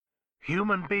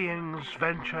human beings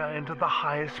venture into the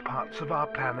highest parts of our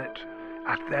planet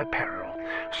at their peril.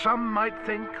 Some might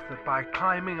think that by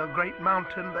climbing a great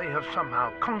mountain they have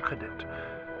somehow conquered it,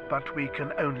 but we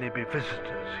can only be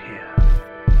visitors here.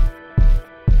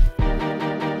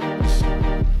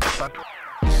 But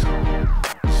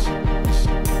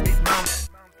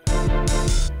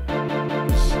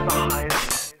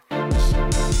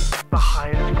the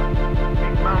highest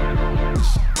mountain.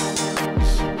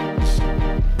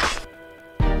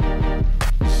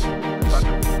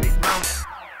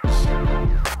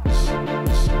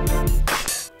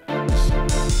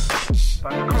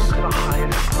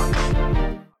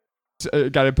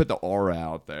 Got to put the aura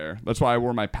out there. That's why I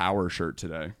wore my power shirt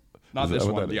today. Not this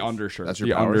one, the undershirt. That's your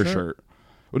the power undershirt.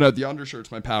 Well, no, the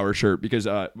undershirt's my power shirt because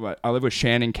I live with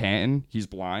Shannon Canton. He's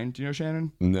blind. Do you know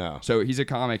Shannon? No. So he's a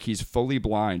comic. He's fully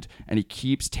blind, and he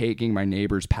keeps taking my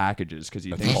neighbor's packages because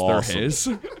he thinks awesome. they're his.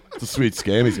 It's a sweet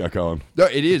scam he's got going. No,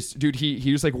 it is, dude.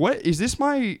 He was like, "What is this?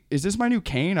 My new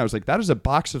cane?" I was like, "That is a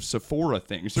box of Sephora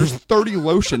things. There's 30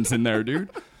 lotions in there, dude."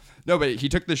 No, but he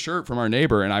took the shirt from our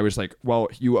neighbor, and I was like, well,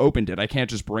 you opened it. I can't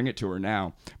just bring it to her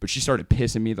now. But she started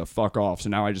pissing me the fuck off, so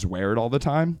now I just wear it all the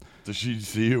time. Does she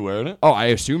see you wearing it? Oh, I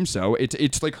assume so.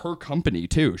 It's like her company,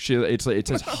 too. It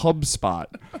says HubSpot.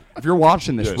 If you're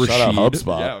watching this, Yeah, shout out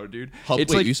HubSpot. Yeah, dude. Wait,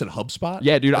 like, you said HubSpot?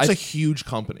 Yeah, dude. That's a huge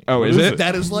company. Oh, is it?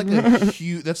 That is like a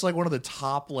huge. That's like one of the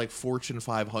top like Fortune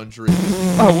 500.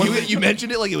 You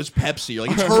mentioned it like it was Pepsi. You're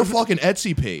like it's her fucking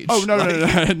Etsy page. Oh no,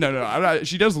 no. I'm not,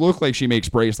 she does look like she makes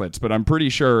bracelets, but I'm pretty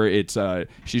sure it's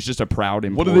she's just a proud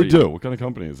employee. What do they do? What kind of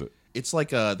company is it? It's like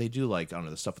they do like I don't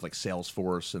know the stuff with like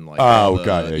Salesforce and like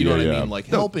got it. you know Yeah, what I yeah. mean, like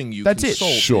helping you. That's it.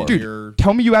 consult Sure. in your- Dude,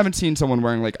 tell me you haven't seen someone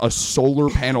wearing like a solar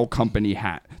panel company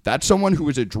hat. That's someone who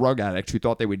was a drug addict who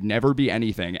thought they would never be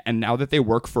anything, and now that they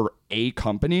work for a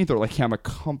company, they're like, yeah, I'm a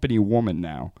company woman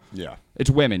now. Yeah. It's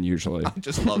women usually. I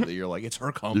just love that you're like it's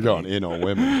her company. You're going in on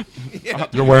women. Yeah.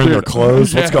 You're wearing their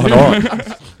clothes. What's going on?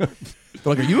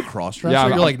 They're like, are you a cross-dresser? Yeah,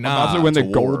 You're like, I'm nah. about to win it's the a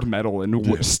war. gold medal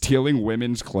in stealing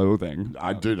women's clothing.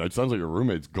 Dude, it sounds like your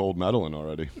roommate's gold medaling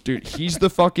already. Dude, he's the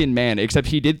fucking man. Except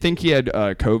he did think he had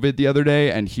COVID the other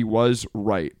day, and he was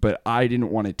right, but I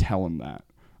didn't want to tell him that.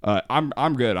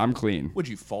 I'm good. I'm clean. Would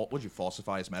you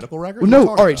falsify his medical record? Well, no,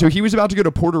 all right. So he was about to go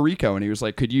to Puerto Rico, and he was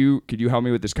like, "Could you help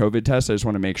me with this COVID test? I just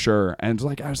want to make sure." And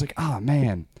I was like, "Oh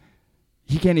man,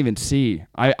 he can't even see."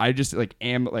 I just I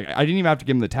didn't even have to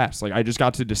give him the test. Like I just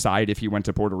got to decide if he went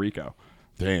to Puerto Rico.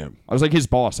 Damn. I was like his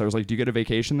boss. I was like, "Do you get a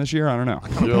vacation this year?" I don't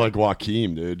know. You're like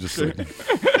Joaquin, dude. Just like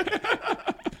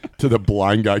to the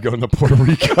blind guy going to Puerto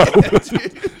Rico.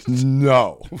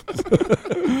 No.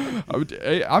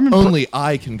 Only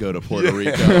I can go to Puerto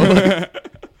Rico.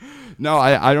 No,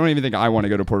 I don't even think I want to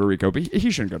go to Puerto Rico, but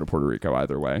he shouldn't go to Puerto Rico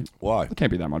either way. Why? It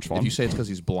can't be that much fun. If you say it's because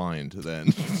he's blind,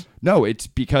 then No, it's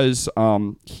because it's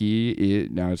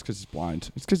because he's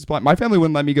blind. It's because he's blind. My family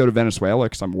wouldn't let me go to Venezuela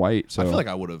because I'm white. So I feel like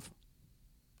I would have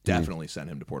definitely sent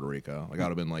him to Puerto Rico. Like I would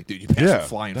have been like, dude, you passed Yeah, with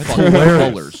flying that's fucking hilarious.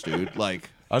 colors, dude. Like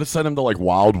I just sent him to like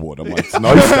Wildwood. I'm like, it's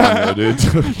nice down there,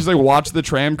 dude. he's like, watch the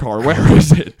tram car. Where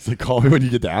is it? He's like, call me when you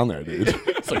get down there, dude.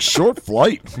 It's like short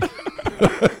flight.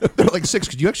 they're like, Six,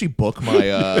 could you actually book my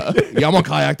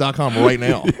YamonKayak.com right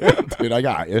now? Dude, I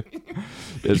got you.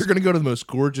 You're gonna go to the most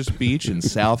gorgeous beach in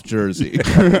South Jersey.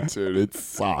 Dude, it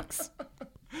sucks.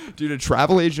 Dude, a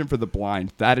travel agent for the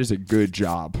blind. That is a good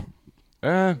job.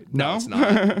 No, No, It's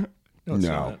not. No, it's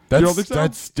no. not. You don't think so?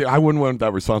 That's. I wouldn't want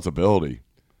that responsibility.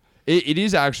 It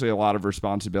is actually a lot of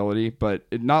responsibility, but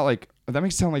not like that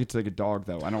makes it sound like it's like a dog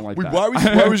though. I don't like Wait, that.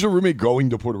 why was your roommate going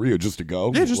to Puerto Rico just to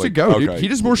go? Yeah, just to Like, go, dude. okay. He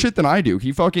does more shit than I do.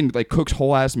 He fucking like cooks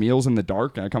whole ass meals in the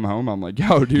dark, and I come home, I'm like,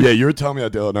 yo, dude. Yeah, you were telling me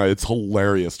that the other night. It's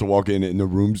hilarious to walk in the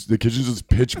rooms. The kitchen's just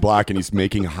pitch black, and he's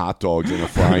making hot dogs in a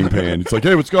frying pan. It's like,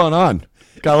 hey, what's going on?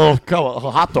 Got a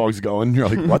little hot dogs going. You're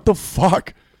like, what the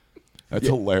fuck? That's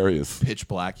hilarious. Pitch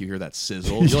black, you hear that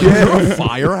sizzle. You're like, is there a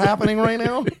fire happening right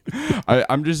now?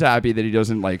 I'm just happy that he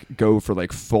doesn't like go for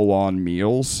like full on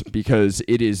meals because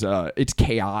it's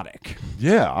chaotic.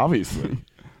 Yeah, obviously.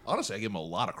 Honestly, I give him a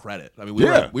lot of credit. I mean, we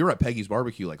were at Peggy's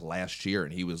barbecue like last year,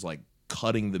 and he was like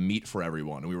cutting the meat for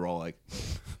everyone, and we were all like,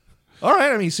 all right.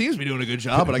 I mean, he seems to be doing a good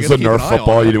job, but I It's guess a Nerf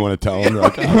football. You didn't want to tell him. You're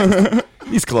like, "Oh,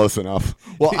 he's close enough.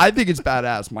 Well, I think it's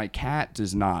badass. My cat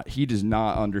does not. He does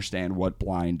not understand what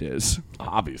blind is.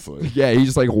 Obviously. Yeah,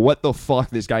 he's like, what the fuck?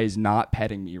 This guy is not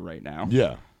petting me right now.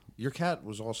 Yeah. Your cat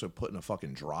was also put in a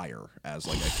fucking dryer as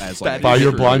like That- By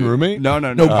your history. blind roommate? No,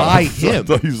 No, by I him.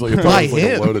 thought he was like, By a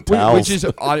him. load of Wait, towels. which is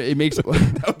it makes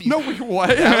no wait, what?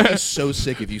 That would be so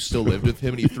sick if you still lived with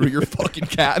him and he threw your fucking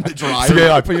cat in the dryer. So,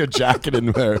 yeah, I put your jacket in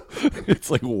there.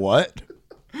 It's like, what?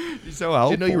 He's so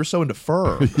helpful. Didn't know you were so into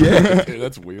fur. Yeah,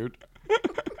 that's weird.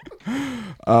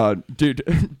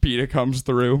 Dude, Peter comes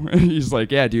through and he's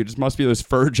like, yeah, dude, it must be those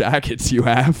fur jackets you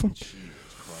have. Jesus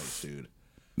Christ, dude.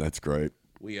 That's great.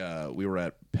 We were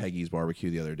at Peggy's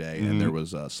barbecue the other day, and there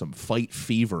was some fight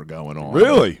fever going on.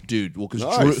 Really? Dude, well, because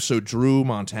Nice. Drew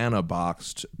Montana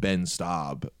boxed Ben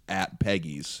Staub at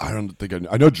Peggy's. I don't think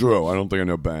I know Drew. I don't think I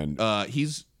know Ben.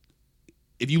 He's,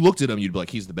 if you looked at him, you'd be like,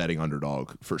 he's the betting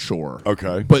underdog for sure.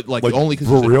 Okay, But like only because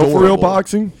for real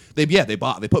boxing. They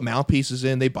put mouthpieces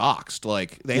in. They boxed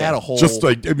like they had a whole Just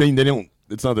like I mean, they don't.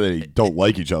 It's not that they don't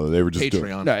like each other. They were just doing.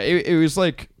 Patreon. No, it was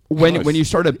like when you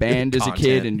start a band as a kid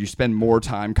Content. and you spend more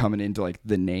time coming into like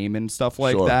the name and stuff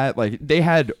like Sure. that. Like they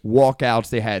had walkouts,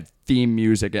 they had theme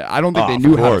music. I don't think they Of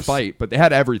knew how to course. fight, but they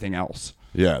had everything else.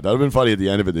 Yeah, that would have been funny at the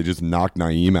end of it. They just knocked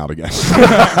Naeem out again.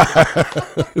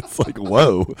 It's like,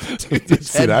 whoa. His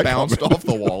See head that bounced coming? off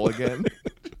the wall again.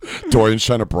 Dorian's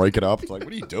trying to break it up. It's like,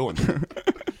 what are you doing?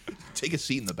 Take a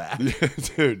seat in the back.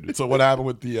 Dude, so what happened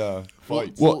with the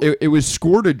fight? Well, it was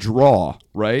scored a draw,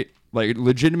 right? Like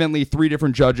legitimately 3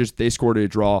 different judges, they scored a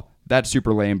draw. That's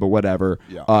super lame, but whatever.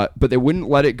 Yeah. But they wouldn't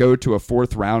let it go to a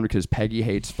 4th round because Peggy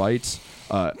hates fights.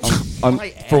 My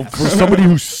for ass. somebody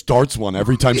who starts one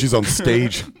every time she's on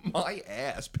stage. My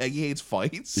ass. Peggy hates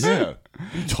fights. Yeah. What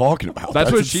are you talking about?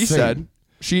 That's what she insane.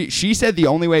 said. She said the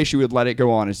only way she would let it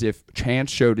go on is if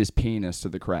Chance showed his penis to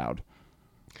the crowd.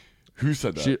 Who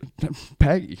said that? She,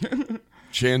 Peggy.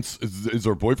 Chance is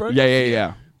her boyfriend?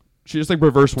 Yeah. She just like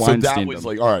reverse So Weinstein. that was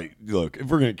like, all right, look, if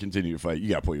we're going to continue to fight, you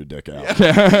got to pull your dick out. She's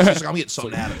like, I'm getting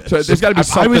something out of it. so there's got to be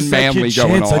If I was something that manly kid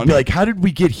going Chance, on. I'd be like, how did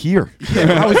we get here?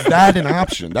 How is that an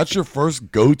option? That's your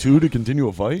first go-to to continue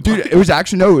a fight? Dude, it was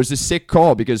actually no, it was a sick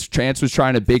call because Chance was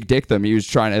trying to big dick them. He was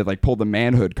trying to like pull the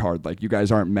manhood card, like you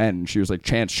guys aren't men. And she was like,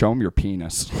 Chance, show him your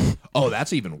penis. Oh,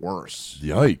 that's even worse.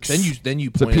 Yikes. Then you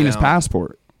It's a pointed penis out,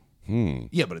 passport.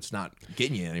 Yeah, but it's not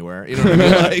getting you anywhere. You know what I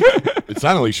mean? Like, It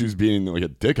sounded like she was being like a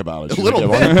dick about it. She A was little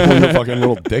like, yeah, why don't you pull your fucking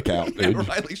little dick out, dude. right?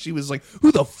 Like she was like,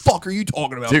 "Who the fuck are you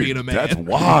talking about being a Dude, man?" that's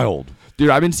wild. Dude,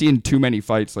 I've been seeing too many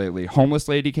fights lately. Homeless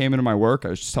lady came into my work. I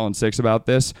was just telling Six about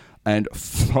this and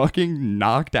fucking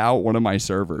knocked out one of my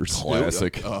servers.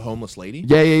 Classic. A homeless lady.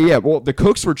 Yeah. Well, the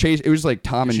cooks were chasing. It was like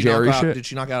Tom and Jerry shit. Did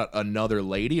she knock out another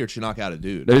lady or did she knock out a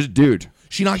dude? There's a dude.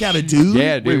 She knocked out a dude.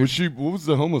 Yeah, Wait, dude. what was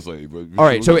the homeless lady? All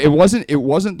right, so it wasn't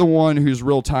the one who's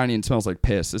real tiny and smells like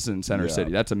piss. This is in Center Yeah.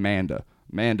 City. That's Amanda.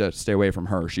 Amanda, stay away from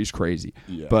her. She's crazy.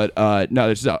 Yeah. But no,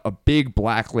 there's a big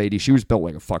black lady. She was built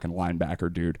like a fucking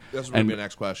linebacker, dude. That's going And- to be the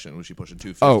next question. Was she pushing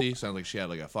 250? Sounds like she had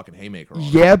like a fucking haymaker on.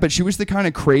 Yeah, but she was the kind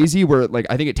of crazy where like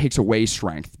I think it takes away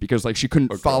strength because like she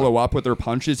couldn't follow up with her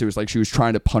punches. It was like she was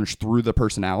trying to punch through the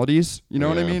personalities. You know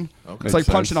what I Yeah. mean? Okay. It's like Makes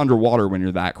sense. punching underwater when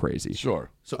you're that crazy. Sure.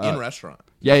 So in restaurant.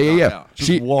 Yeah. Knocked out. Just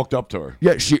She walked up to her.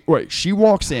 Yeah, she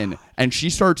walks in and she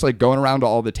starts like going around to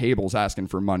all the tables asking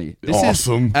for money. This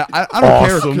Awesome. Is, I don't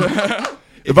care. Awesome.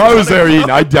 If I was there eating,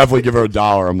 I'd definitely give her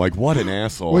 $1. I'm like, what an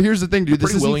asshole. Well, here's the thing, dude.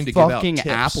 This Pretty is willing to give out fucking tips.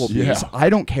 Applebee's. Yeah.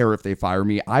 I don't care if they fire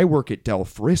me. I work at Del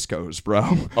Frisco's,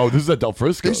 bro. Oh, this is at Del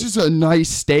Frisco. This is a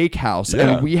nice steakhouse, Yeah,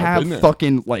 and we I've have been there.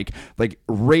 fucking like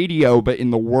radio, but in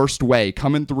the worst way,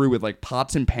 coming through with like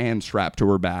pots and pans strapped to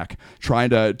her back, trying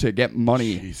to get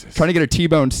money, Jesus. trying to get a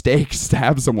T-bone steak,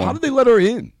 stab someone. How did they let her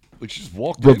in? Like, she just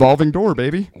walked in. Revolving door,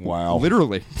 baby. Wow.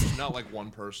 Literally. Not like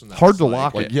one person. That's Hard to like,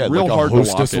 lock Like, it. yeah, Real like a hard to lock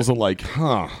hostess it. wasn't like,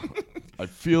 I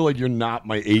feel like you're not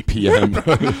my 8 p.m.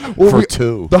 Well, for we-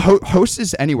 2. The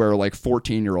hostess anywhere are like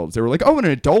 14-year-olds. They were like, "Oh, an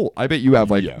adult. I bet you have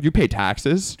like Yeah. you pay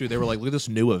taxes." Dude, they were like, look at this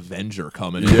new Avenger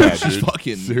coming. Yeah, She's dude.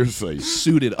 fucking Seriously.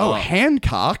 suited Oh, up.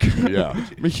 Hancock. Yeah.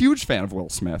 I'm a huge fan of Will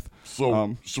Smith.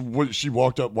 So, so what, she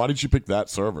walked up. Why did she pick that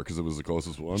server? Because it was the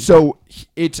closest one? So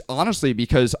it's honestly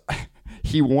because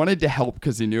he wanted to help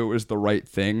because he knew it was the right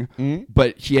thing,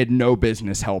 but he had no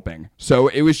business helping. So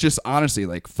it was just honestly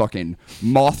like fucking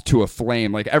moth to a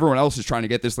flame. Like everyone else is trying to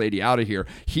get this lady out of here.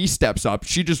 He steps up.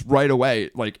 She just right away,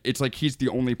 like it's like he's the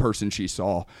only person she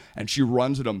saw, and she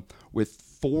runs at him with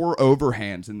 4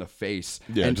 overhands in the face.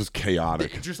 Yeah, and just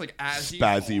chaotic. just like as he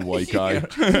Spazzy white guy.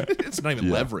 It's not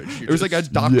even leverage. It was like a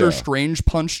Doctor Yeah. Strange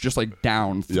punch, just like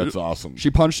down. That's awesome.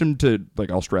 She punched him to like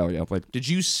Australia. Like Did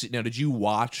you did you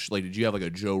watch, like, did you have like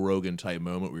a Joe Rogan type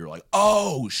moment where you're like,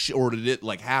 oh shit, or did it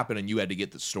like happen and you had to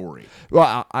get the story?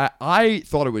 Well, I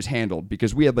thought it was handled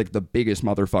because we had like the biggest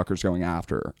motherfuckers going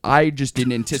after her. I just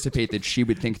didn't anticipate that she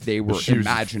would think they were She was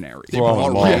imaginary. Throw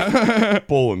him off.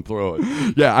 Bull and throw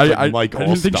it. Yeah, Like, I Mike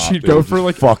didn't think Allstott, she'd dude, go for just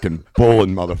like. fucking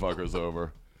bulling motherfuckers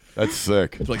over. That's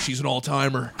sick. It's like she's an all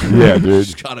timer. Yeah, dude.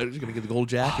 She's gonna get the gold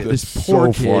jacket. This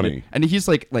poor so kid, funny. and he's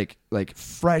like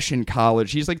fresh in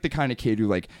college. He's like the kind of kid who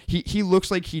like he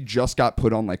looks like he just got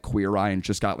put on like Queer Eye and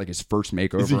just got like his first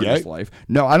makeover he in gay? his life.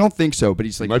 No, I don't think so. But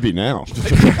he's He like, might be now.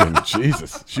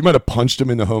 Jesus. She might have punched him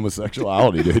into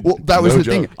homosexuality, dude. well, that was No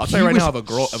the thing. joke. I'll tell you right He now,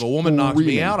 was if a woman knocked me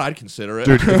screaming. out, I'd consider it.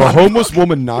 Dude, if a homeless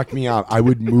woman knocked me out, I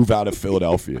would move out of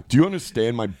Philadelphia. Do you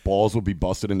understand? My balls would be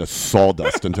busted into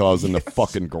sawdust until I was in the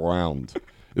fucking ground.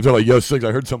 If they're like, yo, Siggs,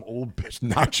 I heard some old bitch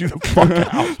knocked you the fuck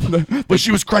out. But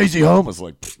she was crazy homeless.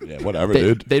 Like, yeah, whatever,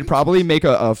 dude. They'd probably make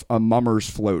a mummers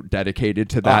float dedicated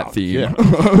to that Oh, theme.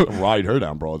 Yeah. Ride her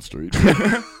down Broad Street.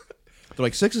 They're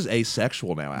like, Six is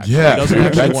asexual now, actually. Yeah, He doesn't dude,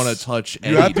 actually that's- want to touch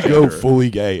any You have to go gender. fully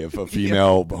gay if a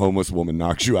female homeless woman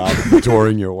knocks you out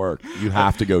during your work. You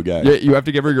have to go gay. Yeah, you have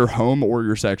to give her your home or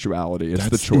your sexuality. It's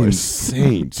the choice.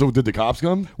 Insane. So did the cops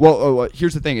come? Well,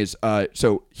 here's the thing: is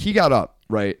so he got up,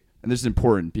 right, and this is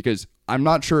important because I'm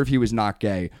not sure if he was not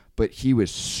gay, but he was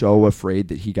so afraid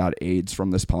that he got AIDS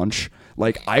from this punch.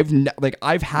 Like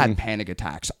I've had panic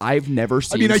attacks. I've never I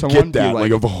seen mean, I someone get that. be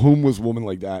Like, if a homeless woman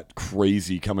like that,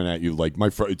 crazy coming at you, like my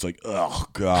friend, it's like, oh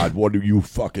God, what do you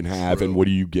fucking have, and what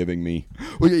are you giving me?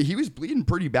 well, yeah, he was bleeding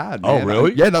pretty bad. Oh, man.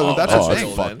 really? Yeah, no, that's oh, the that's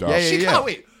thing. fucked up. Yeah, yeah, yeah.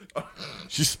 Wait.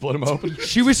 She split him open.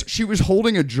 She was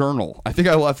holding a journal. I think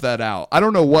I left that out. I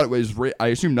don't know what was written. I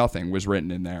assume nothing was written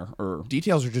in there. Or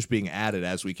Details are just being added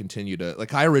as we continue to.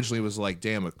 Like, I originally was like,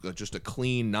 damn, just a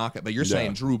clean knockout. But you're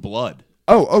saying drew blood.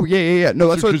 oh yeah. No,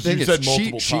 that's what the Because thing you is. said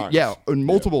She multiple times. yeah,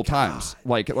 multiple times.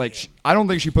 Like I don't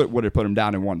think she would have put him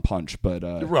down in one punch, but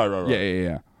Right.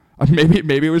 Yeah.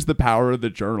 Maybe it was the power of the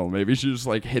journal. Maybe she just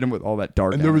like hit him with all that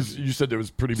dark. And there was, energy. you said there was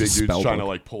pretty big It's a dudes spell trying to book.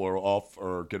 like pull her off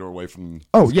or get her away from.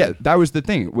 Oh yeah, that was the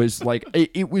thing. It was like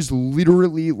it was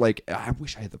literally like I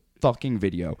wish I had the fucking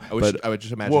video. I would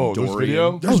just imagine Whoa, there's Dorian.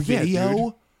 video? There's Oh, yeah, video?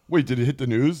 dude. Wait, did it hit the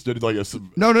news? Did it like a?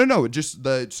 No, just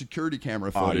the security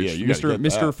camera Oh, footage. yeah, you gotta get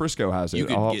Mr. that. Frisco has it. You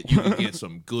could get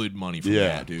some good money from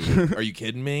Yeah. that, dude. Are you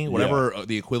kidding me? Whatever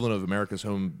the equivalent of America's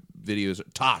Home Videos,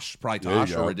 probably There you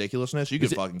Tosh go. or Ridiculousness, you could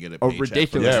fucking get a Oh, paycheck for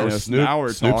ridiculous. that. Yeah, it was Yes, Snoop. now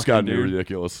we're Snoop's got a talking, new dude.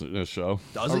 ridiculous show.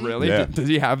 Does Oh he? really? Yeah. Does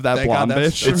he have that Thank God blonde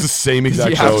that's bitch? done. It's the same Does exact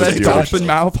he show have as that yours. dolphin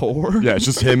mouth whore? Yeah, it's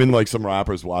just him and like some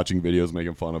rappers watching videos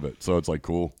making fun of it. So it's like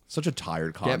cool. Such a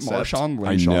tired Get concept. Marshawn I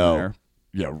Lynch on know. there.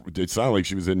 Yeah, it sounded like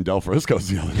she was in Del Frisco's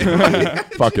the other day.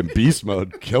 Fucking beast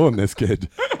mode, killing this kid.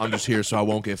 I'm just here so I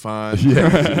won't get fined.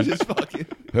 Yeah, Just fucking.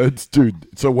 dude.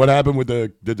 So what happened with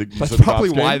the? That's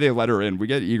probably why they let her in. We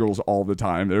get Eagles all the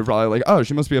time. They're probably like, oh,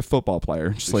 she must be a football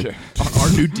player. Just like, Yeah.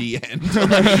 Our new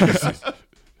DN.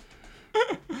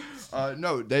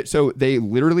 no. So they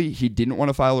literally, he didn't want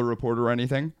to file a report or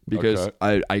anything because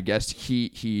Okay. I guess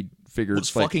he figured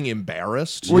Was like, fucking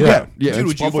embarrassed. Well, yeah. Dude, it's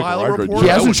would you public file a record. report? he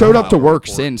I hasn't would showed up to file a work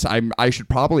report. since. I should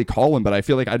probably call him, but I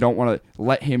feel like I don't want to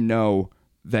let him know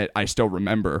that I still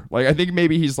remember. Like I think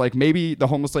maybe he's like maybe the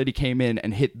homeless lady came in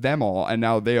and hit them all, and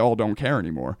now they all don't care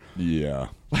anymore. Yeah,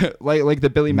 like the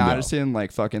Billy Madison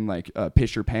like fucking like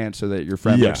piss your pants so that your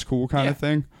friend Yeah. looks cool kind of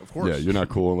thing. Of course. yeah. You're not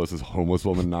cool unless this homeless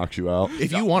woman knocks you out.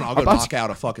 If you want, I'll go about knock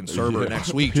out a fucking server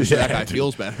next week just so that guy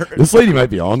feels better. This lady might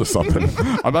be onto something.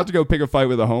 I'm about to go pick a fight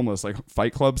with a homeless, like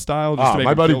Fight Club style. Just to make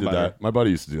My him buddy feel did better. that. My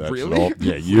buddy used to do that. shit Really? all,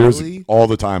 yeah, years, Really? all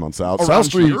the time on South Around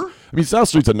Street. here? I mean, South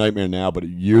Street's a nightmare now, but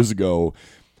years ago,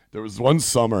 there was one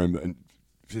summer, and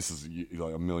this is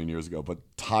like a million years ago, but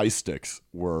Thai sticks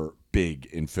were big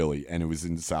in Philly, and it was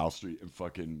in South Street, and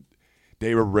fucking,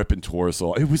 they were ripping tourists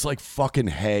off. It was like fucking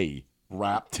hay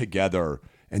wrapped together.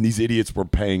 And these idiots were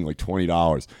paying like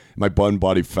 $20. My bun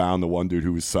buddy found the one dude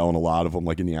who was selling a lot of them,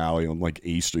 like in the alley on like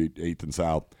 8th Street, 8th and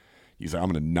South. He's like, I'm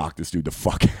going to knock this dude the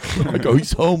fuck out. I go,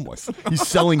 he's homeless. He's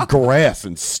selling grass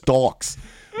and stalks.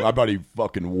 My buddy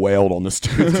fucking wailed on this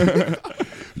dude.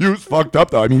 He was fucked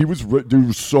up, though. I mean, there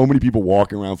was so many people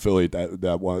walking around Philly at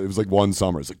that one. It was like one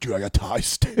summer. It's like, dude, I got Thai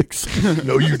sticks.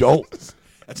 No, you don't.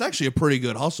 That's actually a pretty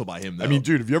good hustle by him, though. I mean,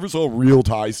 dude, if you ever saw a real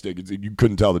Thai stick, you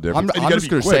couldn't tell the difference. I'm And you just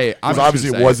gotta be gonna quick, say- I'm 'cause just obviously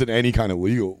gonna it say- wasn't any kind of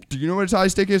legal. Do you know what a Thai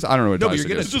stick is? I don't know what a No, Thai but you're stick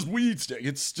gonna- is. It's just weed stick.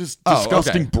 It's just Oh,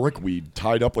 disgusting okay. brickweed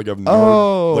tied up like a nerd,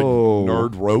 Oh. like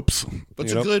nerd ropes. but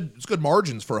you know? it's good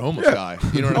margins for a homeless guy.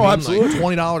 You know what Oh, I mean? absolutely.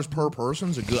 Like $20 per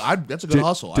person's a good. That's a good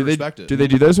hustle. I Do they respect it. do they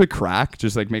do those with crack?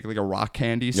 Just like make like a rock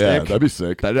candy Yeah, stick? that'd be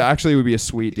sick. That actually would be a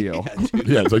sweet deal.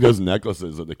 Yeah, it's like those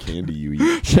necklaces of the candy you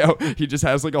eat. Yeah, he just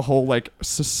has like a whole like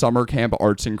summer camp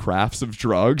arts and crafts of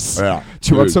drugs. Yeah, Do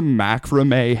you want dude. some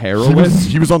macrame He heroin?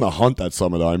 was on the hunt that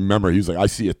summer, though. I remember he was like, I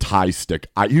see a Thai stick.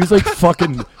 He was like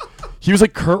fucking. He was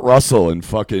like Kurt Russell in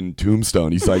fucking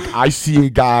Tombstone. He's like, I see a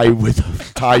guy with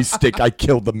a Thai stick. I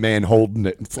killed the man holding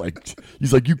it. It's like,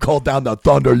 he's like, you called down the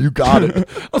thunder. You got it.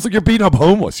 I was like, you're beating up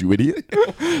homeless, you idiot.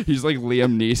 He's like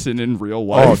Liam Neeson in real Oh,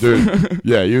 life. dude.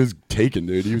 Yeah, he was taken,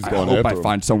 dude. He was I going hope after I him.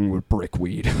 find someone with brick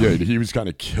weed. Yeah, he was kind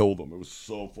of killed him. It was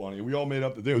so funny. We all made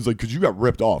up the day. It was like, because you got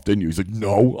ripped off, didn't you? He's like,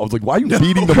 no. I was like, why are you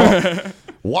beating them up?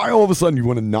 Why all of a sudden you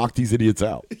want to knock these idiots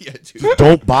out? Yeah, dude.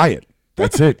 Don't buy it.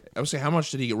 That's it. I would say, how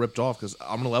much did he get ripped off? Because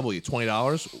I'm gonna level you.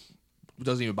 $20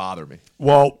 doesn't even bother me.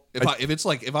 Well, If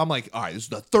I'm like, all right, this is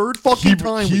the third fucking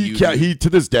time we used it. he to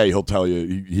this day he'll tell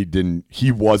you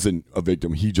he wasn't a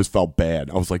victim. He just felt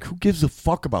bad. I was like, who gives a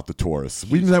fuck about the tourists?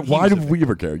 Why did we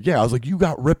ever care? Yeah, I was like, you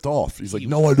got ripped off. He's like,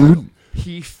 no, I didn't.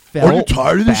 He felt Are you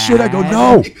tired of this shit? I go, bad.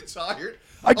 no. You tired?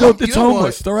 I go, You it's know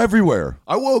homeless. what? They're everywhere.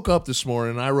 I woke up this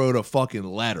morning and I wrote a fucking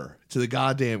letter to the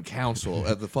goddamn council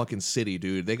at the fucking city,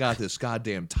 dude. They got this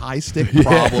goddamn Thai stick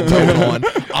problem going on.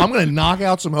 I'm gonna knock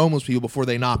out some homeless people before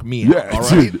they knock me out. Yeah, All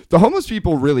right. dude. The homeless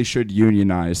people really should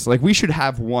unionize. Like, we should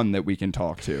have one that we can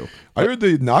talk to. I heard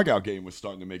the knockout game was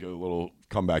starting to make a little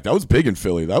comeback. That was big in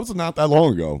Philly. That was not that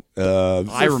long ago.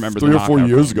 I remember the 3 or 4 knockout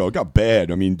years game. ago. It got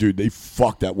bad. I mean, dude, they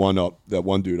fucked that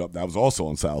one dude up. That was also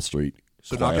on South Street.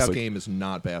 So knockout Classic. game is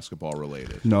not basketball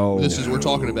related. No. We're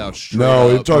talking about straight No,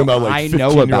 up. you're talking about like I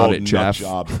 15-year-old know about it, nut Jeff.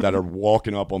 jobs that are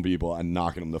walking up on people and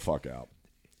knocking them the fuck out.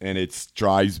 And it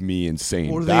drives me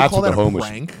insane. What do they That's call what that? the A homeless.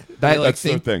 prank? That- They, like, that's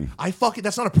their thing. I fucking.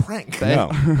 That's not a prank. No.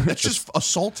 That's just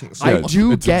assaulting. I someone.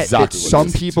 do it's get exactly that what it some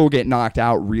is. people get knocked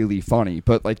out really funny,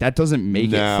 but like that doesn't make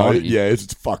it No, funny. yeah,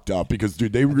 it's fucked up because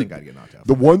dude, they I were. think I'd get knocked out.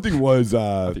 The one thing was,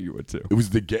 I think you would too. it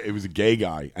was a gay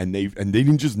guy, and they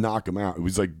didn't just knock him out. It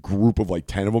was like a group of like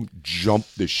 10 of them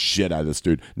jumped the shit out of this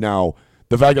dude. Now,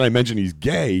 the fact that I mentioned he's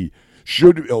gay.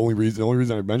 The only reason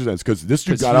I mentioned that is because this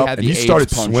dude 'Cause got he up had and the he started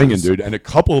AIDS punches. swinging, dude, and a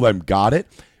couple of them got it,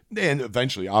 and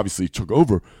eventually, obviously, took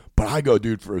over. But I go,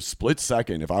 dude, for a split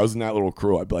second, if I was in that little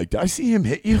crew, I'd be like, did I see him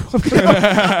hit you?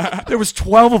 There was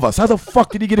 12 of us. How the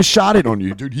fuck did he get a shot in on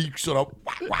you, dude? He stood up,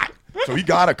 whack. So he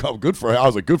got a couple. Good for him. I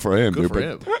was like, good for him, Good dude. for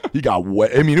him. But he got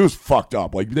wet. I mean, it was fucked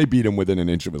up. Like they beat him within an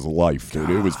inch of his life, dude.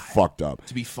 It was fucked up.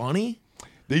 To be funny.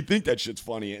 They think that shit's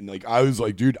funny, and like I was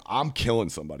like, dude, I'm killing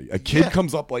somebody. A kid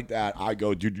comes up like that, I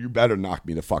go, dude, you better knock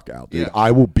me the fuck out, dude. Yeah.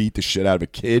 I will beat the shit out of a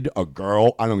kid, a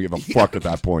girl. I don't give a fuck at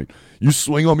that point. You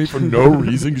swing on me for no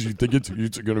reason because you think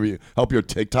it's going to help your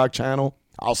TikTok channel.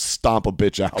 I'll stomp a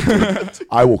bitch out, dude.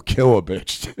 I will kill a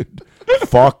bitch, dude.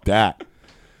 Fuck that.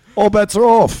 All bets are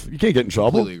off. You can't get in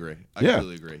trouble. Completely agree. I Yeah.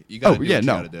 completely agree. You got to do yeah, what you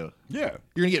no. got to do. Yeah,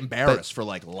 You're gonna get embarrassed for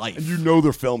like life. and you know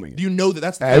they're filming. You know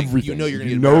that's the thing. Everything. You know you're gonna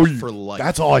You get know embarrassed you- for life.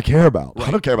 That's all I care about.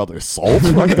 I don't care about the assault.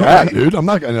 Fuck that, dude. I'm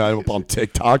not going to end up on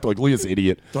TikTok like, look at this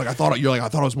idiot. They're like, I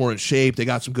thought I was more in shape. They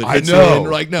got some good I hits know. in.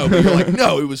 You're like, no, but you're like,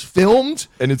 no, it was filmed.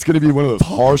 And it's going to be one of those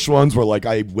harsh ones where, like,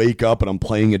 I wake up and I'm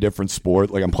playing a different sport.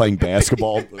 Like, I'm playing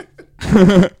basketball.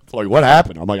 It's like, what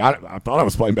happened? I'm like, I thought I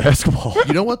was playing basketball.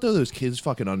 You know what though? Those kids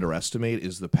fucking underestimate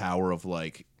is the power of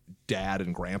like dad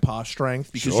and grandpa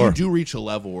strength, because Sure. you do reach a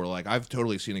level where like I've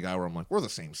totally seen a guy where I'm like, we're the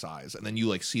same size, and then you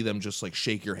like see them just like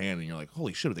shake your hand and you're like,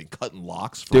 holy shit, are they cutting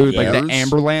locks for Dude, like years? the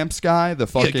Amber Lamps guy, the Yeah,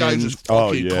 fucking the guy's just Oh,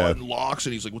 fucking yeah. cutting locks,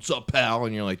 and he's like, "What's up, pal?"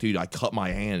 And you're like, "Dude, I cut my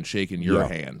hand shaking your Yeah.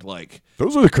 hand." Like,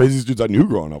 Those are the craziest dudes I knew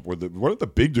growing up. Weren't the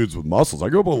big dudes with muscles. I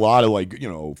grew up with a lot of, like,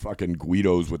 fucking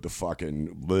Guidos with the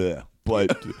fucking bleh. But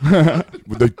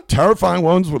the terrifying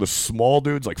ones were the small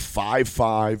dudes, like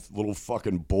 5'5", little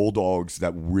fucking bulldogs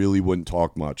that really wouldn't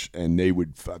talk much. And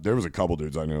there was a couple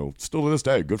dudes I know, still to this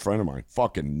day, a good friend of mine,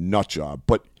 fucking nut job.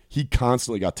 But he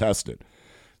constantly got tested.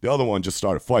 The other one just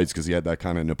started fights because he had that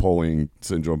kind of Napoleon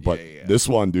syndrome. But this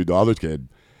one, dude, the other kid,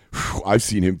 I've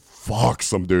seen him fuck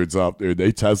some dudes up, dude.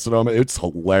 They tested him. It's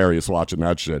hilarious watching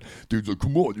that shit. Dude's like,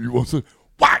 come on, you want to...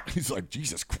 What? He's like,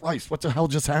 Jesus Christ, what the hell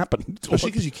just happened? especially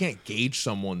because you can't gauge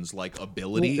someone's like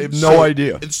ability. They have no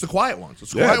idea. It's the quiet ones.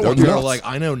 It's the Yeah, quiet they're ones that are nuts. like,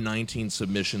 I know 19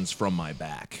 submissions from my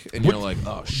back, and you're like,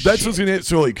 oh shit. That's what's gonna.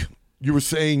 So like you were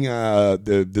saying,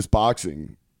 the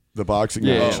boxing.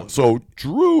 Yeah. match. So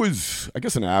Drew is, I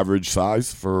guess, an average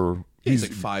size for. he's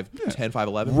like 5'10",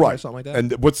 5'11", or right, something like that.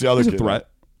 And what's the other He's a kid? threat.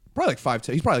 Probably like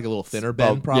 5'10". He's probably like a little thinner.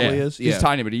 Ben probably is. Yeah, He's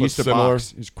tiny, but he But used to similar.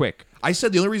 box. He's quick. I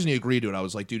said the only reason he agreed to it, I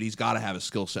was like, dude, he's got to have a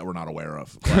skill set we're not aware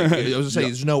of. Like, I was gonna say,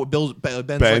 there's no Ben's Ben?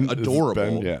 like This is adorable.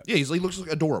 Ben? Yeah. he looks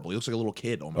like adorable. He looks like a little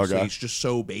kid almost. Okay. He's just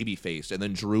so baby faced, and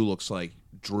then Drew looks like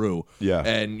Drew. Yeah.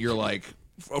 and you're like,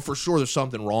 for sure, there's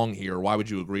something wrong here. Why would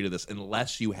you agree to this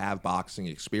unless you have boxing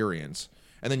experience?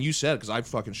 And then you said, because I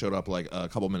fucking showed up like a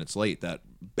couple minutes late, that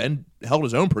Ben held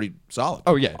his own pretty solid.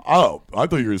 Oh yeah. Oh, I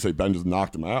thought you were gonna say Ben just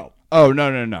knocked him out. Oh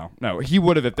no. He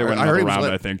would have if they went I heard another he was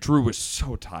round. I think Drew was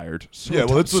so tired. So Yeah,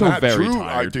 well, that's so very Drew,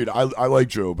 tired. dude. I like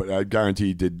Drew, but I guarantee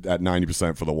he did that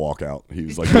 90% for the walkout. He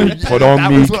was like, "Dude, put on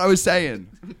that me, was what I was saying.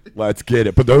 let's get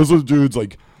it." But those are dudes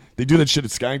like they do that shit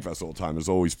at Skankfest all the time. There's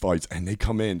always fights, and they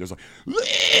come in. There's like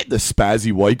the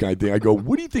spazzy white guy thing. I go,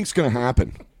 "What do you think's gonna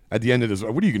happen?" At the end of this,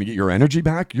 what are you going to get your energy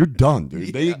back? You're done,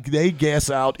 dude. They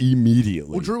gas out immediately.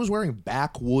 Well, Drew was wearing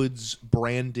Backwoods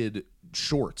branded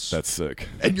shorts. That's sick.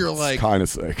 And you're like, kind of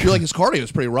sick. You're like, his cardio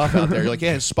was pretty rough out there. You're like,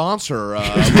 yeah, his sponsor.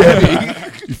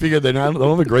 You figure they don't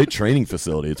have a great training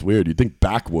facility. It's weird. You'd think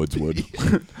Backwoods would.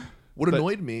 What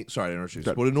annoyed me, sorry to interrupt you.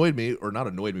 What annoyed me, or not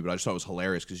annoyed me, but I just thought it was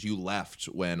hilarious because you left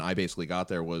when I basically got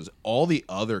there, was all the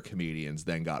other comedians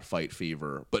then got fight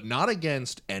fever, but not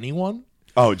against anyone.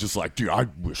 Oh, just like, dude, I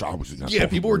wish I was in that. Yeah, fucking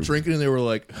people were room. drinking and they were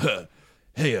like,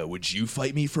 hey, would you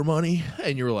fight me for money?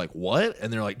 And you were like, what?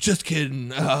 And they're like, just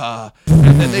kidding. And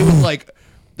then they would like,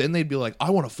 then they'd be like,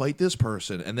 I want to fight this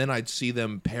person. And then I'd see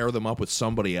them pair them up with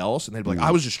somebody else. And they'd be like,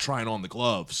 I was just trying on the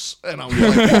gloves. And I was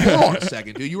like, hold on a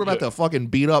second, dude. You were about to fucking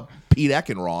beat up Pete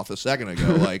Eckenroth a second ago.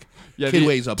 Like, kid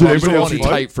weighs up. Dude, it was anybody else too fight?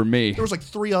 tight for me. There was like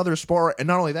 3 other spar. And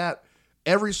not only that,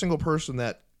 every single person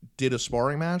that did a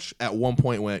sparring match at one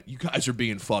point went, you guys are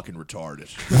being fucking retarded.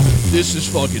 This is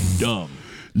fucking dumb.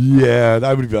 Yeah,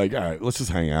 I would be like, all right, let's just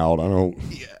hang out. I don't.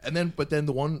 Yeah, and then but then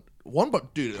the one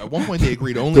but dude, at one point they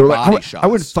agreed only They were like, body shots. I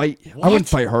wouldn't fight. I wouldn't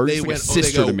fight her. They She's like a went,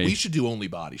 sister to me. we should do only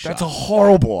body shots. That's a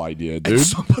horrible idea, dude. And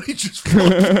somebody just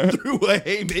fucking threw a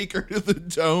haymaker to the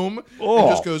dome and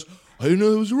just goes, I didn't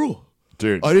know that was a rule.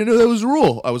 Dude. I didn't know that was a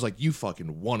rule. I was like, you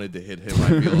fucking wanted to hit him,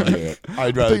 I feel like. Yeah.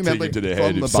 I'd rather Think that, take like, it to the from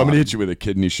head. the If somebody bottom. hits you with a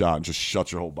kidney shot and just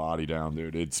shuts your whole body down,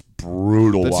 dude, it's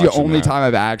brutal. That's the watching only that. time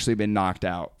I've actually been knocked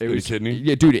out. It In was kidney?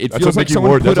 Yeah, dude. It That's feels what like Mickey someone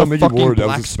Ward. put That's a what Mickey fucking Ward. That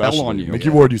black was spell especially. on you. Mickey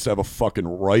Ward used to have a fucking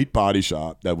right body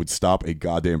shot that would stop a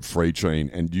goddamn freight train,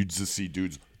 and you'd just see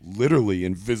dudes literally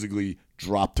and physically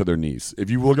drop to their knees.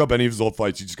 If you look up any of his old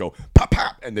fights, you just go pop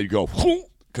pop, and they go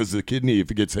because the kidney,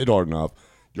 if it gets hit hard enough,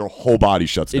 your whole body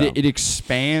shuts down. It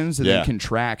expands and Yeah. then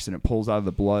contracts and it pulls out of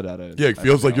the blood out of. Yeah, it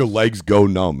feels like your legs go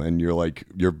numb and you're like,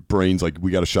 your brain's like,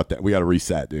 we got to shut down. We got to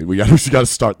reset, dude. We got to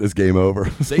start this game over.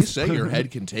 They say your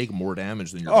head can take more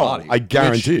damage than your Oh, body. I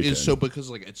guarantee which it is can. so because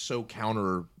like it's so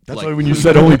counter. That's like, why when you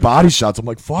said only body shots, I'm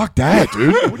like, fuck that,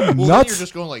 dude. What are you well, then nuts? you're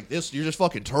just going like this. You're just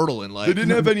fucking turtling like They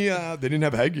didn't have any. They didn't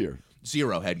have headgear.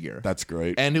 zero headgear. That's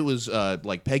great. And it was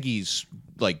like Peggy's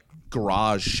like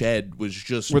garage shed was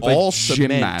just With, like, all gym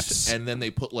cement, mats. and then they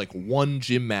put like one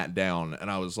gym mat down, and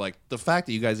I was like, the fact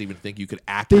that you guys even think you could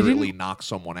accurately knock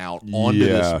someone out onto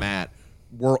Yeah. this mat,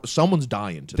 someone's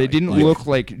dying tonight. They didn't Like, look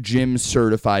like gym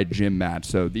certified gym mats.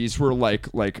 So these were like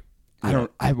I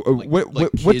don't. like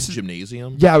what's kids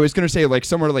gymnasium. Yeah, I was gonna say like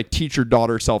somewhere like teacher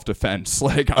daughter self defense.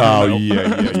 Like I Oh don't know. yeah,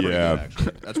 That's pretty yeah. good,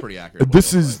 actually. That's pretty accurate.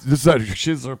 This is that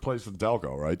she's her place with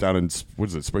Delco, right down in what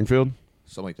is it, Springfield?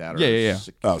 something like that. Or Yeah.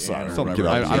 Oh, sorry. or Something,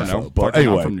 whatever. I don't know. But Fucking, I'm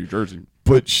anyway. from New Jersey.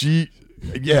 But she,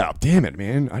 yeah, damn it,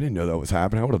 man. I didn't know that was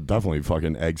happening. I would have definitely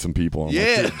fucking egged some people. I'm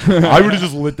Yeah. like, dude, I would have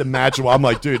just lit the match. I'm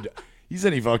like, dude, he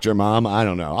said he fucked your mom. I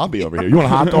don't know. I'll be over here. You want a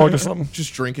hot dog or something?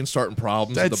 Just drinking, starting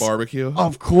problems at the That's- barbecue.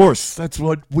 Of course. That's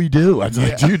what we do. I was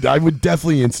like, dude, I would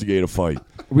definitely instigate a fight.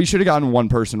 We should have gotten one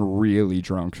person really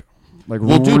drunk. Like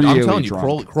Well, dude, really I'm telling you,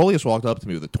 drunk. Crolius walked up to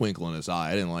me with a twinkle in his eye.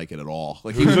 I didn't like it at all.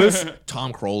 Like he was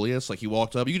Tom Crolius. Like he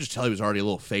walked up, you could just tell he was already a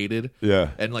little faded.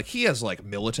 Yeah. and like he has like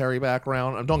military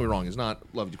background. Don't get me wrong, he's not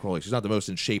Lovey Crolius. He's not the most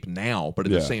in shape now, but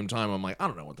at Yeah. the same time, I'm like, I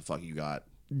don't know what the fuck you got.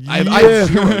 I Yeah. have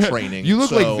zero training. You look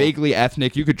so like vaguely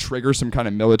ethnic. You could trigger some kind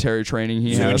of military training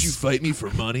he So would has. you fight me for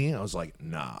money? I was like,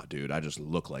 nah, dude. I just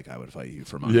look like I would fight you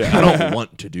for money. Yeah. I don't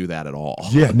want to do that at all.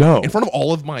 Yeah, no. In front of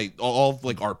all of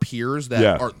like our peers that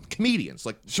Yeah. are comedians.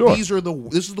 Like Sure. this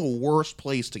is the worst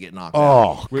place to get knocked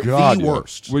Oh, out. God. The yeah.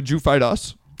 worst. Would you fight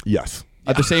us Yes.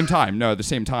 at the same time? No, at the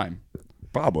same time.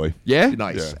 Probably. Yeah.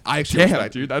 Nice. Yeah. I actually Damn,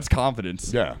 respect- dude, that's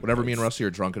confidence. Yeah. Whenever me and Rusty are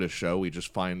drunk at a show, we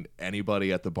just find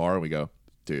anybody at the bar and we go,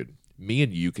 dude, me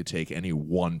and you could take any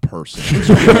one person.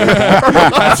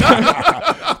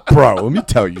 Bro, let me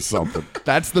tell you something.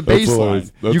 That's the That's baseline.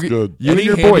 always- that's you, good. You and Any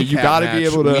your boy, you handicap got to be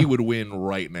match, able to. We would win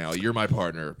right now. You're my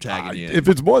partner. Tagging you in. If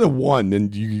it's more than one, then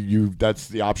you that's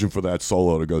the option for that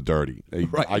solo to go dirty.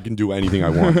 I can do anything I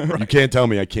want. You can't tell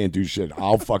me I can't do shit.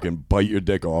 I'll fucking bite your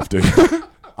dick off, dude.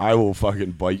 I will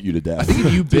fucking bite you to death. I think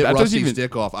if you bit that doesn't Rusty's even-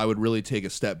 dick off, I would really take a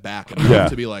step back and Yeah.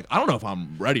 to be like, I don't know if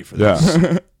I'm ready for yeah.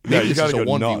 this. Yeah, Maybe you this is gotta a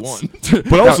go 1v1. nuts.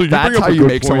 But also, No, you that's bring up how a you good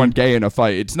make point. someone gay in a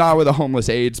fight. It's not with a homeless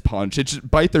AIDS punch. It's just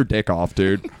bite their dick off,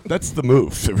 dude. That's the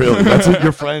move, really. That's what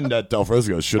your friend at Del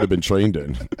Frisco should have been trained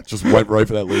in. Just went right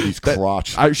for that lady's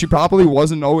crotch. She probably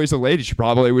wasn't always a lady. She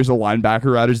probably was a linebacker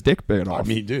who had his dick bit off. I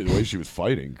mean, dude, the way she was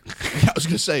fighting. I was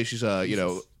gonna say she's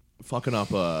fucking up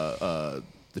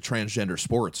the transgender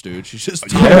sports, dude. She's just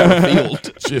top of the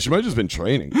field, She might have just been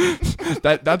training.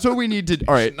 That's what we need to.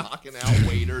 All right, knocking out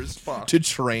waiters to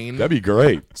train. That'd be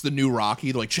great. It's the new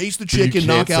Rocky. They're like, chase the You chick and can't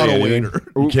knock out say a anything. waiter.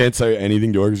 You can't say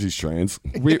anything to her because he's trans.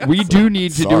 we do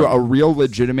need to do Sorry. a real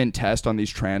legitimate test on these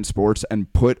trans sports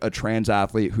and put a trans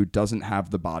athlete who doesn't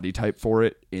have the body type for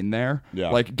it in there. Yeah.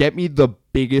 Like, get me the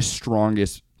biggest,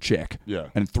 strongest chick. Yeah.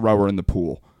 And throw her in the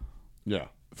pool. Yeah.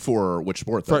 For which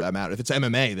sport does that matter? If it's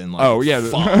MMA, then like, Oh yeah.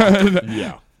 fuck.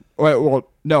 Yeah. Well,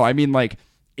 no, I mean like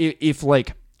if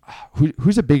like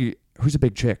who's a big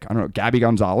chick? I don't know. Gabby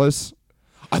Gonzalez.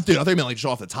 I think I meant like just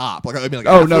off the top. Like I mean, like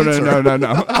Oh no. athletes or-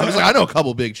 No. I was like, I know a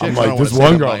couple big chicks. I'm I like, don't this wanna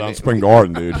one say girl them by down name. Spring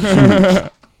Garden,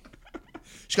 dude.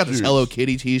 She's got this Hello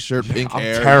Kitty T-shirt, pink I'm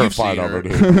hair. terrified You've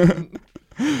of seen her, dude.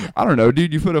 I don't know,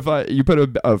 dude. You put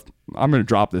a. I'm gonna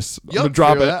drop this. I'm gonna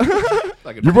drop hear it. that?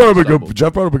 Like You brought up a stumble. good.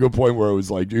 Jeff brought up a good point where it was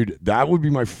like, dude, that would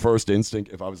be my first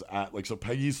instinct if I was at like, so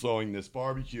Peggy's throwing this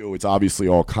barbecue. It's obviously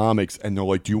all comics, and they're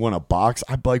like, "Do you want a box?"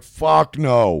 I'd be like, "Fuck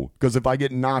no," because if I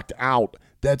get knocked out,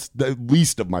 that's the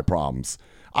least of my problems.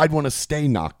 I'd want to stay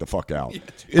knocked the fuck out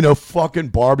in a fucking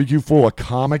barbecue full of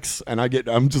comics, and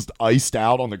I'm just iced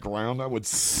out on the ground. That would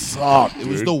suck. It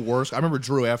was dude. the worst. I remember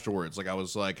Drew afterwards. Like I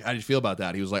was like, "How do you feel about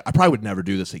that?" He was like, "I probably would never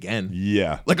do this again."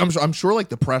 Yeah. Like I'm sure like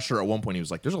the pressure at one point he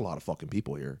was like, "There's a lot of fucking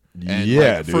people here." And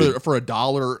Yeah, like, dude. for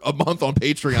 $1 a month on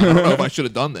Patreon, I don't know if I should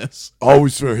have done this. Oh,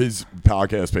 it's for his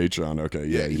podcast Patreon. Okay,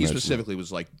 yeah. He mentioned specifically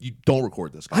was like, "You don't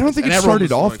record this." I don't think And it everyone started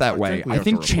was off like, that "I way. think we I have to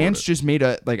think record Chance it." just made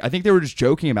I think they were just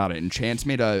joking about it, and Chance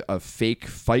made a fake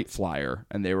fight flyer,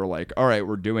 and they were like, "All right,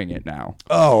 we're doing it now." it.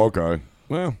 Oh, okay.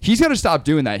 Well, He's got to stop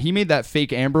doing that. He made that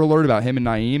fake Amber Alert about him and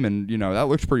Naeem, and that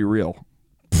looks pretty real.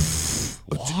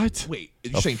 what? Wait, are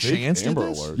you saying fake Chance did Amber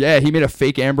this? Alert. Yeah, he made a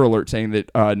fake Amber Alert saying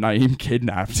that Naeem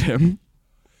kidnapped him.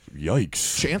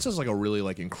 Yikes. Chance has like a really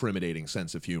like incriminating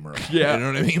sense of humor. Yeah. You know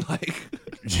what I mean?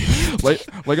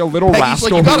 like a little He's rascal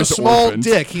like, you who got a was small orphaned.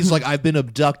 dick. He's like, I've been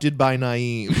abducted by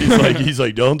Naeem. He's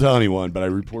like, don't tell anyone, but I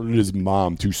reported his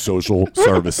mom to social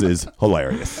services.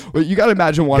 Hilarious. But you got to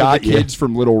imagine one Got of the ya. kids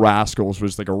from Little Rascals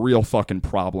was like a real fucking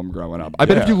problem growing up. I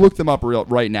bet if Yeah. you look them up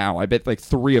right now, I bet like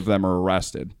 3 of them are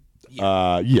arrested.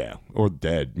 Yeah, or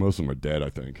dead. Most of them are dead, I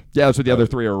think. Yeah, that's what the other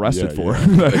 3 are arrested yeah, for.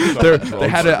 yeah. They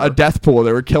had a death pool.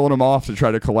 They were killing them off to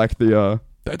try to collect the.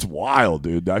 That's wild,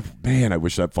 dude. I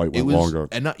wish that fight It went was, longer.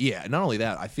 and not only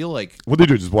that, I feel like What they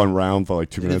do? Just one round for like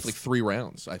 2 it's minutes. like 3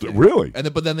 rounds. I think. Really?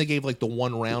 And but then they gave like the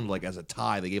one round like as a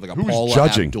tie. They gave like a Who was Paula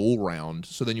judging? Abdul round.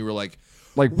 So then you were like,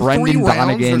 Like 3 Brendan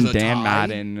rounds, there's Donegan, a Dan tie?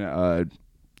 Madden.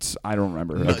 I don't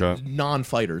remember. Okay.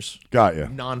 non-fighters. Got ya.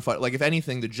 Non-fight. Like if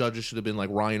anything, the judges should have been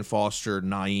like Ryan Foster,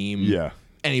 Naeem. Yeah.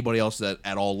 Anybody else that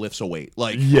at all lifts a weight,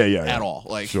 like Yeah. at all,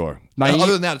 like Sure. Naeem-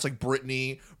 Other than that, it's like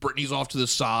Brittany. Brittany's off to the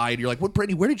side. You're like, what,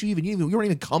 Brittany? Where did you even? You weren't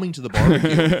even coming to the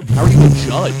barbecue. How are you a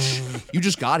judge? You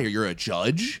just got here. You're a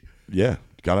judge. Yeah.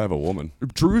 Gotta have a woman.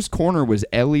 Drew's corner was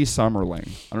Ellie Summerling.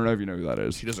 I don't know if you know who that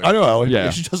is. She does. I know, Ellie. Yeah.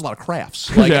 She does a lot of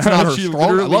crafts. Like it's Yeah, not her she strong. I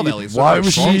love literally- Ellie. It's Why not her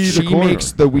was strong she- suit. the She corner.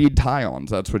 makes the weed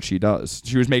tie-ons. That's what she does.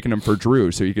 She was making them for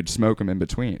Drew so he could smoke them in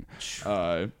between. It's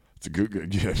a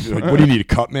good. Yeah. Like, what do you need? A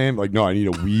cut, man? Like, no, I need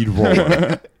a weed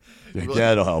roller. Like,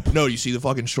 that'll help. No, you see the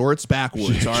fucking shorts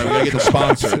backwoods. All right, we gotta get the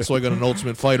sponsor. It's like an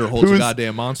Ultimate Fighter holds a Who's-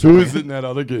 goddamn monster. Who man. is it in that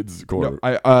other kid's corner?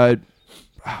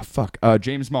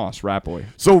 James Moss, Rat Boy.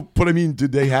 So, but I mean,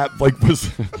 did they have like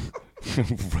was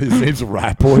his name's a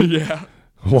Rat Boy? Yeah.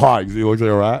 Why? Because he looks like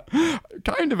a rat.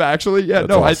 Kind of, actually. Yeah, That's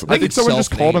no, awesome. I think it's someone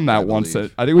just called him that self-named, I once.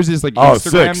 believe. I think it was his like Oh, Instagram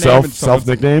sick. name. and Self someone-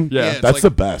 nickname. Yeah, it's that's like-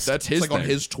 the best. That's his It's like on thing.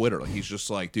 his Twitter. Like he's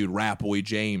just like, dude, Rat Boy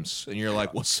James, and you're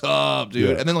like, what's up, dude?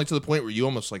 Yeah. And then like to the point where you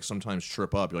almost like sometimes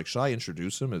trip up. You're like, should I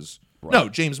introduce him as no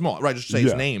James Moss? Right, just say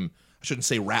his Yeah. name. I shouldn't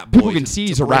say Rat Boy. People can see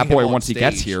he's a rat boy once he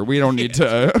gets stage. here. We don't need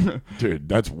to. Dude,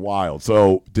 that's wild.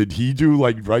 So, did he do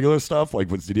like regular stuff? Like,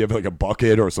 did he have like a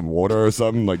bucket or some water or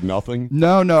something? Like nothing.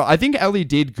 No. I think Ellie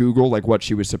did Google like what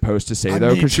she was supposed to say I though,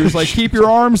 mean- because she was like, "Keep your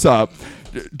arms up."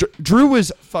 Drew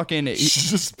was fucking. She's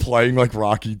just playing like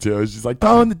Rocky too. She's like,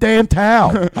 throw in the damn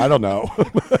towel. I don't know.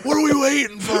 What are we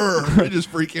waiting for? They're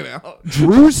just freaking out.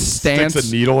 Drew's Sticks stance.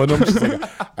 a needle in him. She's like,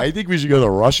 I think we should go the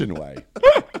Russian way.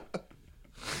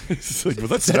 It's like, was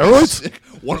that steroids?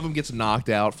 One of them gets knocked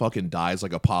out, fucking dies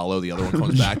like Apollo. The other one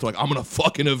comes back to like, I'm gonna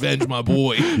fucking avenge my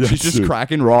boy. She's just dude.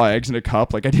 cracking raw eggs in a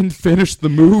cup. Like, I didn't finish the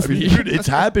movie. Dude, it's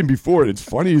happened before. And it's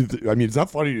funny. I mean, it's not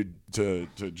funny to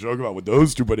joke about with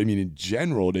those two, but I mean, in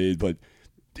general, it is. But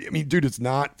I mean, dude, it's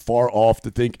not far off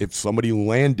to think if somebody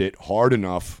landed hard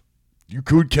enough, you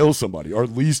could kill somebody, or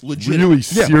at least really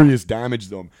serious damage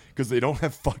them, because they don't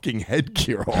have fucking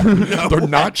headgear on. They're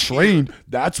not trained.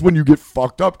 That's when you get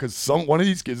fucked up, because one of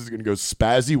these kids is gonna go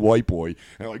spazzy white boy,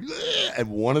 and like, "Ugh," and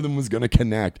one of them is gonna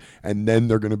connect, and then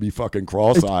they're gonna be fucking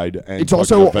cross-eyed. And It's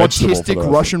also fucking a vegetable for the autistic rest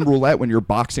of Russian roulette when you're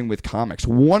boxing with comics.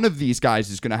 One of these guys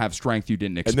is going to have strength you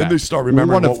didn't expect. And then they start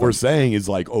remembering One of what we're them. saying is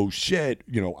like, oh shit,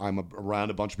 I'm around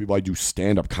a bunch of people I do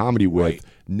stand-up comedy with. Right.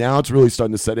 Now it's really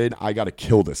starting to set in. I got to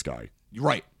kill this guy.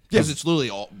 Right. Because it's literally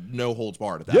all no holds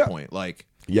barred at that point. Like,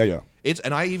 Yeah.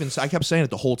 and I kept saying it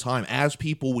the whole time. As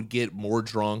people would get more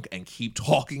drunk and keep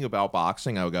talking about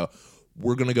boxing, I would go,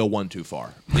 we're gonna go one too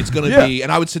far. It's gonna be, and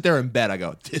I would sit there in bed. I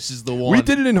go, this is the one. We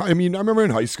did it I remember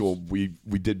in high school we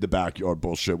did the backyard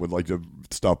bullshit with like the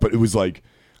stuff, but it was like,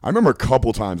 I remember a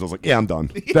couple times I was like, yeah, I'm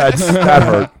done. That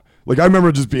hurt. Like, I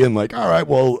remember just being like, all right,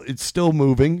 well, it's still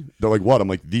moving. They're like, what? I'm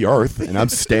like, the earth, and I'm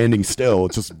standing still.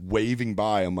 It's just waving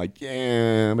by. I'm like,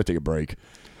 yeah, I'm gonna take a break.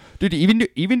 Dude,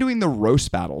 even doing the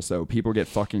roast battles, though, people get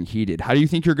fucking heated. How do you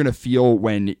think you're going to feel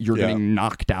when you're getting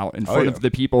knocked out in front of the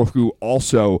people who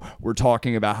also were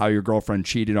talking about how your girlfriend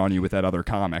cheated on you with that other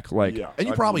comic? Like, and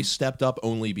you probably stepped up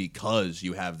only because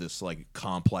you have this like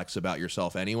complex about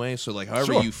yourself anyway. So like,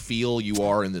 however you feel you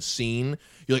are in the scene,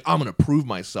 you're like, I'm gonna prove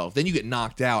myself. Then you get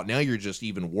knocked out. Now you're just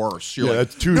even worse. You're like,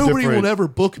 that's two nobody different- will ever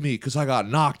book me because I got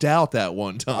knocked out that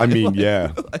one time. I mean,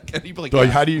 yeah. and you'd be like, Like,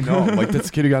 how do you know? I'm like, this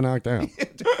kid who got knocked out.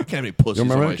 can't have any pussies on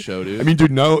Remember my that? show, dude. I mean,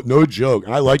 dude, no joke.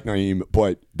 And I like Naeem,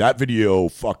 but that video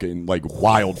fucking like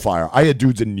wildfire. I had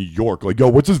dudes in New York like, yo,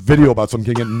 what's this video about some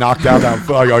kid getting knocked out?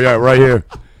 I go, yeah, right here.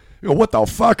 Yo, what the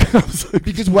fuck? I was like,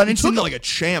 because when he it's took it like a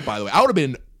champ, by the way.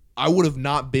 I would have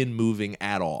not been moving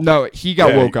at all. no, he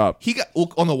got woke up. He got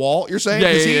on the wall, you're saying?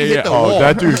 Yeah, 'Cause he yeah, hit yeah. the oh, wall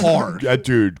that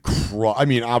dude, hard. I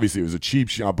mean, obviously it was a cheap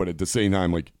shot, but at the same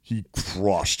time, like, he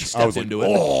crushed. I was like, into it.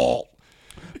 oh.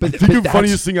 But I think the that's-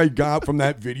 funniest thing I got from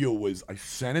that video was I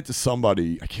sent it to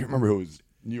somebody. I can't remember who it was.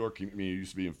 New York, me, it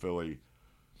used to be in Philly.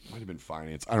 Might have been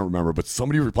finance. I don't remember. But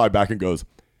somebody replied back and goes,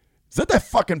 is that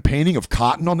fucking painting of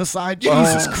Cotton on the side?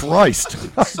 Jesus Christ.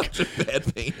 Such a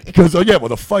bad painting. Because, oh, yeah, well,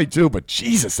 the fight, too. But,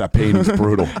 Jesus, that painting's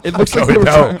brutal. It looks like I they were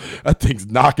know. That thing's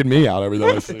knocking me out every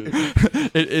time I see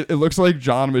it. It looks like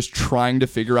John was trying to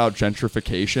figure out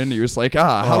gentrification. He was like,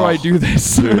 how do I do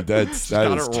this? Dude, that is got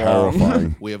it wrong.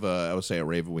 terrifying. We have I would say at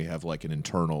Raven, we have like an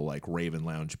internal like Raven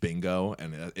Lounge bingo,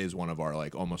 and it is one of our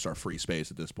like almost our free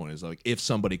space at this point. Is like if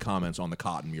somebody comments on the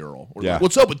Cotton mural, we're Yeah. like,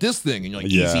 what's up with this thing? And you're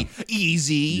like, Yeah.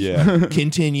 easy, Yeah.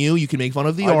 continue. You can make fun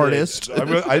of the artist. I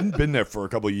hadn't been there for a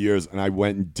couple of years, and I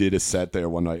went and did a set there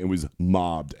one night. It was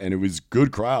mobbed, and it was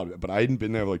good crowd, but I hadn't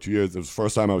been there for like 2 years. It was the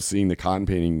first time I was seeing the Cotton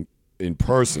painting in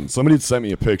person. Somebody had sent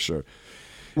me a picture.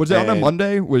 Was it on a And-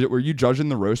 Monday? Were you judging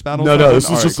the roast battle? No, this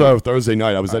was All just right, Thursday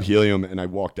night. I was at Helium, and I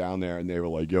walked down there, and they were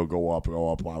like, yo, go up. And I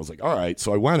was like, all right.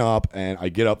 So I went up, and I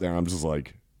get up there, and I'm just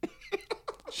like,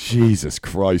 Jesus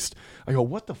Christ. I go,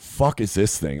 what the fuck is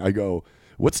this thing? I go,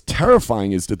 what's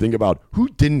terrifying is to think about who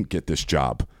didn't get this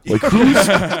job. Like,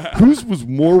 whose was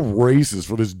more racist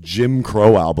for this Jim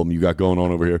Crow album you got going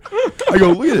on over here? I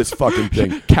go, look at this fucking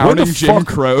thing. Counting When the Jim fuck-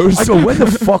 Crows. I go, when the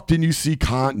fuck didn't you see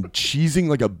Cotton cheesing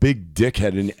like a big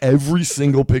dickhead in every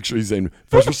single picture he's in?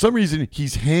 For some reason,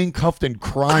 he's handcuffed and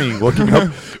crying, looking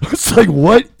up. It's like,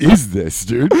 what is this,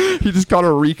 dude? He just got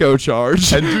a RICO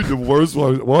charge. And dude, the worst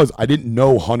one was I didn't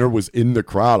know Hunter was in the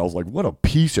crowd. I was like, what a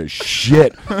piece of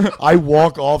shit. I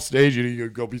walk off stage and you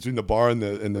go between the bar and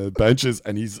the benches,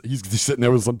 and he's sitting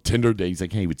there with some Tinder date. He's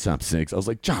like, hey, what's up, Six? I was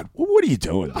like, John, what are you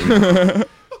doing, dude?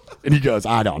 And he goes,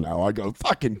 I don't know. I go,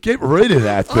 fucking get rid of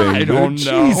that thing. I dude. don't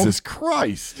know. Jesus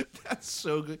Christ. That's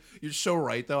so good. You're so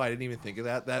right, though. I didn't even think of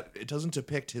that. That it doesn't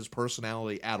depict his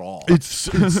personality at all. It's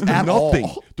At nothing.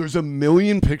 all. There's a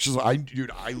million pictures. I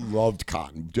loved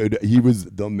Cotton. Dude, he was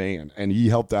the man, and he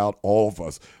helped out all of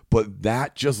us. But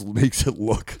that just makes it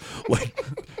look like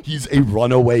he's a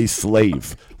runaway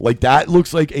slave. Like, that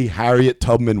looks like a Harriet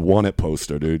Tubman Won It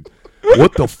poster, dude.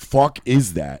 What the fuck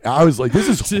is that? I was like,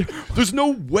 there's no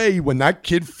way when that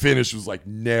kid finished was like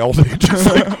nailed it. Just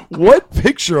like, what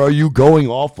picture are you going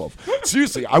off of?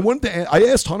 Seriously, I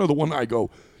asked Hunter the one night, I go,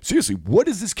 seriously, what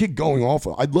is this kid going off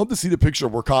of? I'd love to see the picture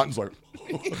where Cotton's like,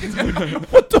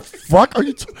 what the fuck are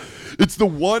you? It's the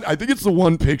one. I think it's the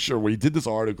one picture where he did this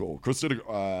article. Chris did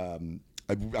a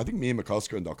I think me and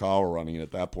McCusker and Dalcal were running it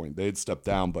at that point. They had stepped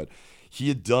down, but he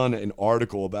had done an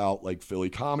article about like Philly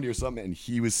comedy or something, and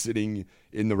he was sitting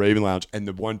in the Raven Lounge, and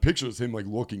the one picture is him like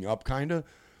looking up, kind of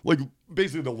like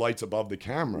basically the lights above the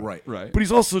camera. Right. But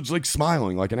he's also just like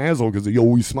smiling like an asshole because he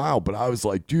always smiled. But I was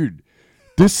like, dude,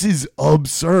 this is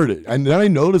absurd. And then I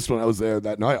noticed when I was there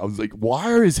that night, I was like,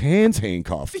 why are his hands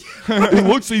handcuffed? It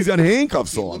looks like he's got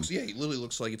handcuffs on. He literally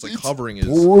looks like it's like covering his.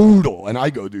 Brutal. And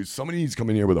I go, dude, somebody needs to come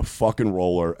in here with a fucking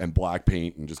roller and black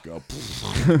paint and just go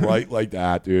right like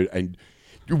that, dude. And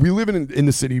we live in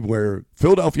the city where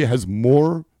Philadelphia has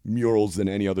more murals than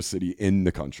any other city in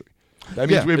the country. That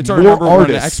means we it's have our more number one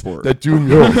artists export. that do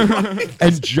murals.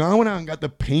 And John went out and got the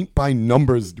paint by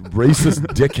numbers racist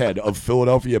dickhead of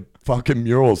Philadelphia fucking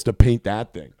murals to paint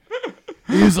that thing.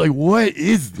 He was like, what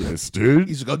is this, dude?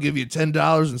 He's like, I'll give you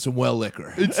 $10 and some well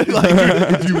liquor. It's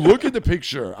like, if you look at the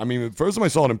picture, I mean, the first time I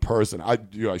saw it in person, I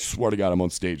swear to God, I'm on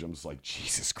stage. I'm just like,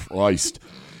 Jesus Christ.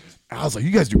 I was like,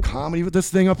 you guys do comedy with this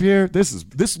thing up here?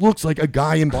 This looks like a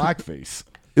guy in blackface.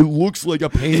 It looks like a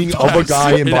painting of a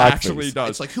guy in It blackface. actually does.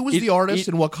 It's like, who was the artist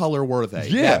and what color were they?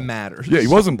 Yeah. That matters. Yeah, he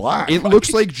wasn't black. It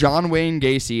looks like John Wayne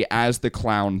Gacy as the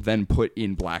clown, then put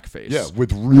in blackface. Yeah,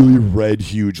 with really red,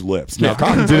 huge lips. Now,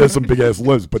 Cotton did have some big ass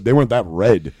lips, but they weren't that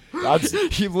red. That's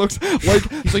He looks like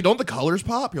He's like, don't the colors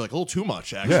pop? You're like, a little too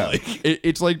much, actually.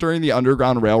 it's like during the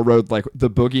Underground Railroad, like the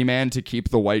boogeyman to keep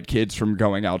the white kids from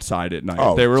going outside at night.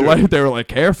 Oh, they were like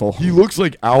careful. he looks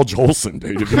like Al Jolson,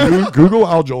 dude. If you Google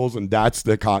Al Jolson, that's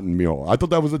the Cotton Mule. I thought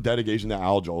that was a dedication to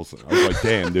Al Jolson. I was like,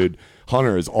 damn, dude,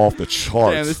 Hunter is off the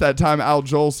charts. And it's that time Al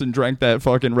Jolson drank that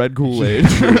fucking red Kool-Aid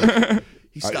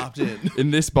He stopped in.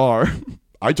 in this bar.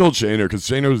 I told Shaner, because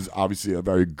Shaner is obviously a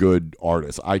very good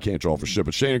artist. I can't draw for shit,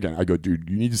 but Shaner can. I go, dude,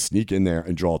 you need to sneak in there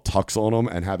and draw tux on him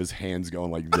and have his hands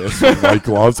going like this with white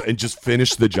gloves and just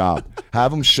finish the job.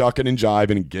 Have him shucking and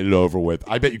jiving and get it over with.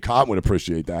 I bet you Cotton would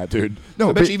appreciate that, dude. No,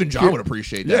 I bet but you even John would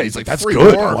appreciate that. Yeah, he's like, that's free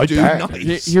good. I work, like dude. that.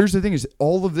 Nice. Here's the thing: is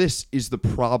all of this is the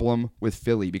problem with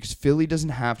Philly, because Philly doesn't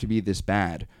have to be this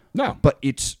bad. No. But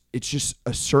it's just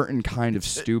a certain kind of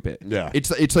stupid. Yeah.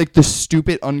 It's like the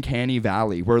stupid uncanny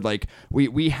valley where like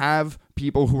we have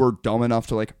people who are dumb enough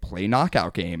to like play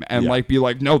knockout game and like be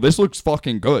like, no, this looks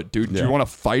fucking good, dude. Do Yeah. you want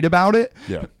to fight about it?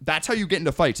 Yeah. That's how you get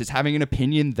into fights. It's having an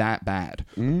opinion that bad.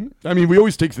 I mean, we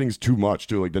always take things too much,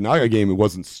 too. Like, the Naga game, it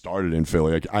wasn't started in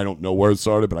Philly. Like, I don't know where it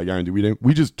started, but I guarantee we didn't.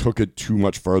 We just took it too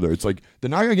much further. It's like, the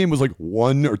Naga game was like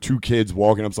one or two kids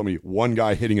walking up somebody, one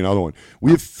guy hitting another one.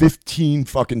 We have 15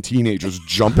 fucking teenagers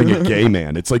jumping a gay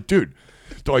man. It's like, dude,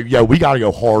 they're like, yeah, we got to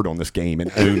go hard on this game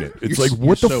and own it. It's like,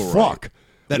 what the so fuck? right.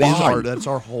 That's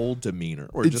our whole demeanor.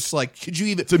 Or just like, could you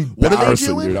even? It's What are they embarrassing,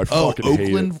 doing? dude. I Oh, fucking hate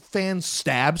Oakland it. fans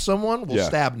stab someone. We'll Yeah.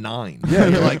 stab 9. Yeah,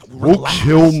 You're like, we'll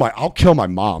relax. I'll kill my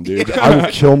mom, dude. I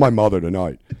will kill my mother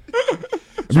tonight.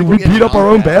 I mean, we we get beat up our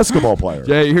own John back. basketball player.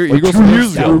 Yeah, here Like Eagles 2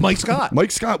 years That ago. was Mike Scott.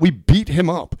 Mike Scott, we beat him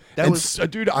up. That And was-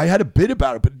 dude, I had a bit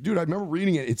about it, but dude, I remember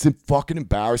reading it. It's fucking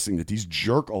embarrassing that these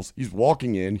jerk-offs, he's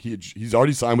walking in, he's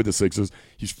already signed with the Sixers.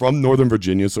 He's from Northern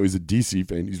Virginia, so he's a DC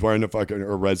fan. He's wearing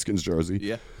a Redskins jersey.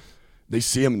 Yeah. They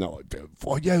see him and they're like,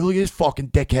 oh, yeah, look at this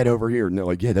fucking dickhead over here. And they're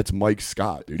like, yeah, that's Mike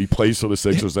Scott, dude. He plays for the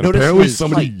Sixers. And Notice apparently his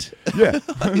somebody, height.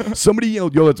 yeah, somebody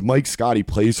yelled, yo, that's Mike Scott. He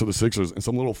plays for the Sixers. And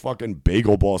some little fucking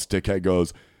bagel boss dickhead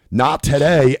goes, not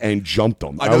today, and jumped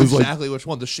him. I know was like, exactly which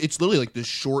one. It's literally like this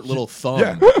short little thumb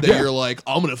Yeah. that Yeah. you're like,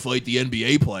 I'm gonna fight the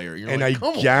NBA player. You're and like, I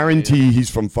come on, guarantee he's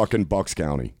from fucking Bucks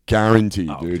County. Guarantee,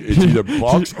 dude. It's either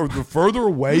Bucks or the further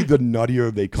away, the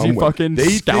nuttier they come He with. fucking They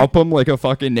scalp think- him like a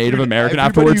fucking Native Dude, American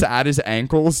everybody- afterwards at his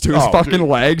ankles to his Oh, fucking dude.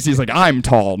 legs. He's like, I'm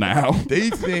tall now. They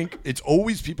think it's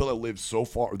always people that live so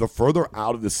far, the further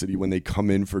out of the city when they come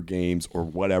in for games or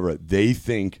whatever, they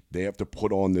think they have to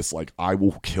put on this, like, I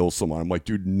will kill someone. I'm like,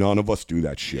 dude, none of us do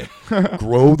that shit.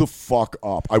 Grow the fuck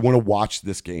up. I want to watch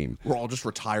this game. we're all just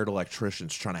retired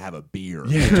electricians trying to have a beer.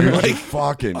 Yeah, dude, like,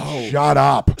 fucking shut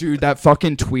up. Dude, that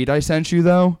fucking tweet I sent you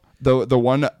though, the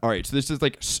one. All right, so this is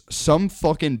like some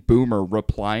fucking boomer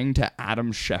replying to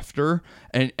Adam Schefter,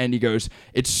 and he goes,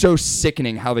 "It's so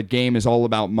sickening how the game is all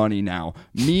about money now.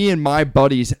 Me and my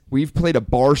buddies, we've played a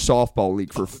bar softball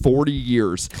league for 40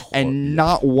 years, and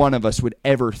not one of us would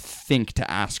ever think to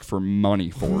ask for money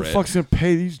Who for the it." fuck's gonna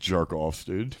pay these jerk offs,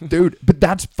 dude? Dude, but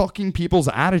that's fucking people's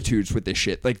attitudes with this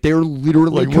shit. Like they're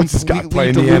literally Like, what's completely Scott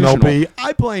playing the delusional. MLB?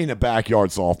 I play in a backyard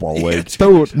softball league.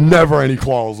 Dude. Never any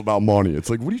quarrels about money. It's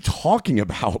like, what are you talking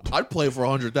about? I'd play for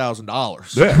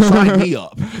 $100,000. Yeah. Sign me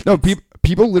up. No,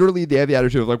 People literally, they have the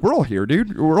attitude of like, we're all here,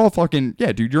 dude. We're all fucking,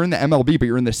 yeah, dude, you're in the MLB, but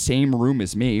you're in the same room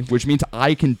as me, which means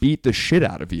I can beat the shit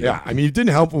out of you. Yeah, I mean, it didn't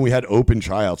help when we had open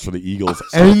tryouts for the Eagles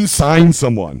and signed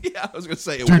someone. Yeah, I was gonna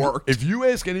say it Dude, worked. if you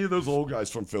ask any of those old guys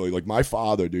from Philly, like my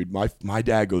father, dude, my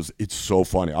dad goes, it's so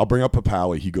funny. I'll bring up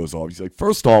Papali. He goes off. He's like,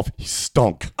 first off, he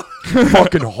stunk.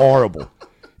 Fucking horrible.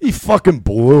 He fucking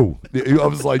blew. I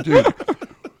was like, dude.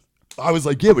 I was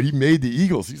like, yeah, but he made the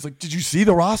Eagles. He's like, did you see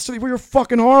the roster? We were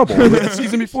fucking horrible. The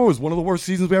season before was one of the worst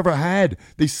seasons we ever had.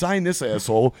 They signed this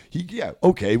asshole. Yeah,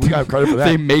 okay, we got credit for that.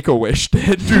 They Make-A-Wish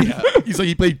did. Dude, he's like,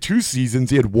 he played 2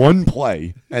 seasons. He had 1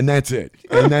 play, and that's it.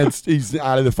 And he's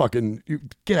out of the fucking.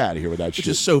 Get out of here with that It's shit.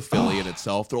 just so Philly in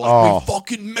itself. They're like, we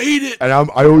fucking made it. And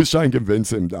I always try and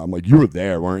convince him. I'm like, you were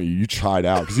there, weren't you? You tried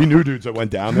out because he knew dudes that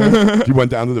went down there. He went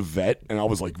down to the vet, and I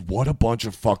was like, what a bunch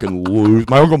of fucking losers.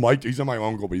 My uncle Mike, he's not my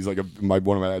uncle, but he's like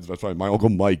one of my dad's best friends. My uncle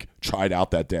Mike tried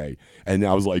out that day, and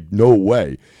I was like, no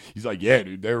way. He's like, yeah,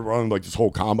 dude, they were running like this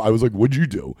whole combo. I was like, what'd you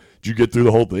do? Did you get through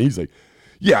the whole thing? He's like,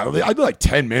 yeah, I did like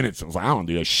 10 minutes. I was like, I don't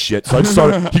do that shit. So I just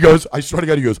started. He goes, I swear to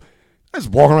God, he goes, I just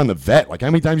walk around the vet. Like,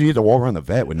 how many times do you get to walk around the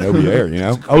vet with nobody there, you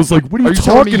know? I was like, what are you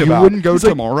telling me talking about? You wouldn't go He's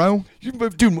like, tomorrow?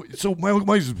 Dude, so my uncle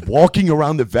Mike's just walking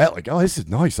around the vet like, oh, this is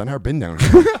nice. I've never been down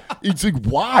here. He's like,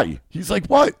 why? He's like,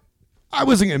 what? I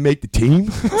wasn't going to make the team.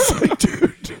 I was like,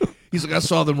 dude. He's like, I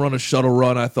saw them run a shuttle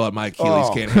run. I thought my Achilles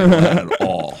can't handle that at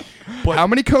all. But- How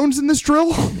many cones in this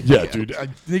drill? Yeah, dude.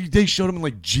 They showed him in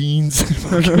like jeans.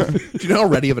 Do you know how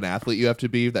ready of an athlete you have to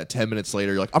be that 10 minutes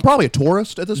later you're like, I'm probably a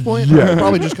tourist at this point? Yeah. I'm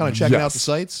probably just kind of checking Yes. out the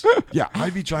sites? Yeah,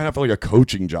 I'd be trying out for like a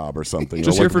coaching job or something.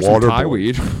 Just or, here like for some water Thai boy.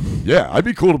 weed. Yeah, I'd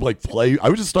be cool to like play. I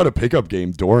would just start a pickup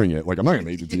game during it. Like, I'm not going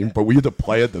to make the team, but we had to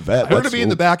play at the vet. We're going to That's be in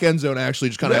the cool. back end zone actually,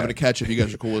 just kind of having to catch if you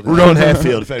guys are cool with it. We're going half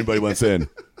field if anybody wants in.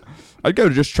 I'd go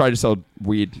to just try to sell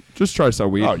weed. Just try to sell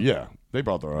weed. Oh, yeah. They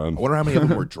brought their own. I wonder how many of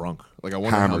them were drunk. Like, I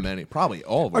wonder how Hammered. many. Probably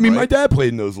all of them. I mean, right? my dad played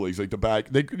in those leagues, like the back.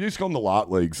 They used to call them the lot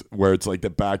leagues, where it's like the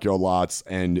backyard lots,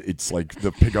 and it's like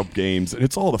the pickup games, and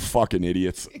it's all the fucking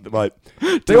idiots. But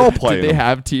they all play. Did they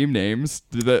have team names?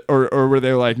 Did they, or were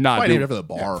they like, nah, Probably dude, named after the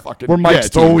bar. Fucking, We're Mike's yeah, it's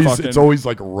team, always fucking- it's always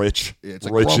like Rich, Yeah, it's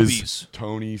like Rich's, Grumpy's.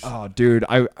 Tony's. Oh, dude,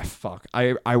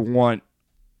 I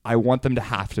want them to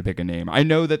have to pick a name. I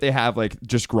know that they have like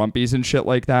just grumpies and shit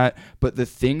like that, but the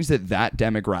things that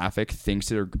demographic thinks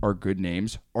that are good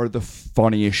names are the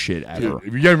funniest shit ever.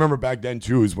 Dude, you gotta remember back then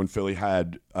too is when Philly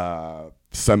had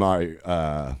semi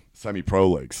pro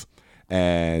leagues,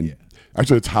 and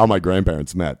actually it's how my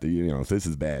grandparents met. You know, this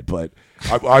is bad, but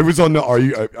I was on the Are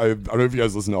You? I don't know if you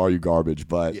guys listen to Are You Garbage,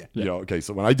 but you know, okay.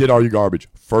 So when I did Are You Garbage,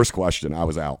 first question, I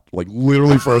was out, like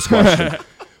literally first question.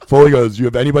 Foley goes, do you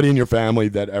have anybody in your family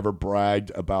that ever bragged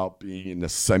about being in the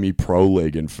semi-pro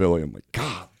league in Philly? I'm like,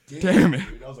 God damn it.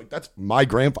 Dude. I was like, that's my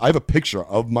grandfather. I have a picture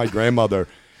of my grandmother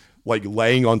like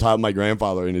laying on top of my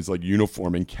grandfather in his like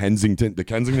uniform in Kensington, the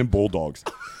Kensington Bulldogs.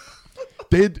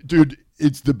 Dude,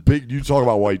 it's the big, you talk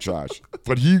about white trash,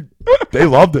 but they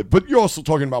loved it. But you're also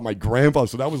talking about my grandfather,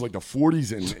 so that was like the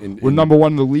 40s. We're number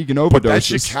one in the league in overdoses. But that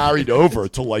shit carried over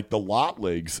to like the lot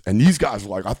leagues, and these guys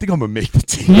were like, I think I'm gonna make the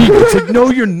team. It's like,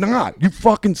 no, you're not. You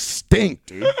fucking stink,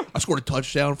 dude. I scored a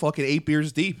touchdown fucking 8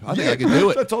 beers deep. I think I can do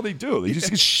it. That's all they do. They just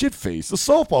get shit faced. The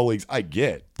softball leagues, I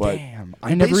get, but Damn,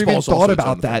 I never even baseball's thought also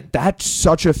about its own that. That's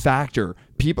such a factor.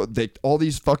 People, all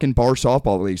these fucking bar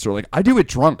softball leagues are like, I do it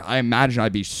drunk. I imagine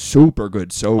I'd be super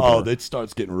good sober. oh, that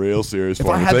starts getting real serious for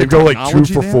I them. had They the go like 2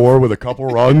 technology for there? 4 with a couple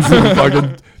runs. And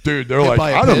fucking, dude, they're Hit like, by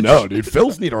a I don't pitch. know, dude.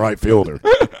 Phils need a right fielder.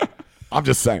 I'm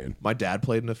just saying. My dad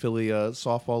played in a Philly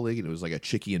softball league, and it was like a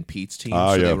Chicky and Pete's team. Oh,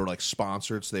 so yeah. they were like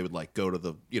sponsored, so they would like go to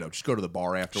the, just go to the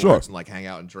bar afterwards Sure. and like hang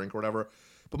out and drink or whatever.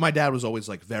 But my dad was always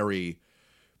like very.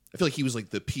 I feel like he was like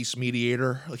the peace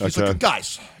mediator. Like he's Okay. like,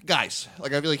 guys.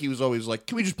 Like I feel like he was always like,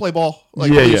 can we just play ball?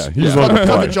 Like, Yeah, please, yeah. He just cut wanted to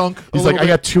the play. junk. a He's like, little I bit."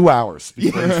 got 2 hours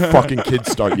before these fucking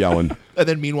kids start yelling. And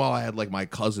then meanwhile, I had like my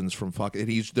cousins from fucking.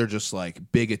 And they're just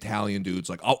like big Italian dudes.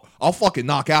 Like, I'll fucking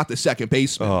knock out the second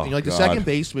baseman. Oh, And you're like, the God. second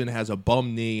baseman has a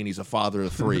bum knee and he's a father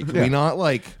of 3. Can we not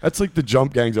like? That's like the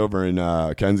jump gangs over in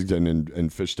Kensington and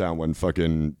Fishtown when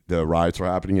fucking the riots were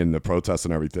happening and the protests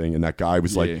and everything. And that guy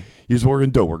was Yeah. like, here's what we're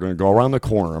going to do. We're going to go around the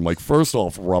corner. I'm like, first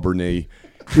off, rubber knee.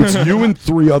 It's you and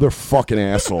 3 other fucking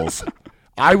assholes.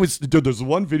 Dude, there's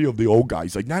one video of the old guy.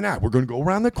 He's like, nah, we're going to go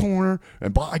around the corner.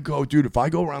 And dude, if I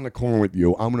go around the corner with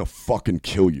you, I'm going to fucking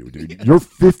kill you, dude. You're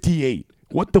 58.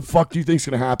 What the fuck do you think's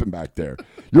going to happen back there?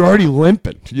 You're already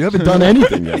limping. You haven't done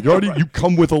anything yet. You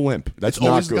come with a limp. That's It's not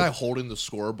always good. the guy holding the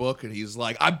scorebook, and he's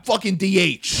like, "I'm fucking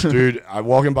DH." Dude, I'm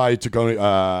walking by Tacony,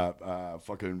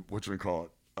 fucking, whatchamacallit?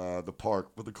 the park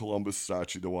with the Columbus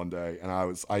statue the one day, and I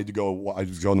was going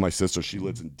to my sister. She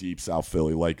lives in deep South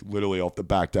Philly, like literally off the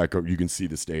back deck. You can see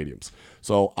the stadiums.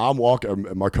 So I'm walking.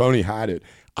 Marconi had it.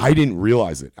 I didn't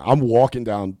realize it. I'm walking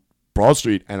down Broad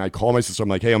Street, and I call my sister. I'm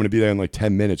like, hey, I'm going to be there in like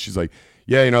 10 minutes. She's like,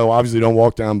 yeah, obviously don't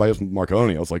walk down by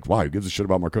Marconi. I was like, why? Who gives a shit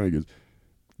about Marconi? He goes,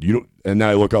 you don't. And then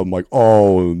I look up. I'm like,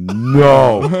 oh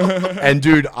no. And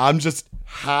dude, I'm just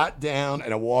hat down,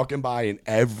 and I'm walking by, and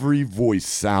every voice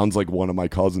sounds like one of my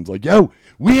cousins. Like, yo,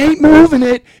 we ain't moving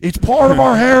it. It's part of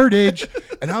our heritage.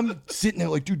 And I'm sitting there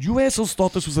like, dude, you assholes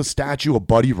thought this was a statue of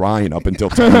Buddy Ryan up until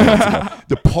 10 minutes ago.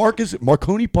 The park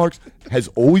Marconi Park has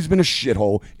always been a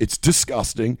shithole. It's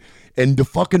disgusting. And the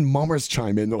fucking mummers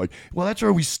chime in. They're like, well, that's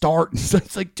where we start. So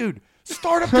it's like, dude,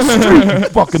 start up the street, you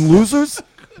fucking losers.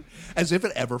 As if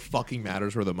it ever fucking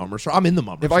matters where the mummers are. I'm in the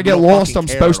mummers. If I get lost, I'm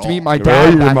supposed to meet my Really? dad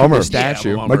Your back at mummer. the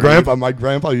statue. Yeah, My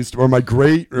grandpa used to, or my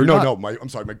great, or not- my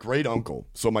great uncle.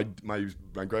 So my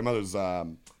grandmother's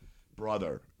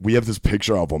brother. We have this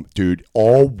picture of him, dude,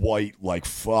 all white, like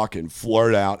fucking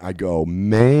flirt out. I go,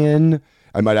 man,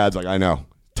 and my dad's like, I know,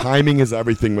 timing is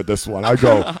everything with this one. I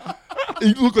go,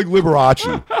 he looked like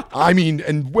Liberace. I mean,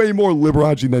 and way more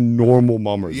Liberace than normal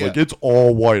mummers. Yeah. Like, it's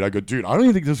all white. I go, dude, I don't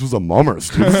even think this was a mummers,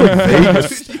 dude.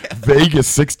 It's like Vegas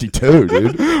 62,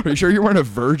 dude. Are you sure you weren't a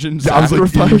virgin I was like,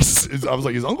 sacrifice? I was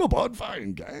like, is Uncle Bud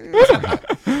fighting gang? Dude,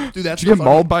 that's Did you get so funny.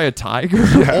 mauled by a tiger?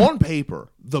 On paper,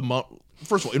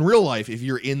 first of all, in real life, if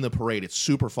you're in the parade, it's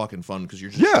super fucking fun because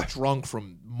you're just drunk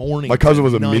from morning. My cousin to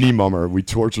was a night. mini mummer. We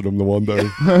tortured him the one day.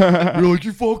 We were like,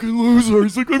 you fucking loser.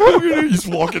 He's like, I fucking he's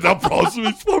walking down Broad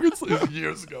Street. It's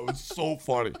years ago. It's so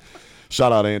funny.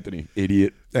 Shout out Anthony,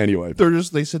 idiot. Anyway,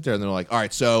 They sit there and they're like, all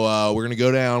right, so we're gonna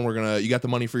go down. You got the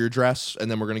money for your dress,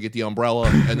 and then we're gonna get the umbrella,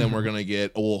 and then we're gonna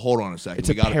get. Oh, well, hold on a second. It's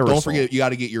a don't parasol. forget, you got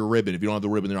to get your ribbon. If you don't have the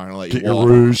ribbon, they're not gonna let get you your walk.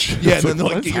 rouge. Yeah, It's and then they're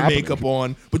like, what's get your happening? makeup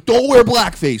on, but don't wear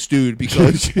blackface, dude, because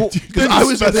I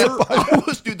was in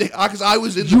that. I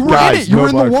was in. You were in Guys, it. You no were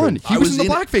in the blackface. one. He I was in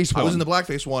the it. blackface one. I was in the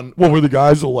blackface one. What were the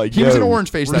guys all like? He was "Yo, in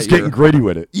orange face we're that just getting year." gritty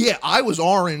with it. Yeah, I was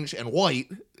orange and white.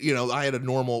 I had a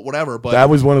normal whatever, but That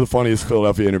was one of the funniest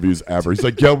Philadelphia interviews ever. He's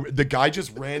like, yo, the guy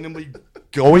just randomly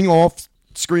going off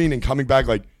screen and coming back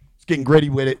like, he's getting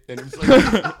gritty with it. And it's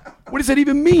like, what does that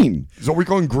even mean? Are we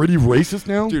calling gritty racist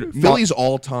now? Dude, Philly's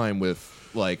all time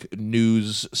with like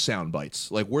news sound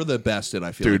bites. Like we're the best at.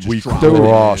 I feel Dude, like, we just dropping it in.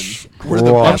 crush. We're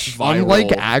the best viral.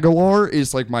 Unlike Aguilar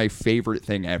is like my favorite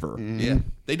thing ever. Yeah,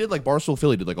 they did like Barstool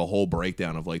Philly did like a whole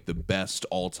breakdown of like the best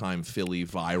all time Philly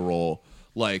viral.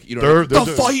 Like They're the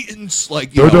doing- fightins.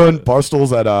 Like They're doing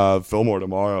Barstool's at Fillmore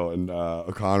tomorrow, and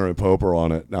O'Connor and Pope are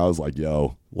on it. And I was like,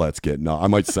 yo, let's get I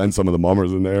might send some of the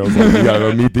mummers in there. I was like, you gotta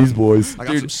go meet these boys. I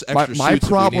got Dude, some my extra suits if we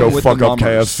problem need Go it. with fuck the up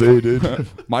mummers. KFC, dude.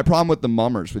 My problem with the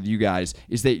mummers with you guys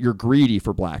is that you're greedy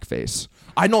for blackface.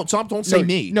 I know. Don't say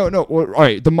me. No. Well, all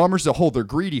right, the mummers as a whole, they're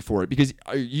greedy for it because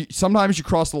sometimes you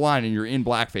cross the line and you're in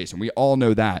blackface, and we all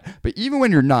know that. But even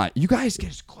when you're not, you guys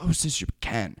get as close as you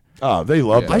can. Oh, they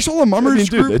love that. I saw a mummers I mean,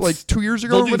 dude, group it's- like 2 years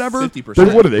ago They'll or do whatever. 50%.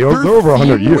 They're, what are they? They're over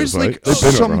 100 theme years, was right? like They've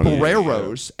been over 100 years.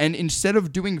 sombreros, and instead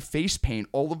of doing face paint,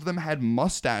 all of them had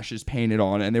mustaches painted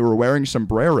on, and they were wearing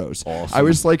sombreros. Awesome. I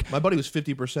was like, My buddy was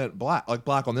 50% black, like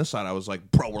black on this side. I was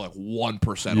like, bro, we're like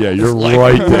 1%. Yeah, off. you're Like,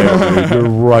 right there, dude. You're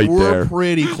right We're there.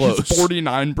 pretty close.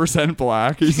 49%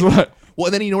 black. He's like, Well,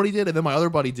 and then you know what he did? And then my other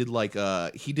buddy did like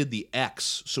he did the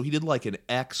X. So he did like an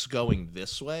X going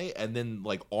this way, and then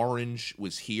like orange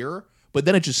was here. But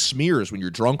then it just smears when you're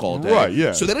drunk all day. Right,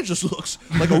 yeah. So then it just looks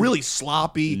like a really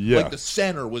sloppy. Yeah. Like the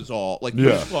center was all like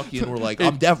Yeah. fucking. We're like,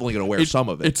 I'm definitely gonna wear some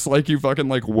of it. It's like you fucking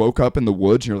like woke up in the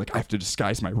woods and you're like, I have to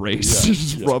disguise my race.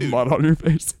 Just rub mud on your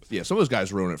face. Yeah, some of those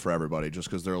guys ruin it for everybody just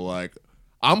because they're like,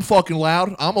 I'm fucking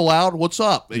loud. I'm allowed. What's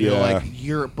up? And you're Yeah.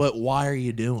 like, but why are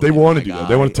you doing? They it, want my to do that. guy?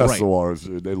 They want to test Right. the waters,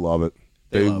 dude. They love it.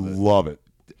 They They love love it.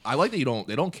 it. I like that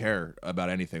they don't care about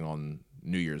anything on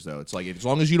New Year's though. It's like as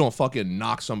long as you don't fucking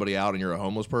knock somebody out and you're a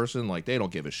homeless person, like they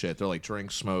don't give a shit. They're like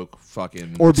drink, smoke,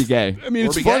 fucking Or be gay. I mean, Or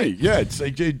it's be funny. gay. Yeah, it's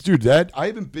like, dude, I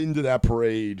haven't been to that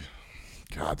parade,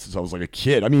 God, since I was like a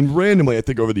kid. I mean, randomly, I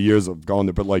think over the years I've gone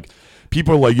there, but like,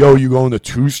 people are like, yo, you going to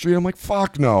 2 Street? I'm like,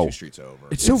 fuck no. 2 streets over.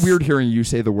 It's so weird hearing you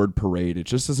say the word parade. It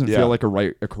just doesn't Yeah. feel like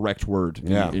a correct word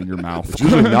in your mouth. It's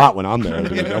usually not when I'm there,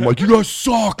 dude. I'm like, you guys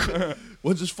suck.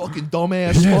 What's this fucking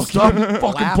dumbass? Yeah, fucking stop fucking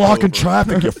laugh blocking over?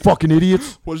 traffic, you fucking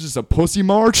idiots. What is this, a pussy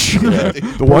march?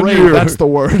 The one Parade, year, that's the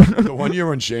word. the one year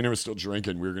when Shayna was still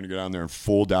drinking, we were going to go down there in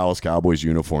full Dallas Cowboys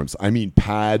uniforms. I mean,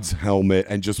 pads, helmet,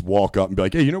 and just walk up and be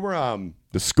like, hey, you know where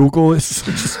the Schuylkill is?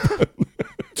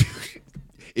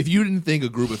 if you didn't think a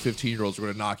group of 15-year-olds were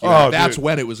going to knock you out, that's dude.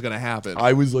 when it was going to happen.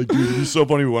 I was like, dude, it's so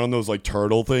funny. We went on those like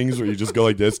turtle things where you just go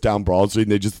like this down Broad Street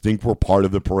and they just think we're part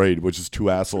of the parade, which is two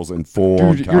assholes and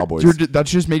full-on Cowboys. That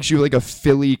just makes you like a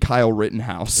Philly Kyle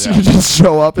Rittenhouse. You just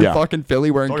show up in Yeah. fucking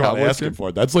Philly wearing Talk about Cowboys asking gear. for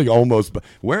it. That's like almost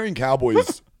wearing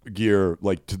Cowboys gear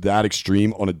like to that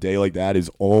extreme on a day like that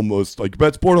is almost like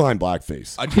that's borderline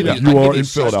blackface. I'd give If you, you I'd are give you in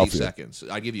 60 Philadelphia. seconds.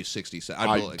 I'd give you 60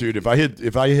 seconds. Dude, if I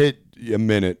hit a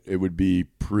minute, it would be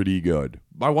pretty good.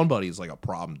 My one buddy is like a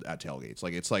problem at tailgates.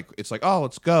 Like it's like oh,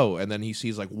 let's go, and then he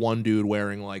sees like one dude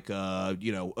wearing like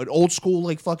an old school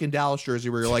like fucking Dallas jersey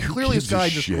where you're like, clearly this gives a guy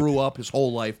just shit? grew up his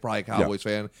whole life probably a Cowboys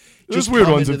fan. There's Just weird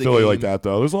come ones in into the Philly game. like that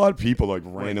though. There's a lot of people like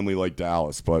randomly like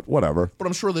Dallas, but whatever. But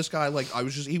I'm sure this guy like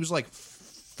he was like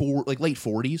late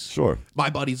 40s. Sure. My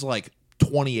buddy's like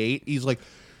 28. He's like,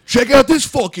 check out this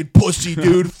fucking pussy,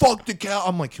 dude. Fuck the cow.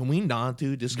 I'm like, can we not,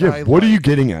 dude? This guy. Yeah, what are like, you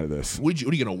getting out of this? What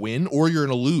are you gonna win or you're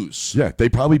gonna lose? Yeah, they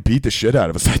probably beat the shit out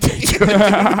of us that day. Too.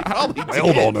 Probably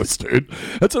Wailed did. on us, dude.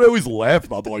 That's what I always laugh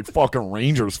about the like fucking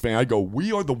Rangers fan. I go,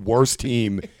 we are the worst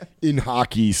team in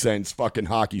hockey since fucking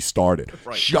hockey started.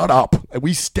 Right. Shut up.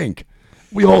 We stink.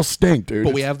 We all stink, dude.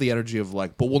 But we have the energy of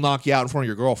like, but we'll knock you out in front of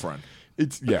your girlfriend.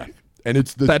 It's yeah. And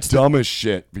it's the That's the- dumbest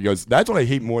shit because that's what I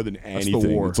hate more than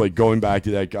anything. war. It's like going back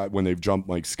to that guy when they've jumped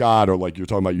like Scott or like you're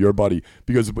talking about your buddy.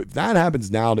 Because if that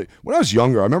happens now, when I was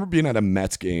younger, I remember being at a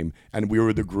Mets game and we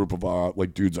were the group of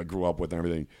like dudes I grew up with and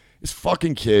everything. This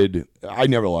fucking kid, I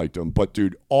never liked him, but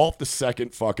dude, off the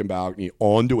second fucking balcony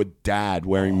onto a dad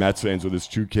wearing Mets fans with his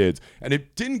two kids. And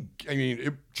it didn't, I mean,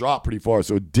 it dropped pretty far,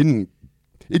 so it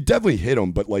definitely hit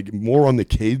him, but like more on the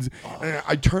kids. And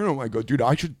I turn to him, I go, dude,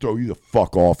 I should throw you the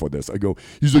fuck off with this. I go,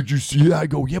 he's like, you see that? I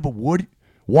go, yeah, but what?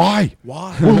 Why?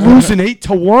 Why? We're losing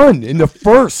 8-1 in the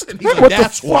first. he's like, What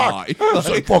 "That's the fuck? why." It's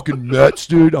like fucking Mets,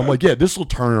 dude. I'm like, yeah, this will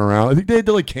turn it around. I think they had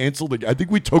to like cancel I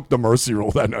think we took the mercy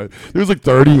rule that night. It was like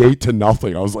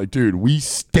 38-0. I was like, dude, we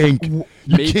stink. You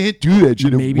Maybe- can't do that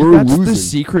shit. Maybe We're that's losing. the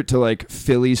secret to like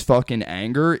Philly's fucking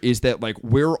anger is that like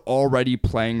we're already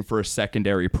playing for a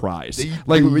secondary prize.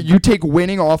 Like you take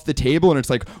winning off the table and it's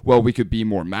like, well, we could be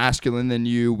more masculine than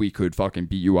you. We could fucking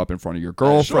beat you up in front of your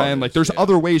girlfriend. Like there's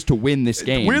other ways to win this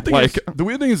game. The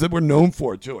weird thing is that we're known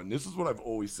for it too, and this is what I've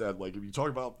always said. Like, if you talk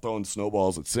about throwing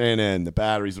snowballs at Santa and the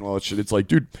batteries and all that shit, it's like,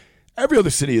 dude, every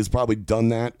other city has probably done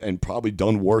that and probably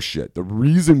done worse shit. The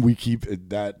reason we keep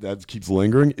that keeps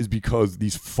lingering is because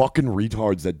these fucking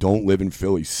retards that don't live in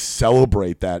Philly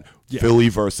celebrate that Philly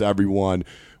versus everyone.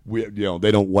 We,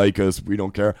 they don't like us. We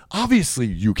don't care. Obviously,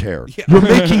 you care. Yeah. You're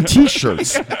making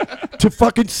T-shirts to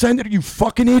fucking send it to you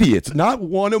fucking idiots. Not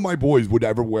one of my boys would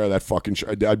ever wear that fucking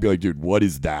shirt. I'd be like, dude, what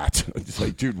is that? It's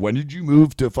like, dude, when did you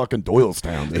move to fucking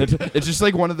Doylestown? Dude? It's just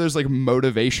like one of those like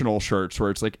motivational shirts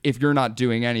where it's like if you're not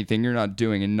doing anything, you're not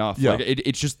doing enough. Yeah. Like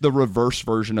it's just the reverse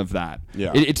version of that.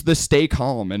 Yeah. It's the stay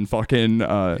calm and fucking.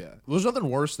 Yeah. There's nothing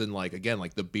worse than like again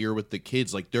like the beer with the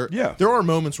kids. Like there Yeah. there are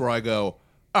moments where I go,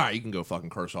 all right, you can go fucking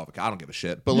curse off. I don't give a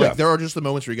shit. But Yeah. like there are just the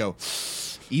moments where you go,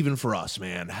 even for us,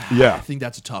 man. Yeah. I think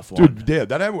that's a tough one. Dude, yeah,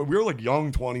 that happened. We were like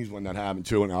young 20s when that happened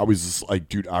too, and I was just like,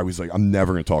 dude, I'm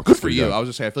never gonna talk. Good to for this you. guy. I was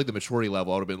just saying, I feel like the maturity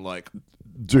level I would have been like,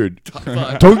 Dude,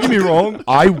 don't get me wrong.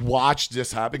 I watched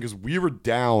this happen because we were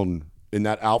down in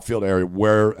that outfield area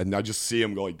and I just see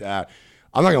him go like that.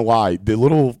 I'm not gonna lie, the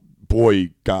little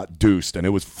boy got deuced, and it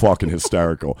was fucking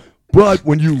hysterical. But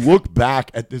when you look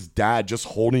back at this dad just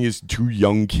holding his two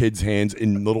young kids' hands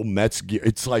in little Mets gear,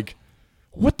 it's like,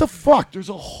 what the fuck? There's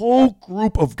a whole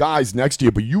group of guys next to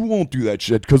you, but you won't do that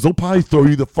shit because they'll probably throw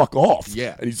you the fuck off.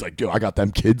 Yeah. And he's like, dude, I got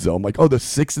them kids though. I'm like, oh, the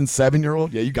 6 and 7 year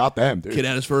old? Yeah, you got them, dude. kid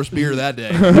had his first beer that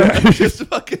day. Just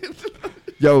fucking.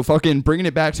 Yo, fucking bringing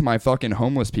it back to my fucking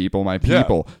homeless people, my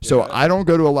people. So I don't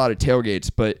go to a lot of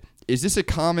tailgates, but is this a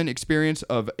common experience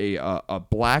of a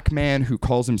black man who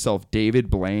calls himself David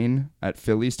Blaine at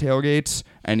Philly's tailgates,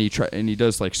 and he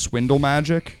does like swindle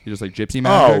magic? He does like gypsy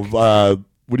magic.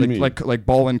 What do you mean? Like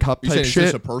ball and cup You type saying it's shit?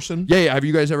 just a person? Yeah. Have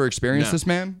you guys ever experienced No. this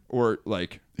man? Or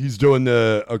like He's doing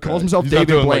the Calls himself he's not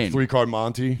David doing Blaine. like 3-card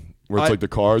Monty, where it's I- like the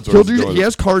cards. Or he'll is he do? doing- He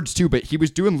has cards too, but he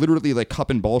was doing literally like cup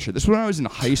and ball shit. This was when I was in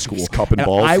high school. He's cup and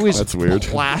balls? I was That's weird.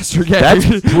 plastered. Yeah, That's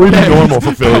dude. pretty normal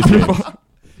for Philly fans.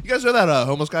 You guys know that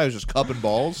homeless guy who's just cupping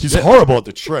balls? He's horrible at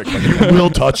the trick. Like, he will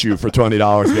touch you for $20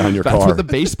 behind your That's car. what the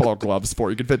baseball gloves for.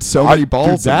 You can fit so many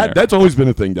balls Dude, in there. that's always been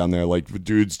a thing down there. Like,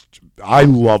 dudes, I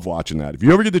love watching that. If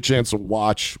you ever get the chance to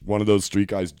watch one of those street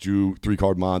guys do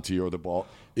 3-card Monty or the ball,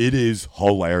 it is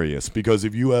hilarious because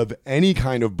if you have any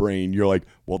kind of brain, you're like,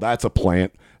 well, that's a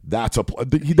plant. They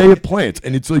have plants,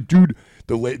 and it's like, dude,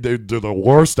 they're the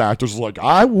worst actors. Like,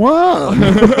 I won.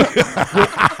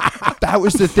 that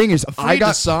was the thing is I Afraid got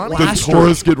to sign? The plastered.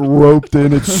 tourists get roped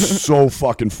in. It's so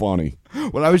fucking funny.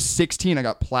 When I was 16, I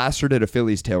got plastered at a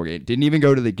Phillies tailgate. Didn't even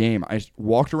go to the game. I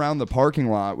walked around the parking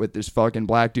lot with this fucking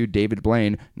black dude, David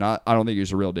Blaine. I don't think he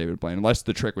was a real David Blaine, unless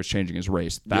the trick was changing his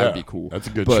race. That would be cool. That's a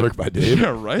good But- trick by Dave.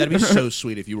 Yeah, right? That'd be so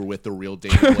sweet if you were with the real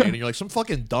David Blaine and you're like some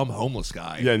fucking dumb homeless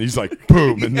guy. Yeah, and he's like,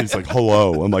 boom, and he's like,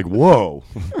 hello. I'm like, whoa.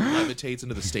 Levitates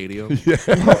into the stadium.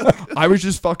 I was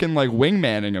just fucking like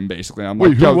wingmanning him, basically. I'm Wait,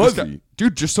 like, who yo, was this guy- he?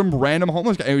 Dude, just some random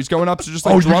homeless guy. He was going up to just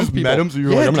like Oh, you drunk just people. met him, so you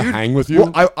were like, I'm gonna dude. hang with you?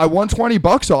 Well, I won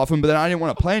 $20 off him, but then I didn't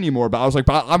want to play anymore. But I was like,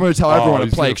 but I'm going to tell everyone to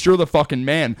he's play gonna- because you're the fucking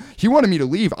man. He wanted me to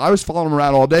leave. I was following him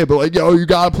around all day, but like, yo, you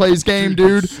got to play his game,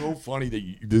 dude. It's so funny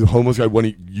that the homeless guy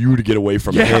wanted you to get away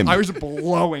from Yeah, him. I was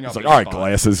blowing up. It's like, his all right, spot.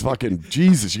 glasses, fucking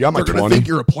Jesus, you got my They're gonna 20. think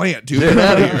you're a plant, dude. Get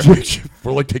out of here.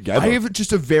 We're like together. I have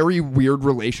just a very weird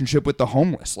relationship with the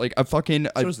homeless. Like, So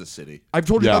is the city. I've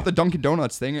told you Yeah. about the Dunkin'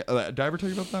 Donuts thing. Did I ever tell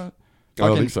you about that? I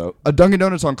don't Fucking- think so. A Dunkin'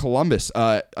 Donuts on Columbus.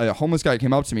 A homeless guy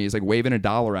came up to me. He's like waving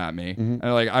 $1 at me, and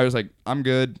like I was like, I'm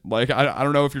good. Like I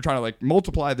don't know if you're trying to like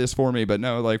multiply this for me, but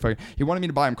no. Like he wanted me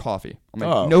to buy him coffee. I'm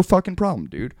like, Oh. no fucking problem,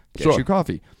 dude. Get Sure. you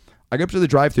coffee. I go up to the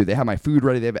drive-thru. They have my food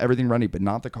ready. They have everything ready, but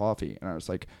not the coffee. And I was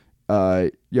like,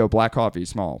 yo, black coffee,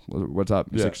 small. What's up?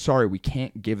 He's Yeah. like, sorry, we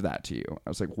can't give that to you. I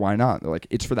was like, why not? They're like,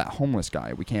 it's for that homeless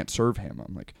guy. We can't serve him.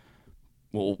 I'm like,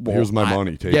 Well, here's my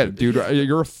money. Take yeah, it. dude,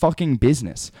 you're a fucking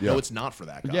business. No, it's not for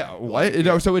that guy. Yeah, what?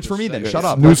 No, so it's for me then. saying. Shut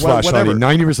up. Like, Newsflash, whatever.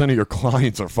 honey. 90% of your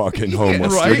clients are fucking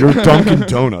homeless. right? Dude. You're Dunkin'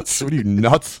 Donuts. What are you,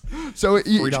 nuts? So it-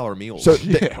 $3 meals. So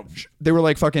Yeah. they were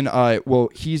like fucking. Well,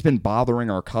 he's been bothering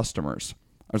our customers.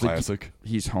 I was Classic. like,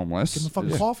 he's homeless. Give him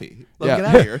fucking coffee. Yeah. Let him get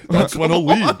out of here. That's when he'll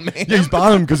Come leave. on, man. Yeah, he's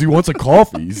bothering him because he wants a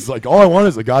coffee. He's like, all I want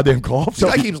is a goddamn coffee.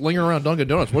 This guy keeps lingering around Dunkin'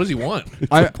 Donuts. What does he want?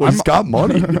 I, Well, he's got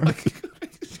money.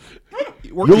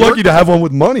 Work- You're lucky to have one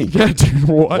with money. yeah, dude.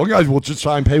 What? One guys will just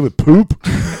try and pay with poop.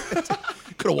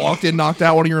 Could have walked in, knocked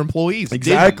out one of your employees. Didn't.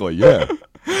 Exactly, yeah.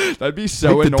 That'd be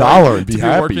so Take the annoying. dollar and be to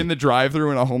happy. working in the drive-thru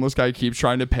and a homeless guy keeps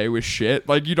trying to pay with shit.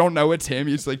 Like you don't know it's him.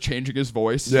 He's like changing his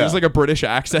voice. Yeah. He's like a British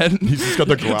accent. He's just got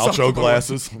the Groucho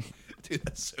glasses. Dude,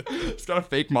 that's so He's got a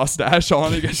fake mustache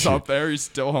on. He gets up there. He's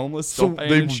still homeless. Still So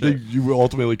paying shit. you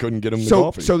ultimately couldn't get him the So,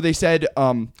 coffee. so they said,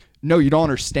 no, you don't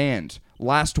understand.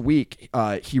 Last week,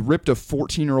 he ripped a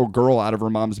 14-year-old girl out of her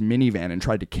mom's minivan and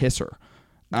tried to kiss her.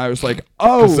 I was like,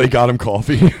 oh, Because they got him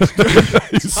coffee.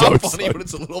 He's so not funny, excited. but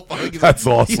it's a little funny. 'Cause That's He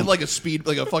awesome. had like a speed,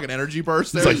 like a fucking energy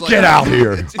burst there. He's like, get out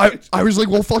here. I was like,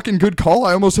 well, fucking good call.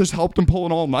 I almost just helped him pull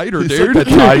an all-nighter, He's dude. like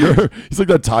that tiger. He's like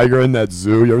that tiger in that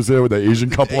zoo. You ever see that with the Asian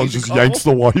couple and Asian just couple? yanks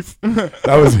the wife?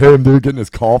 That was him, dude, getting his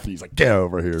coffee. He's like, get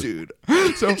over here. dude.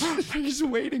 So he's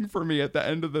waiting for me at the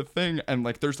end of the thing, and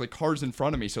like there's like cars in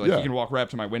front of me, so like Yeah. he can walk right up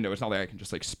to my window. It's not like I can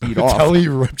just like speed I'm off. telling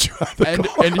you, ripped you out of the and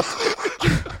car.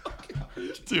 and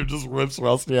Dude just rips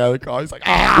Rusty out of the car. He's like,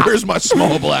 ah. Where's my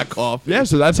small black coffee? yeah,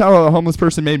 so that's how a homeless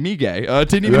person made me gay.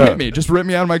 Didn't even Yeah. hit me, just ripped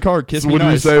me out of my car, kissed So me what did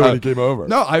you nice. say when he came over?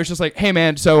 No, I was just like, hey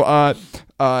man, so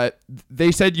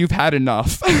they said you've had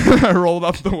enough. I rolled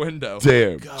up the window.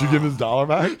 Damn. Did you give him his $1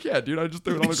 back? Yeah, dude, I just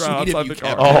threw it on the Sweet ground if outside you the car.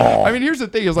 kept it. Oh. I mean, here's the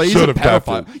thing: is like he's a Should've kept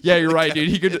pedophile. it. Yeah, you're right, dude.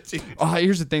 He could.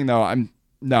 Here's the thing, though. I'm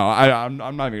not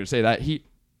even gonna say that.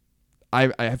 I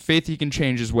have faith he can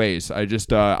change his ways. I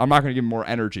just I'm not gonna give him more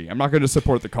energy. I'm not gonna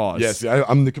support the cause. Yeah, see,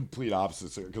 I'm the complete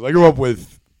opposite here. Because I grew up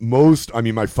with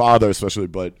my father especially,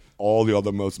 but all the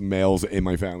other most males in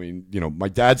my family. And, you know, my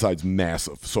dad's side's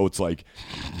massive. So it's like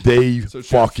they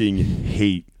fucking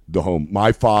hate the home.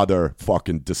 My father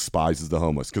fucking despises the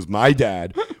homeless. Because my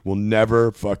dad will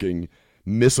never fucking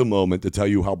miss a moment to tell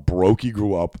you how broke he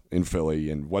grew up in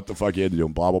Philly and what the fuck he had to do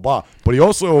and blah, blah, blah. But he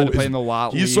also Had to play in the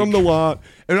lot he's league. from the lot.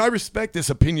 And I respect this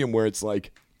opinion where it's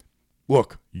like,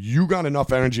 look, you got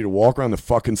enough energy to walk around the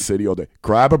fucking city all day.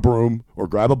 Grab a broom or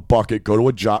grab a bucket, go to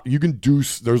a job. You can do,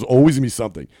 there's always going to be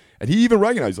something. And he even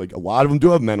recognized, like, a lot of them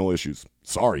do have mental issues.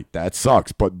 Sorry, that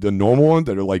sucks. But the normal ones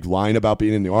that are, like, lying about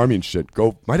being in the army and shit,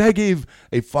 go. My dad gave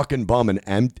a fucking bum an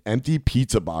empty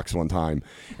pizza box one time.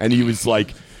 And he was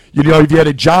like, you know, if you had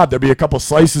a job, there'd be a couple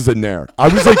slices in there. I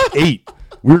was like 8.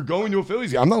 We were going to a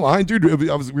Phillies game. I'm not lying, dude. We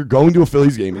were going to a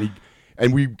Phillies game.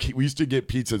 And we used to get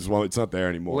pizzas. Well, it's not there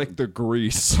anymore. Lick the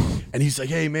grease. And he's like,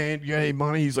 hey, man, you got any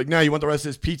money? He's like, no, you want the rest of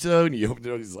this pizza? And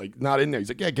he's like, not in there. He's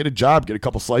like, yeah, get a job. Get a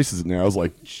couple slices in there. I was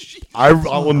like, I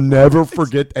will never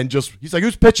forget. And just, he's like,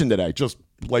 who's pitching today? Just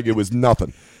like it was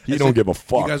nothing. He don't give a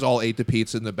fuck. You guys all ate the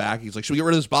pizza in the back. He's like, should we get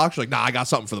rid of this box? You're like, nah, I got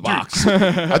something for the box.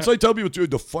 That's what I tell people, too.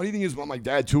 The funny thing is about my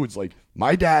dad, too, it's like,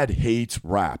 my dad hates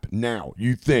rap. Now,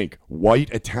 you think,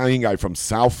 white Italian guy from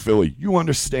South Philly, you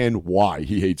understand why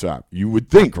he hates rap. You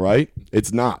would think, right?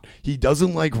 It's not. He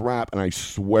doesn't like rap, and I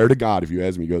swear to God, if you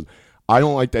ask me, he goes, I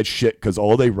don't like that shit because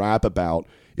all they rap about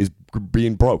is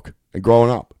being broke and growing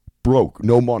up broke,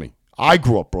 no money. I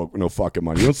grew up broke with no fucking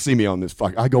money. You don't see me on this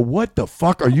fuck. I go, what the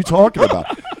fuck are you talking about?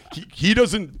 He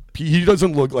doesn't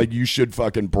look like you should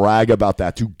fucking brag about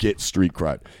that to get street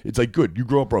cred. It's like, good, you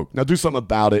grew up broke. Now do something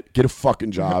about it. Get a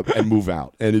fucking job and move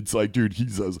out. And it's like, dude, he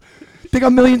says, they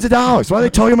got millions of dollars. Why are they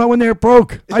talking about when they're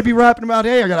broke? I'd be rapping about,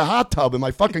 hey, I got a hot tub in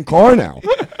my fucking car now.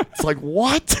 It's like,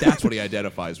 what? That's what he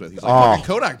identifies with. He's like, fucking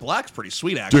Kodak Black's pretty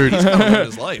sweet, actually. Dude. He's kind of living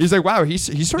his life. He's like, wow, he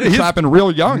started rapping real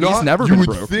young. He's never been You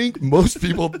broke. would think most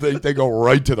people think they go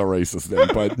right to the racist thing,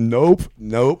 but nope,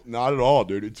 not at all,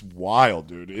 dude. It's wild,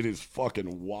 dude. It is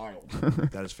fucking wild.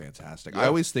 That is fantastic. I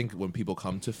always think when people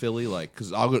come to Philly, like,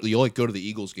 because you'll like go to the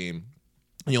Eagles game,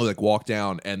 and you'll like walk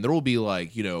down, and there will be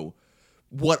like, you know,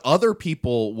 what other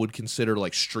people would consider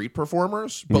like street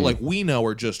performers, but like we know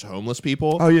are just homeless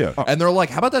people. Oh, yeah. And they're like,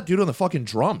 how about that dude on the fucking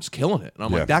drums killing it? And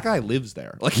I'm Yeah. like, that guy lives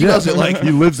there. Like he doesn't like.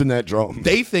 He lives in that drum.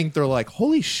 They think they're like,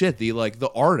 holy shit, the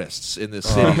artists in this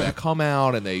city that come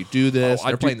out and they do this.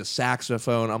 They're playing the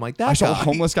saxophone. I'm like, that I saw a guy.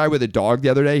 homeless guy with a dog the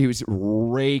other day. He was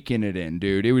raking it in,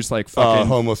 dude. It was like fucking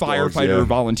homeless firefighter dogs, yeah.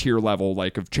 volunteer level,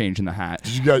 like of changing the hat.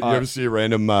 Did you ever see a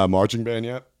random marching band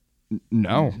yet?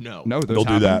 No. No. Those They'll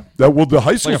do happen. that. Well, the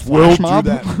high schools a will flash do mob?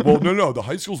 that. Well, no. The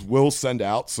high schools will send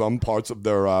out some parts of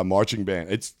their marching band.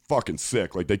 It's fucking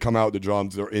sick. Like they come out with the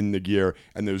drums, they're in the gear,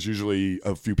 and there's usually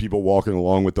a few people walking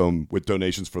along with them with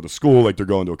donations for the school, like they're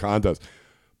going to a contest.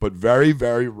 But very,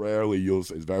 very rarely,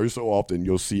 very so often,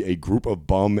 you'll see a group of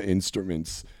bum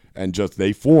instruments. And just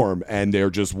they form and they're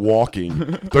just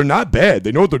walking. They're not bad.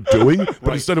 They know what they're doing.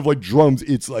 But instead of like drums,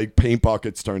 it's like paint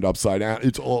buckets turned upside down.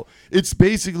 It's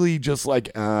basically just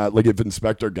like if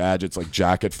Inspector Gadget's like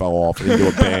jacket fell off into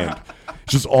a band.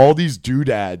 It's just all these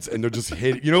doodads and they're just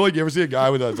hitting. You know, like you ever see a guy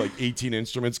with like 18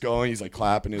 instruments going? He's like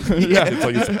clapping his.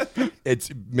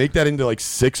 It's make that into like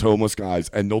 6 homeless guys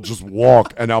and they'll just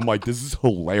walk. And I'm like, this is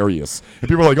hilarious. And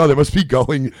people are like, oh, they must be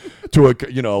going to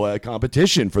a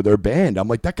competition for their band. I'm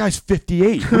like, that guy's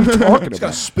 58. What are you talking He's got a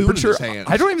about? spoon in his hand.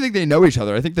 I don't even think they know each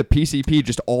other. I think the PCP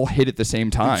just all hit at the same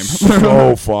time.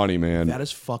 So funny, man. That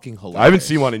is fucking hilarious. I haven't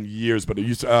seen one in years, but it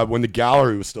used to, when the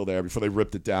gallery was still there before they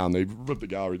ripped it down. They ripped the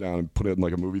gallery down and put it in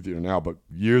like a movie theater now. But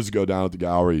years ago down at the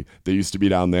gallery, they used to be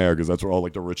down there because that's where all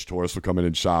like the rich tourists would come in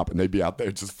and shop, and they'd be out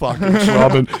there just fucking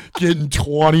shoving, getting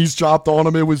 20s chopped on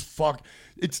them. It was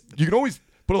you can always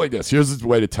put it like this. Here's the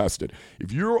way to test it.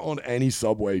 If you're on any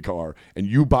subway car and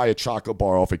you buy a chocolate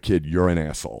bar off a kid, you're an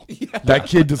asshole. Yeah. That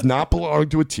kid does not belong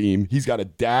to a team. He's got a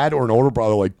dad or an older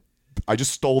brother like, I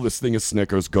just stole this thing of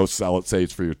Snickers. Go sell it. Say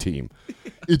it's for your team.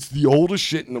 It's the oldest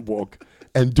shit in the book.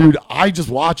 And, dude, I just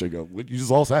watch it. Go, you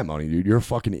just lost that money, dude. You're a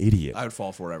fucking idiot. I would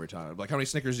fall for it every time. Like, how many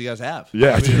Snickers do you guys have?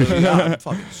 Yeah, dude. I'm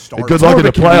fucking starving. Good luck in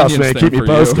the More of a playoffs, man. convenience Keep me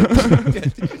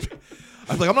thing for posted.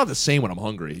 I was like, I'm not the same when I'm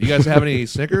hungry. You guys have any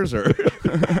Snickers or?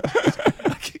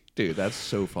 Dude, that's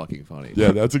so fucking funny.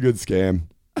 Yeah, that's a good scam.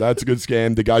 That's a good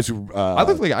scam. The guys who I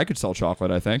look like I could sell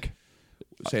chocolate, I think.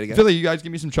 Say it again. Philly, you guys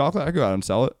give me some chocolate, I could go out and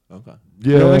sell it. Okay.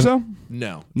 yeah, You don't think so?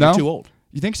 No. No? You're too old.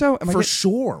 You think so? Am I For get-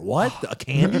 sure. What? A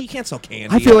candy? You can't sell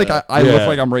candy. I feel like I Yeah. look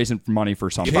like I'm raising money for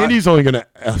something. Candy's only gonna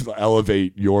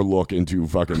elevate your look into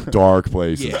fucking dark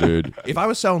places, Yeah. dude. If I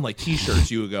was selling like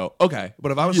T-shirts, you would go okay.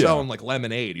 But if I was Yeah. selling like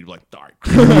lemonade, you'd be like, all right,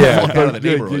 Yeah, fuck out of the the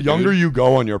neighborhood. younger dude. you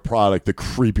go on your product, the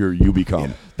creepier you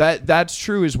become. That's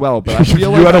true as well, but I You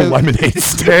feel like had a I- lemonade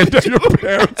stand at your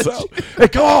parents' house. Hey,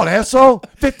 come on, asshole!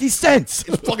 50 cents.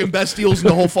 It's fucking best deals in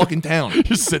the whole fucking town.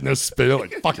 You're sitting there spinning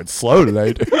like fucking slow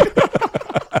today, dude.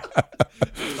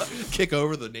 Kick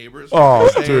over the neighbors. Oh,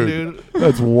 stand, dude,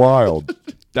 that's wild.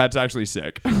 That's actually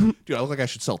sick. Dude, I look like I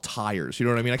should sell tires. You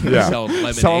know what I mean? I can't Yeah. be selling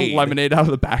lemonade. Selling lemonade out of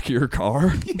the back of your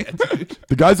car. Yeah, dude.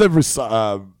 The guys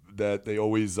that they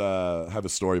always have a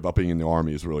story about being in the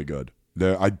army is really good.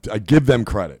 I give them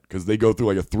credit because they go through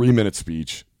like a 3-minute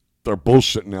speech. They're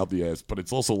bullshitting out the ass, but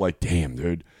it's also like, damn,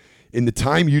 dude. In the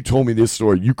time you told me this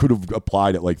story, you could have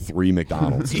applied at like 3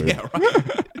 McDonald's. Dude. Yeah,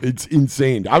 right. It's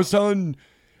insane. I was telling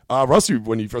Rusty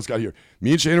when he first got here.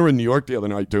 Me and Shane were in New York the other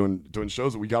night doing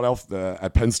shows. We got off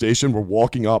at Penn Station. We're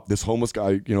walking up. This homeless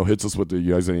guy, hits us with the,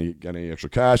 you guys got any extra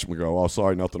cash? And we go, oh,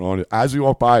 sorry, nothing on it. As we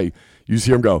walk by, you just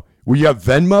hear him go, well, you have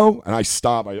Venmo? And I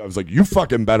stop. I was like, you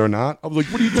fucking better not. I was like,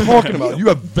 what are you talking about? You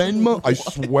have Venmo? I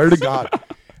swear to God.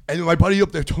 And my buddy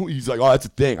up there told me, he's like, oh, that's a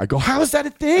thing. I go, how is that a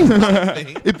thing?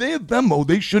 If they have Venmo,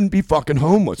 they shouldn't be fucking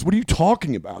homeless. What are you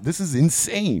talking about? This is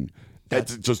insane.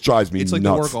 It just drives me It's like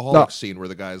nuts. the workaholic scene where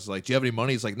the guy's like, do you have any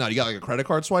money? He's like, no, you got like a credit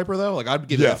card swiper though? Like, I'd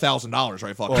give you Yeah. $1,000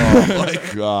 right fucking Oh,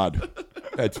 like, God.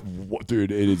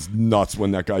 Dude, it is nuts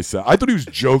when that guy said. I thought he was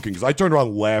joking because I turned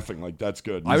around laughing like that's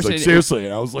good. I He's was like saying- seriously,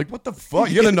 and I was like, what the fuck?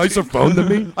 You got a nicer phone than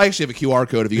me? I actually have a QR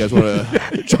code if you guys want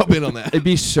to jump in on that. It'd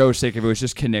be so sick if it was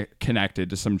just connected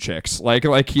to some chicks. Like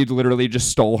he literally just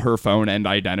stole her phone and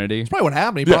identity. Probably what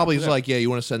happened. He probably was like, "Yeah, you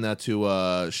want to send that to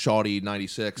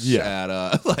Shawty96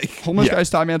 Yeah. at like." Homeless Yeah. guy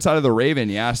stopped me outside of the Raven.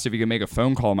 He asked if he could make a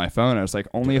phone call on my phone. I was like,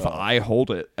 only if I hold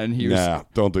it. And he was Nah,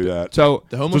 don't do that. so.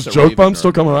 The homeless Does at Joke Raven Bomb are-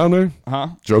 still come around there? Huh?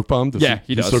 Joke Bomb? Yeah,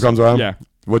 he does. still comes around? Yeah.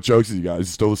 What jokes is he got? Is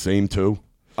he still the same too?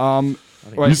 Wait,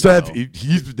 He used to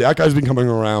have, that guy's been coming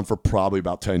around for probably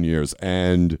about 10 years.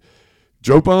 And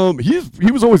Joke Bomb, he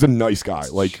was always a nice guy.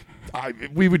 Like,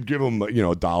 we would give him,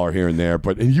 $1 here and there,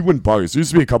 but he wouldn't bug us. There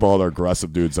used to be a couple other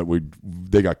aggressive dudes that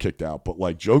they got kicked out. But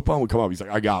like Joke Bomb would come up, he's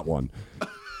like, I got one.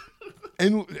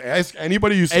 And ask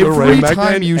anybody who's still every around back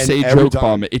time then, you and say every Joke time-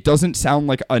 Bomb, it doesn't sound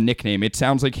like a nickname. It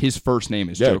sounds like his first name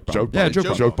is Yeah, Joke Bomb. Joke Yeah, Bomb. Joke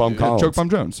Bomb. Joke Bomb Yeah, Collins. Joke Bomb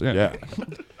Jones. Yeah. Yeah.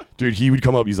 Dude, he would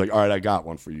come up. He's like, all right, I got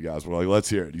one for you guys. We're like, let's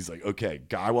hear it. He's like, okay.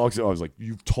 Guy walks in. I was like,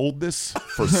 you've told this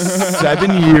for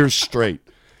 7 years straight.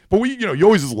 But you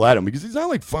always just let him because he's not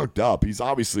like fucked up. He's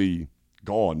obviously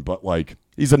gone, but like,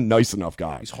 he's a nice enough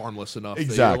guy. He's harmless enough.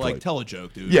 Exactly. That you're like, tell a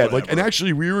joke, dude. Yeah, whatever. and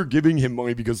actually, we were giving him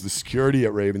money because the security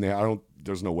at Raven,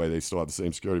 there's no way they still have the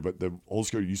same security, but the old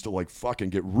security used to like fucking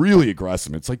get really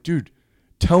aggressive. It's like, dude,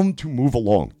 tell him to move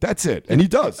along. That's it. And he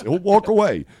does. He'll walk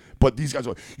away. But these guys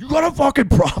are like, you got a fucking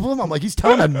problem? I'm like, he's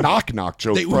telling a knock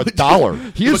joke They for would-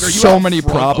 $1. He has Look, are you so out many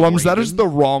front of problems. That is Raven? the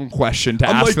wrong question to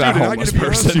I'm ask like, dude, that and I homeless gotta be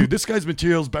honest with person. you, this guy's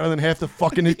material is better than half the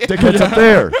fucking dickheads up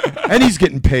there. And he's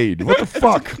getting paid. What the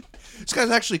fuck? this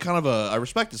guy's actually kind of I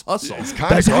respect his hustle. It's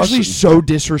kind That's of actually so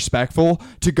disrespectful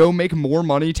to go make more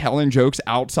money telling jokes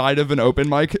outside of an open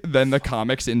mic than the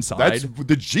comics inside. That's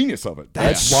the genius of it.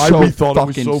 That's That's why so we thought it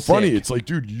was fucking so funny. sick. It's like,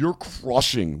 dude, you're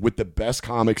crushing with the best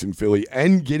comics in Philly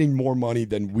and getting more money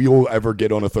than we'll ever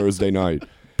get on a Thursday night.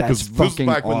 That's this was fucking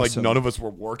back when like awesome. none of us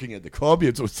were working at the club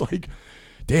yet, so it's like,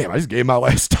 damn, I just gave my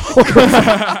last dollar.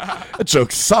 That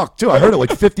joke sucked too. I heard it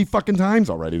like 50 fucking times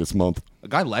already this month. A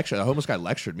homeless guy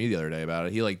lectured me the other day about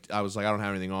it. I was like, I don't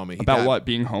have anything on me. He about dabbed- what,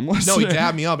 being homeless? No, he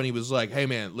dabbed me up and he was like, hey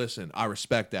man, listen, I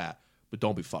respect that, but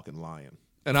don't be fucking lying.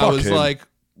 And I Fuck was him. like,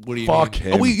 what do you Fuck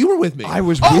mean? him. Oh, you were with me. I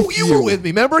was Oh, with you you. were with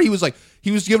me. Remember? He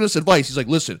was giving us advice. He's like,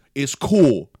 listen, it's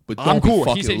cool, but don't I'm be cool.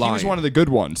 fucking He said lying. he was one of the good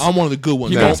ones. I'm one of the good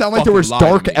ones. He Don't made it sound like there fucking was lie to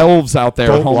dark me. elves out there.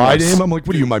 Don't homeless. lie to him. I'm like,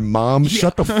 what are you, my mom?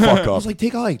 Shut the fuck I up. was like,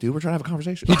 take a hike, dude. We're trying to have a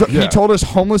conversation. He told us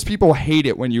homeless people hate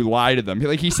it when you lie to them.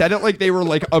 He said it like they were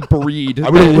like a breed. I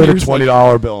would have And lit he a was like-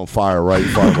 $20 bill on fire right in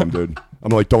front of him, dude. I'm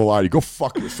like, don't lie to you. Go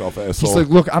fuck yourself, asshole. He's like,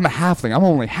 look, I'm a halfling. I'm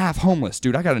only half homeless,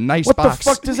 dude. I got a nice what box. the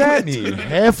fuck does that mean?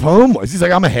 Half homeless. He's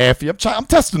like, I'm a halfie. I'm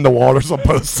testing the waters on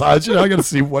both sides. I got to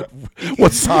see what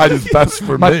side is best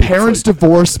for My me. parents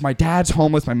divorced. My dad's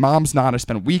homeless. My mom's not. I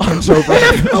spend weekends over.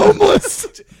 Half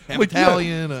homeless. Half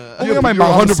Italian. Only on my You're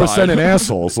mom's 100% side. an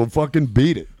asshole, so fucking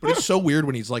beat it. But it's so weird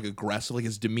when he's like aggressive. Like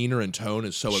his demeanor and tone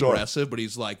is so Sure. aggressive, but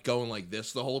he's like going like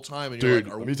this the whole time. And Dude,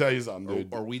 you're like, let me tell you something,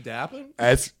 dude. are we dapping?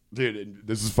 Dude, and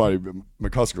this is funny.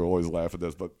 McCusker will always laugh at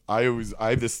this, but I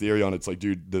have this theory on it. It's like,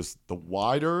 dude, the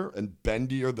wider and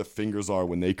bendier the fingers are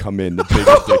when they come in, the bigger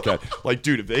dickhead. Like,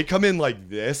 dude, if they come in like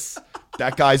this,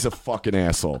 that guy's a fucking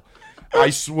asshole. I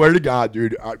swear to God,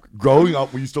 dude. Growing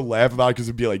up, we used to laugh about it because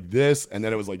it'd be like this, and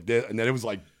then it was like this, and then it was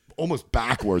like almost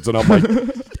backwards. And I'm like,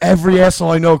 every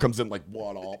asshole I know comes in like,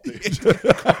 what up, dude?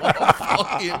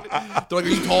 Fucking, they're like, are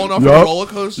you tall enough for Yup. a roller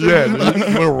coaster? Yeah, dude, you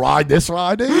want to ride this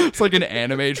ride, dude? It's like an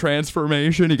anime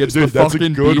transformation. He gets Dude, the that's a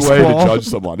fucking good beast way claw. to judge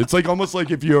someone. It's like almost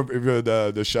like if you're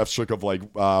the chef's trick of like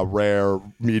rare,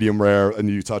 medium rare, and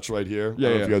you touch right here. I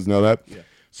don't know if you guys know that. Yeah.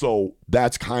 So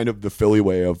that's kind of the Philly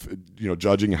way of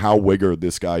judging how wigger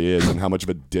this guy is and how much of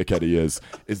a dickhead he is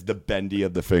the bendy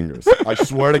of the fingers. I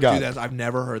swear to God. Dude, I've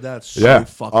never heard that. It's so Yeah.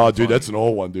 fucking Oh, dude, funny. that's an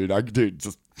old one, dude.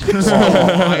 Just.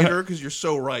 Wider because you're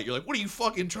so right. You're like, what are you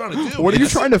fucking trying to do? What are you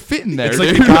It's- trying to fit in there, It's like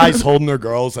dude? the guys holding their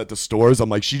girls at the stores. I'm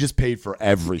like, she just paid for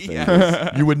everything.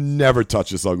 Yeah. You would never touch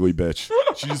this ugly bitch.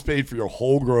 She just paid for your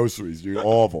whole groceries, dude.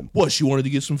 All of them. What? She wanted to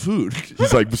get some food.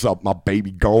 He's like, what's up, my baby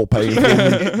girl paying for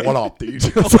me? What up, dude?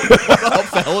 What up,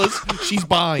 fellas? She's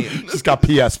buying. Just got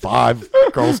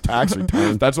PS5, girl's tax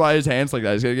return. That's why his hands like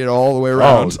that. He's gonna get all the way Oh,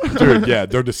 around. dude, yeah,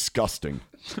 they're disgusting.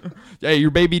 Yeah, your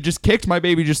baby just kicked. My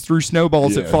baby just threw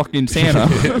snowballs at Yeah. fucking Santa.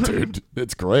 Yeah, dude,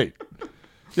 it's great.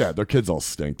 Yeah, their kids all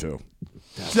stink too.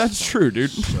 That's true, dude.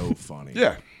 So funny.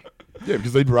 Yeah, yeah,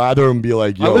 because they'd rather them be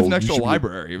like, I yo, live next you to a should be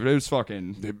library, but it was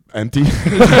fucking. empty.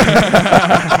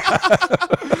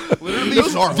 Literally,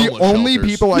 Those are the homeless only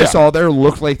shelters. people I Yeah. saw there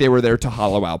looked like they were there to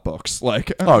hollow out books.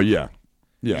 Like, Oh yeah,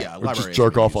 Yeah, or just librarians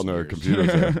jerk can off use on their years. computers.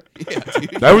 Yeah. Yeah,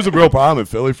 dude. That was a real problem in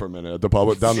Philly for a minute at the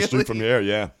public down the street from here.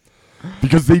 Yeah.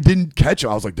 Because they didn't catch them.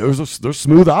 I was like, they're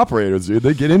smooth operators, dude.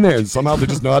 They get in there and somehow they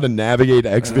just know how to navigate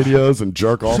X videos and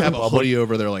jerk off. Have in a public. hoodie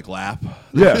over their like lap.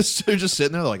 Yeah. They're just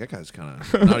sitting there like that guy's kind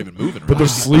of not even moving. But they're around.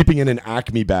 sleeping in an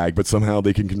Acme bag, but somehow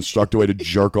they can construct a way to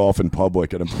jerk off in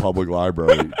public at a public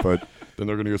library. But then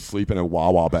they're going to go sleep in a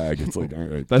Wawa bag. It's like, all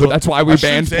right. That's why we I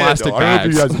shouldn't banned say that, plastic though. I don't know if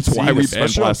bags. you guys have That's why seen we this, banned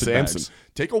especially on plastic Sampson. bags.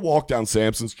 Take a walk down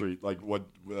Sampson Street, like what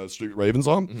street Ravens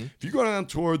on. If you go down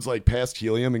towards like past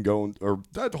Helium and go, or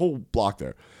that whole block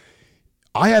there,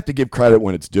 I have to give credit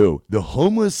when it's due. The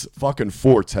homeless fucking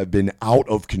forts have been out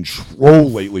of control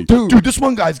lately. Dude, this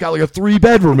one guy's got like a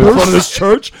 3-bedroom in front of this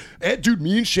church. And dude,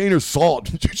 me and Shane saw it.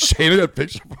 Dude, Shane had a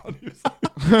picture of it.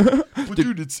 But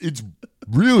dude, it's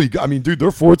really good. I mean, dude,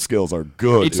 their fort skills are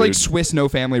good. It's like dude. Swiss No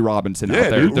Family Robinson Yeah, out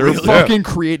there. dude, They're really? fucking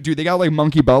dude. They got like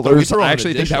monkey butlers. throw in I an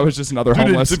actually think that addition. was just another Dude,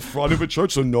 homeless. it's in front of a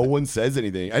church, so no one says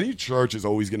anything. Any church is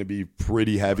always going to be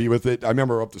pretty heavy with it. I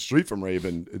remember up the street from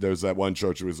Raven, there's that one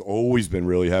church that has always been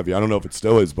really heavy. I don't know if it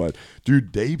still is, but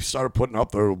dude, they started putting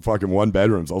up their fucking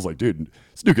 1-bedrooms. I was like, dude,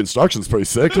 this new construction's pretty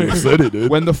sick in the city,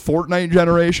 dude. When the Fortnite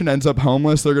generation ends up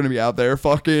homeless, they're gonna be out there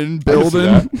fucking I can see building.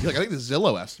 that. Like, I think the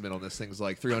Zillow estimate on this thing is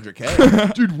like $300K.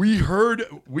 Dude, we heard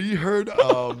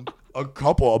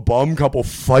a bum couple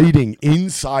fighting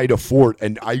inside a fort,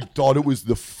 and I thought it was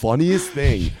the funniest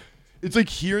thing. It's like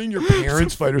hearing your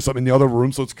parents fight or something in the other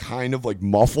room, so it's kind of like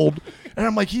muffled. And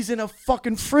I'm like, he's in a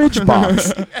fucking fridge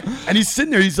box. And he's sitting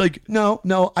there, he's like, no,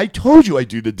 I told you I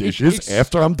do the dishes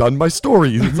after I'm done my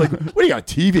story. It's like, what, do you got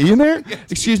a TV in there?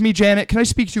 Excuse me, Janet. Can I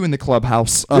speak to you in the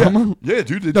clubhouse? Yeah,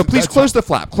 dude. No, please close the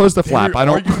flap. Close the flap. I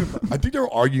don't. I think they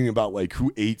were arguing about like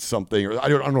who ate something, or I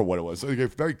don't know what it was. Like a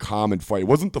very common fight. It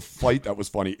wasn't the fight that was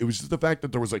funny. It was just the fact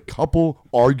that there was a couple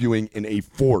arguing in a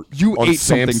fort. You on ate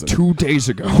Samson. something 2 days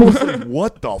ago. Like,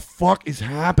 what the fuck is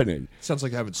happening? Sounds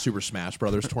like having Super Smash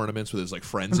Brothers tournaments with his like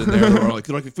friends in there. They're like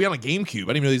if we had a GameCube,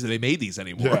 I didn't even know they made these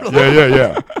anymore.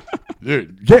 Yeah.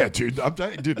 Dude, I'm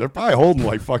telling you, dude, they're probably holding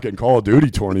like fucking Call of Duty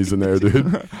tourneys in there,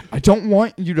 dude. I don't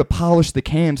want you to polish the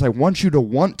cans. I want you to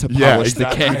want to Yeah, polish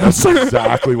exactly. the cans. That's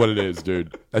exactly what it is,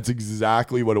 dude. That's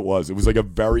exactly what it was. It was like a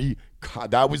very,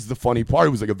 that was the funny part.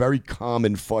 It was like a very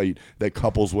common fight that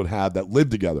couples would have that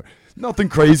lived together. Nothing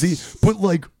crazy, but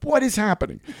like, what is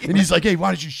happening? And he's like, hey, why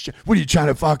don't you, what are you trying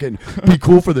to fucking be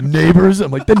cool for the neighbors?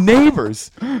 I'm like, the neighbors?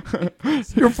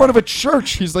 You're in front of a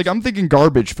church. He's like, I'm thinking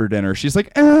garbage for dinner. She's like,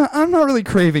 I'm not really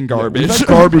craving garbage. We've had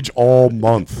garbage all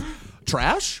month.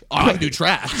 Trash? Oh, I can do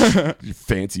trash. You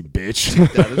fancy bitch.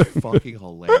 That is fucking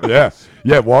hilarious.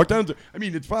 Yeah. Walk down to, I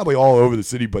mean, it's probably all over the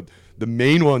city, but the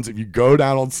main ones, if you go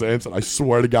down on Samson, I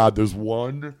swear to God, there's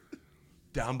one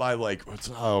down by like,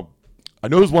 I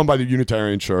know there's one by the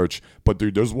Unitarian Church, but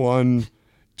dude, there's one,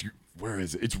 dude, where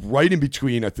is it? It's right in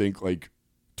between, I think, like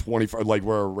 25, like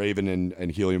where Raven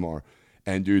and Helium are.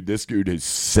 And dude, this dude has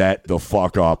set the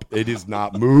fuck up. It is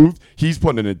not moved. He's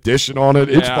putting an addition on it.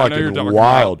 It's Yeah, I know you're fucking talking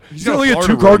wild. about. He's He's got got a like a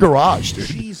Florida 2-car room. garage, dude.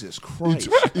 Jesus Christ.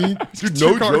 Dude,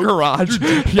 no Two-car joke. garage.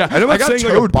 Dude, Yeah, and I'm I not got saying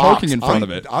like a Toad box. parking in front of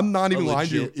it. I'm not even lying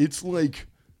to you. legit- It's like,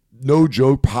 no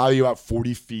joke, probably about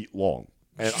 40 feet long.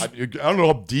 And I don't know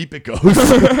how deep it goes.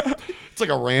 It's like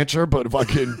a rancher, but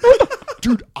fucking,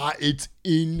 dude, it's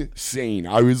insane.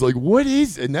 I was like, what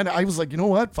is? And then I was like, you know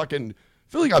what? Fucking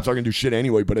Philly cops aren't gonna do shit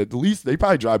anyway. But at least they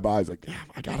probably drive by. It's like, damn,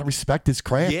 I gotta respect this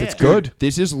craft. Yeah. It's good.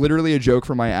 This is literally a joke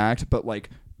for my act, but like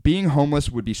being homeless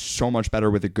would be so much better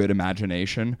with a good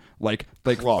imagination. Like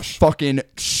Crush. fucking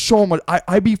so much.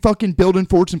 I'd be fucking building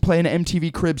forts and playing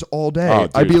MTV Cribs all day. Oh,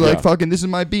 dude, I'd be like, yeah. fucking, this is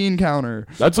my bean counter.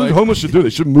 That's what homeless should do. They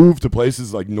should move to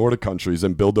places like Nordic countries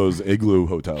and build those igloo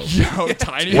hotels. Yo,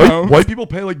 tiny home. White people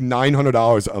pay like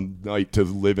 $900 a night to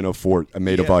live in a fort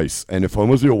made of ice, and if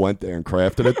homeless people went there and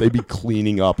crafted it, they'd be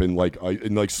cleaning up in like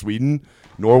Sweden,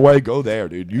 Norway. Go there,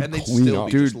 dude. You And they'd clean still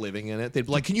up, be just living in it. They'd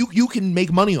be like, you can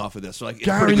make money off of this. So like, it's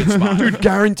a pretty good spot. Dude,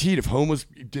 guaranteed. If homeless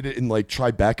did it in like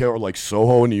Tribeca or like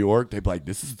Soho in New York, they'd be like,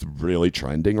 "This is really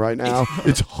trending right now."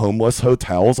 It's homeless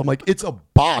hotels. I'm like, it's a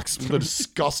box with a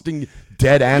disgusting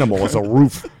dead animal as a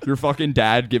roof. Your fucking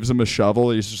dad gives him a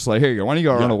shovel. He's just like, here you go. Why don't you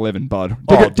go earn a living, bud?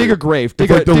 Oh, Dig a dude. grave. If Dig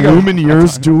like the dig a-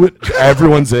 Lumineers do it,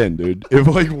 everyone's in, dude. If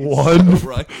like one,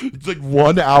 Right. it's like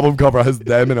one album cover has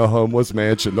them in a homeless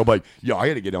mansion. They're like, yo, I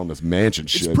gotta get on this mansion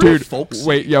shit, pretty dude. folksy.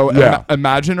 Wait, yo, Yeah.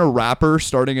 imagine a rapper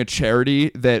starting a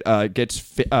charity that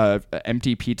gets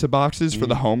empty pizza boxes for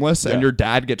the homeless, and Yeah. your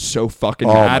dad gets so fucking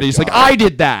Oh mad. my He's like, God. I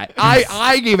did that.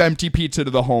 I gave empty pizza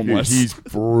to the Dude, homeless. he's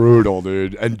brutal,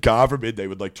 dude. And God forbid they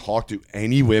would like talk to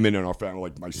any women in our family,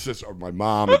 like my sister or my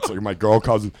mom. It's like my girl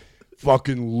cousin,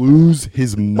 fucking lose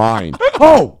his mind.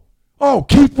 Oh, oh,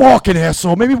 keep walking,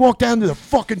 asshole. Maybe walk down to the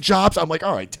fucking jobs. I'm like,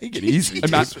 all right, take it easy.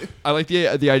 And I like the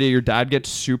idea your dad gets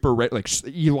super rich, like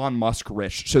Elon Musk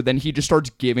rich. So then he just starts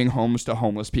giving homes to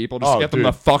homeless people just to get them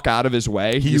the fuck out of his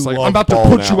way. He's like, I'm about to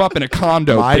put you up in a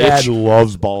condo, My bitch. dad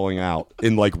loves balling out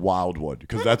in like Wildwood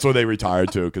because that's where they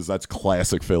retired to because that's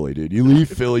classic Philly, dude. You leave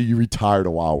Philly, you retire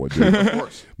to Wildwood, dude. Of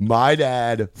course. My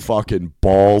dad fucking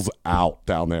balls out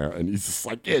down there, and he's just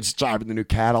like, yeah, just driving the new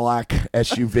Cadillac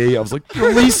SUV. I was like,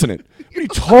 you're leasing it. What are you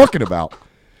talking about?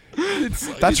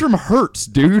 That's from Hertz,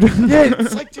 dude. Yeah,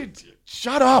 it's like, dude,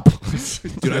 shut up.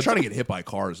 Dude, I try to get hit by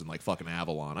cars in like fucking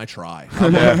Avalon. I try.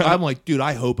 I'm like, dude,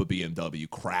 I hope a BMW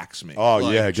cracks me. Oh,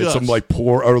 Like, yeah, get some like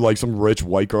poor or like some rich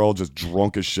white girl just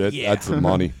drunk as shit. Yeah. That's the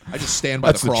money. I just stand by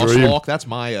That's the the dream. crosswalk. That's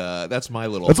my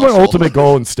little. That's my hustle. ultimate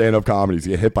goal in stand-up comedy is to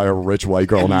get hit by a rich white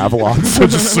girl in Avalon. So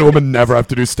just sue him and never have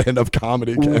to do stand-up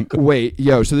comedy again. Wait,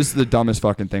 yo, so this is the dumbest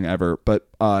fucking thing ever, but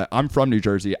I'm from New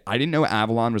Jersey. I didn't know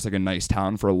Avalon was like a nice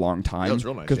town for a long time. Yeah, it's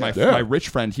real nice, Because yeah. my rich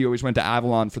friend, he always went to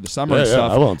Avalon for the summer Yeah, and yeah,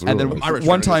 stuff. Avalon's and real then nice. My rich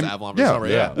one friend goes time, to Avalon for summer,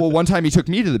 yeah. Well, one time he took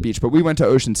me to the beach, but we went to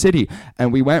Ocean City,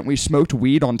 and we smoked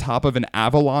weed on top of an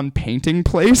Avalon painting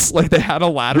place. Like they had a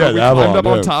ladder. Yeah, we the climbed Avalon, up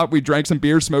on yeah. top. We drank some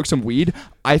beer, smoked some weed.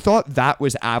 I thought that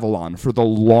was Avalon for the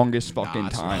longest fucking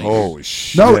it's time. nice. Holy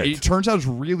shit. No, it turns out it's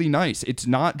really nice. It's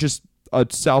not just a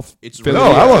South. It's Philly-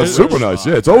 really No, Avalon's It's super really nice.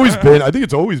 fun. Yeah, it's always been. I think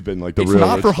it's always been like the It's real.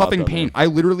 not rich for spot huffing down paint. there. I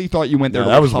literally thought you went there. Yeah,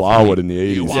 to that was huff Wildwood paint. in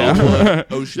the 80s. Wildwood,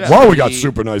 Ocean Wildwood got City.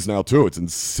 super nice now too. It's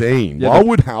insane. Yeah,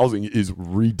 Wildwood housing is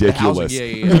ridiculous. The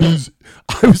housing, yeah. It is-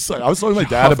 I was talking to my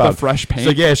dad Huff the about fresh He's paint.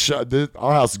 like, yeah,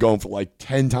 our house is going for like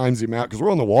 10 times the amount because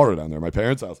we're on the water down there. My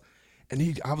parents' house.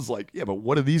 And I was like, yeah, but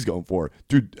what are these going for?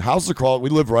 Dude, houses across, we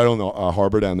live right on the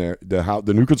harbor down there.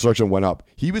 The new construction went up.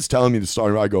 He was telling me to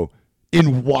start, I go,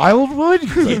 in Wildwood?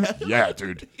 He's like, yeah,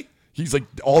 dude. He's like,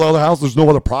 all the other houses, there's no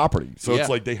other property. So Yeah. it's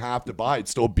like they have to buy. It's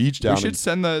still a beach down We should in-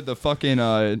 send the fucking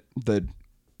the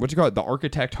what you call it, the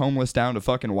architect homeless down to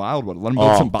fucking Wildwood. Let them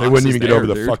build some Oh, boxes. they wouldn't even get there, over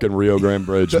the dude. fucking Rio Grande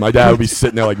Bridge. My dad would be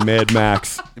sitting there like Mad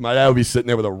Max. My dad would be sitting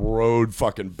there with a road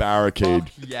fucking barricade.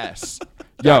 Yes.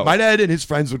 Yeah, Yo, my dad and his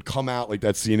friends would come out like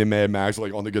that scene in Mad Max,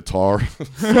 like on the guitar.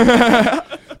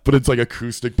 But it's like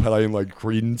acoustic playing like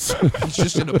Creedence. He's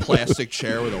just in a plastic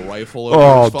chair with a rifle over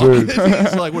Oh, his fucking- dude.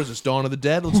 He's like, what is this, Dawn of the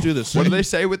Dead? Let's do this. what do they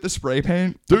say with the spray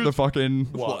paint? Dude. The fucking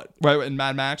What? Right in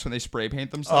Mad Max when they spray paint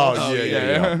themselves.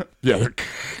 Yeah.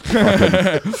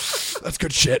 That's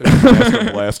good shit.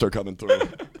 Master Blaster coming through.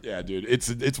 Yeah, dude,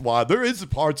 it's wild. There is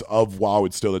parts of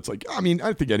Wildwood still that's like, I mean,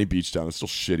 I think any beach town is still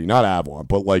shitty. Not Avalon,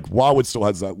 but like Wildwood still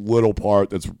has that little part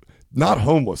that's not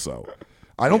homeless though.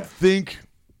 I don't think.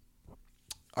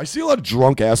 I see a lot of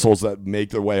drunk assholes that make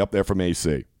their way up there from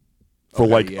AC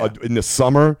for in the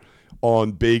summer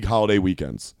on big holiday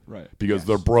weekends. Right. Because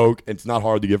they're broke. It's not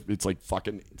hard to get. It's like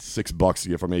fucking $6 to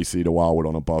get from AC to Wildwood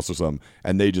on a bus or something.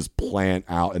 And they just plant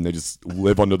out and they just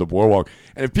live under the boardwalk.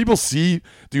 And if people see,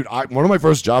 dude, one of my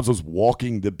first jobs was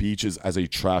walking the beaches as a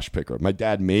trash picker. My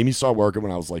dad made me start working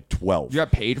when I was like 12. You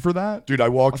got paid for that? Dude, I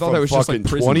walked thought from that was just, like, fucking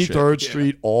prison 23rd shit.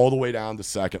 Street all the way down to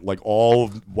 2nd, like all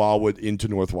of Wildwood into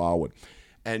North Wildwood.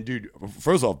 And dude,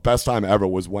 first off, best time ever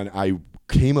was when I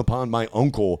came upon my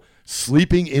uncle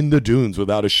sleeping in the dunes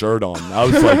without a shirt on. I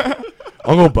was like,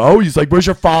 Uncle Bo? He's like, where's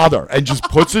your father? And just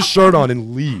puts his shirt on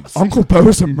and leaves. Uncle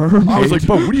Bo's a mermaid. I was like,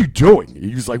 Bo, what are you doing?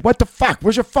 He was like, what the fuck?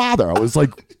 Where's your father? I was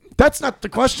like, that's not the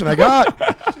question I got.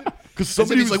 Because And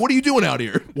somebody he's like, what are you doing out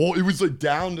here? well, it was like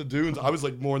down the dunes. I was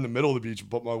like more in the middle of the beach,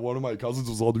 but one of my cousins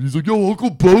was older. He's like, yo, Uncle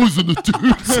Bo's in the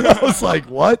dunes. And I was like,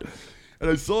 what? And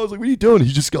I was like, what are you doing?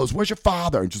 He just goes, where's your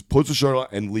father? And just puts his shirt on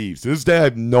and leaves. To this day, I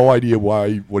have no idea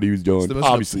what he was doing. the most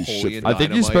Obviously, Napoleon shit. I think you're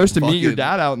Dynamite supposed to meet your fucking-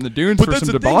 dad out in the dunes But for that's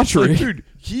some the thing. It's debauchery. like, dude,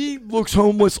 he looks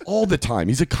homeless all the time.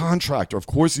 He's a contractor. Of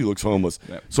course he looks homeless.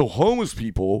 Yep. So homeless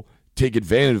people take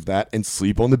advantage of that and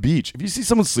sleep on the beach. If you see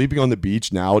someone sleeping on the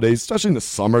beach nowadays, especially in the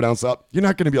summer down south, you're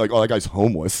not going to be like, oh, that guy's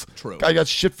homeless. True. Guy got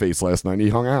shit-faced last night and he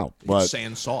hung out. But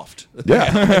Sand soft.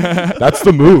 yeah, that's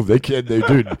the move. They're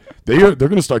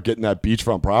going to start getting that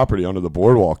beachfront property under the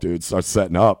boardwalk, dude. Start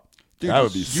setting up. That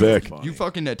would be sick. You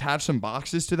fucking attach some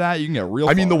boxes to that, you can get real.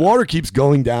 I mean, the far. water keeps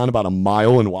going down about a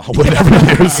mile in Wildwood every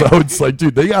year, so it's like,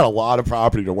 dude, they got a lot of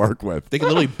property to work with. They can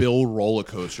literally build roller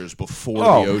coasters before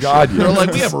Oh, the ocean. God, yeah. They're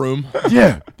like, we have room.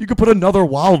 Yeah, you could put another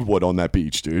Wildwood on that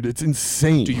beach, dude. It's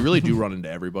insane. Dude, you really do run into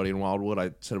everybody in Wildwood.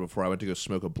 I said it before. I went to go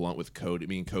smoke a blunt with Cody.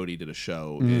 Me and Cody did a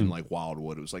show in like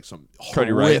Wildwood. It was like some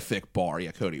Cody Wright. horrific bar.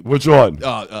 Yeah, Cody. Which one?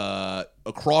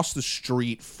 Across the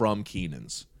street from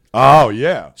Keenan's. Oh,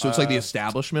 yeah. So it's like the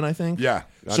establishment, I think. Yeah,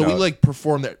 I So we know. like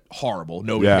performed there horrible.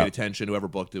 Nobody Yeah. paid attention. Whoever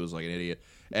booked it was like an idiot.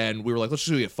 And we were like, let's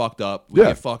just go get fucked up. We Yeah.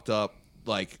 get fucked up.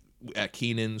 Like at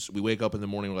Keenan's. We wake up in the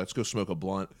morning. Let's go smoke a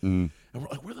blunt. And we're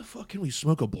like, where the fuck can we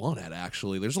smoke a blunt at?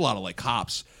 Actually, there's a lot of like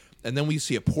cops. And then we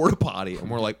see a porta potty, and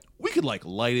we're like, we could like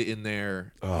light it in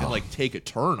there and like take a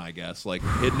turn, I guess, like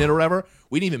hitting it or whatever.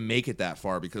 We didn't even make it that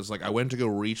far because like I went to go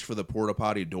reach for the porta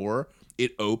potty door.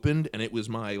 It opened, and it was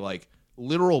my like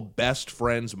literal best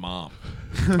friend's mom.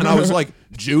 And I was like,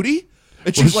 Judy?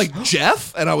 And she's like,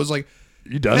 Jeff? And I was like,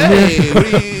 You done hey,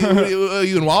 here? are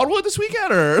you in Wildwood this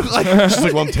weekend? Or like, She's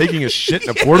like, well, I'm taking a shit in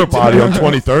a porta potty on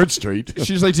 23rd Street.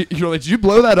 She's like, you're like, did you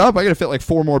blow that up? I gotta fit like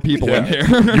 4 more people in here.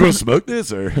 You want to smoke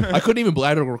this or? I couldn't even I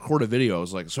had to record a video. I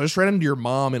was like, so I just ran into your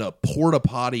mom in a porta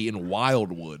potty in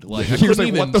Wildwood. Like, I He was couldn't like,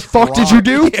 even what the fuck did try. you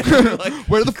do? Yeah, like,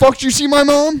 Where the fuck did you see my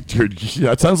mom? Dude,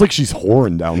 yeah, it sounds like she's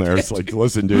whoring down there. It's like,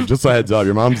 listen, dude, just a heads up.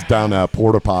 Your mom's down that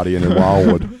porta potty in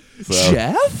Wildwood. So,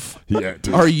 Jeff? yeah,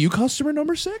 dude. Are you customer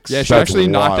number 6? Yeah, she That's actually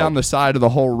knocked wild. down the side of the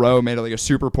whole row, made it like a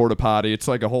super porta potty. It's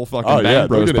like a whole fucking Oh, Bang yeah, they'll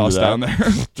Bros get into bus that. down there.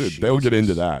 Dude, they'll get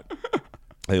into that.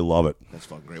 They love it. That's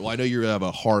fucking great. Well, I know you have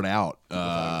a hard out.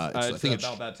 I think it's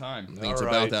that time. I think it's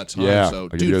about that time. Yeah. So, I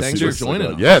could dude, go thanks see for this joining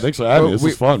stuff. us. Yeah, thanks for having me. Well, This we-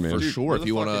 was fun, For man. sure. You're If the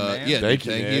you want fucking to, man. yeah, Thank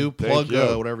you, thank man. you. Thank Plug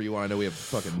you. whatever you want. I know we have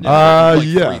fucking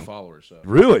yeah. 3 followers. So.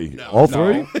 Really? All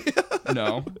 3?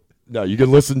 No. No, you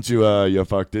can listen to You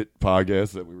Fucked It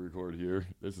podcast that we record here.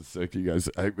 This is sick, you guys.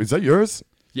 Is that yours?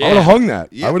 Yeah. I would have hung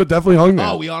that. Yeah. I would have definitely hung that.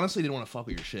 Oh, we honestly didn't want to fuck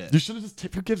with your shit. You should have just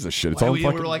tipped. Who gives a shit? It's Why all we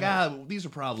fucking. were like, these are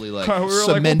probably like We were like, we'll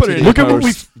cemented. put it in Look at what we.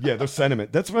 post. Yeah, they're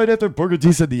sentiment. That's right after Booker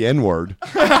T said the N word.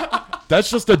 That's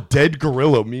just a dead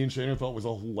gorilla. Me and Shana thought was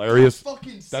a hilarious.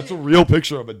 That's a real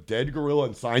picture of a dead gorilla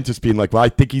and scientists being like, "Well, I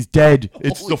think he's dead."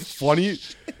 It's Holy the funny.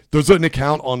 There's an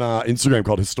account on Instagram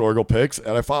called Historical Pics,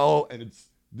 and I follow, and it's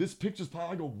this picture's pile.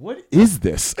 I go, "What is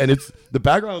this?" And it's the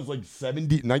background is like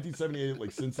 1978,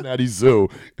 like Cincinnati Zoo,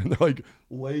 and they're like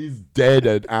lays dead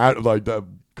at like the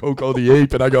Coco the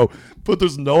ape, and I go, "But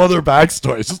there's no other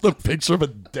backstory. It's just a picture of a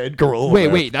dead gorilla." Wait,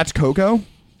 there." wait, that's Coco?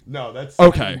 No, that's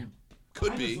Okay.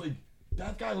 Could I be. just, like,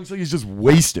 that guy looks like he's just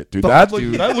wasted, dude. Fuck, That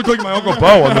dude. that looked like my Uncle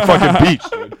Bo on the fucking beach,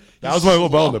 dude. That was my Uncle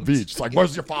Bo on the beach. It's like,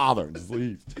 where's your father? And just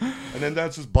leaves. And then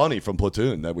that's just Bunny from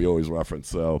Platoon that we always reference.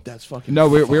 So That's fucking. No,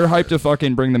 we're hyped to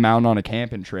fucking bring the mountain on a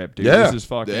camping trip, dude. Yeah. This is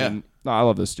fucking. Yeah. No, I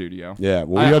love this studio. yeah,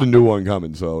 well, we got a new one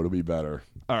coming, so it'll be better.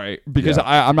 All right, because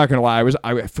Yeah. I'm not gonna lie,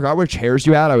 I forgot what chairs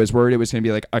you had. I was worried it was gonna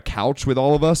be like a couch with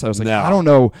all of us. I was like, No. I don't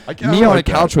know, I kinda me on a like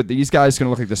that. couch with these guys is gonna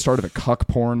look like the start of a cuck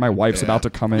porn. My wife's about to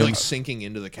come in. You're like sinking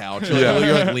into the couch.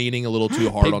 You're like leaning a little too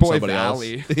hard Big on Boy somebody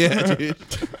Valley. else. Yeah, dude.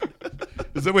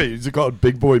 Is it called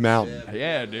Big Boy Mountain?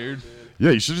 Yeah, dude.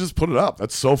 Yeah, you should just put it up.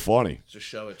 That's so funny. Just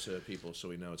show it to people so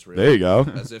we know it's real. There you go.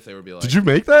 As if they would be like. Did you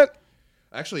make that?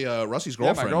 Actually, Rusty's Yeah,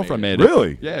 girlfriend. my girlfriend made made it.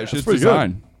 Really? Yeah, That's she's pretty good.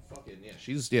 design. it. Fucking, yeah,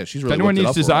 she's If really. anyone whipped it needs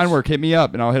up for design us. work, hit me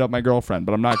up and I'll hit up my girlfriend.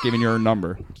 But I'm not giving you her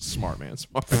number. Smart man.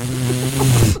 Smart.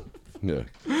 Yeah.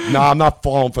 No, I'm not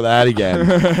falling for that again.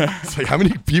 It's like, how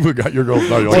many people got your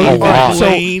girlfriend? You're Well, like, a lot. so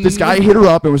Lane. this guy hit her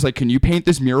up and was like, "Can you paint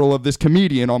this mural of this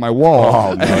comedian on my wall?"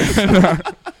 Oh, nice.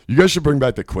 You guys should bring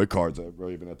back the quick cards that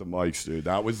were even at the mics, dude.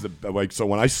 That was the like. So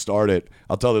when I started,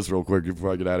 I'll tell this real quick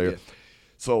before I get out of here.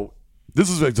 So this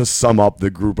is like to sum up the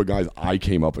group of guys I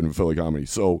came up in Philly comedy.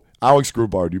 So Alex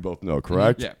Grubard, you both know,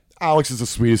 correct? Yeah. Alex is the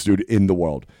sweetest dude in the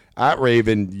world. At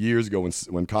Raven years ago,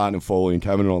 when Cotton and Foley and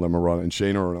Kevin and all them were running, and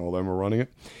Shana and all them were running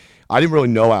it, I didn't really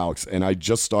know Alex, and I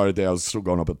just started there. I was still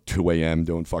going up at 2 a.m.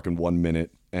 doing fucking 1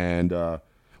 minute, and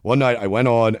one night I went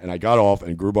on and I got off,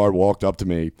 and Grubard walked up to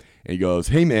me and he goes,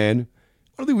 "Hey man,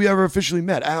 I don't think we ever officially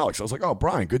met, Alex." I was like, "Oh,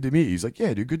 Brian, good to meet you." He's like,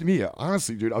 "Yeah, dude, good to meet you."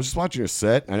 Honestly, dude, I was just watching your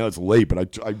set. I know it's late,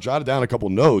 but I jotted down a couple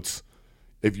notes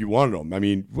if you wanted them. I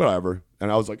mean, whatever.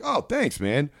 And I was like, "Oh, thanks,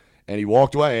 man." And he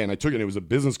walked away, and I took it. And it was a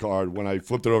business card. When I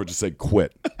flipped it over, it just said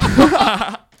 "quit."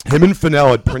 Him and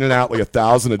Fennell had printed out like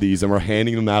 1,000 of these, and we're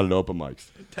handing them out at open mics.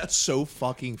 That's so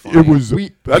fucking funny. It was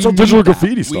that's how we digital need that.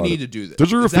 graffiti started. We need to do this.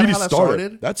 Digital Is that graffiti how that started.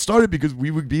 started? That started because we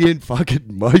would be in fucking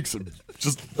mics and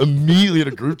just immediately in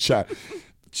a group chat.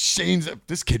 Shane's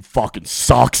this kid fucking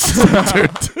sucks,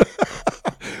 dude.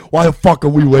 Why the fuck are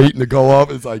we waiting to go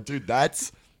up? It's like, dude,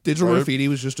 that's Digital graffiti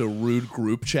was just a rude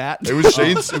group chat. it was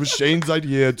Shane's. It was Shane's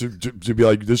idea to be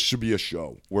like, this should be a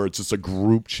show where it's just a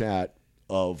group chat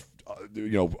of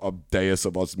a dais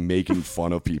of us making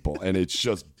fun of people, and it's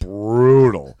just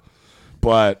brutal.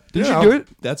 But Did know, you do it?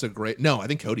 That's a great. No, I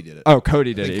think Cody did it. Oh,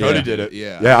 Cody did it. Cody yeah. did it.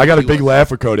 Yeah. I got a He big was- laugh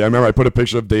for Cody. I remember I put a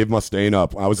picture of Dave Mustaine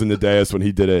up. I was in the dais when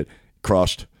he did it.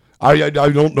 Crushed. I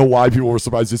don't know why people were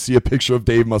surprised to see a picture of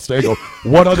Dave Mustaine. Go,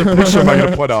 what other picture am I going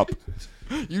to put up?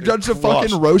 You judged a crushed.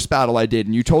 fucking roast battle I did,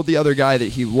 and you told the other guy that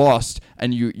he lost,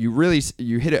 and you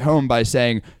hit it home by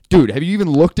saying, dude, have you even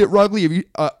looked at Rugley? Have you,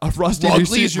 Rusty? Have you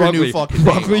seen Rugley's your new Rugley? fucking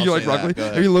name, Rugley, I'll you like say that. Rugley? Go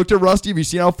ahead. Have you looked at Rusty? Have you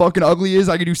seen how fucking ugly he is?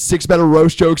 I could do 6 better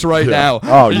roast jokes right now.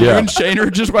 Oh, You yeah. and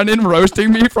Shaner just went in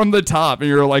roasting me from the top, and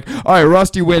you're like, all right,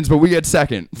 Rusty wins, but we get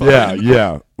second. Yeah,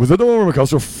 yeah. Was that the one where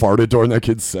McCusker farted during that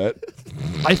kid's set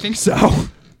I think so.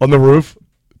 on the roof?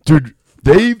 Dude,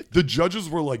 the judges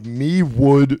were like me,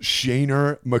 Wood,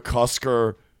 Shaner,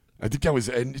 McCusker. I think that was,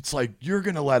 and it's like, you're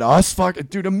going to let us fuck it?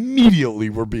 Dude, immediately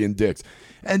we're being dicks.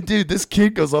 And dude, this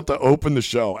kid goes up to open the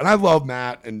show. And I love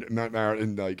Matt Merritt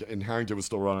and Harrington was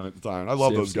still running at the time. I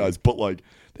love those guys. But like,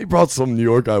 they brought some New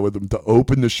York guy with them to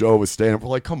open the show with stand-up. We're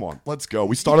like, come on, let's go.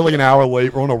 We started like an hour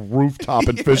late. We're on a rooftop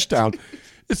in Fishtown.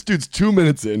 This dude's 2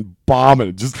 minutes in,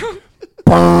 bombing, just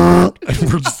and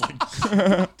we're just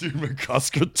like, dude,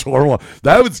 McCusker tore one.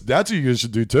 That's what you guys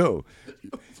should do too.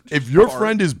 If your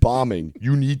friend is bombing,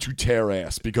 you need to tear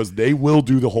ass because they will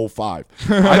do the whole 5.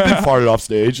 I've been farted off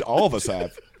stage. All of us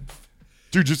have.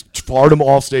 Dude, just fart them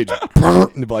off stage. And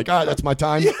they'll be like, all right, that's my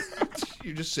time.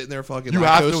 You're just sitting there fucking. You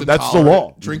have lactose to. That's the intolerant,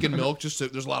 law. Drinking milk. Just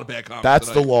there's a lot of bad comments. That's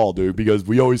the tonight. law, dude, because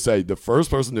we always say the first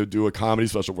person to do a comedy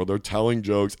special where they're telling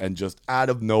jokes and just out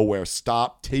of nowhere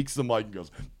stop, takes the mic and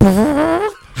goes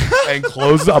and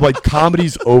closes. I'm like,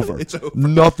 comedy's over. It's over.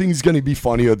 Nothing's going to be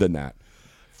funnier than that.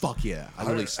 Fuck yeah! I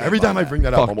really stand Every by time I that. bring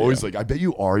that up, Fuck I'm always yeah. like, I bet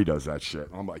you Ari does that shit.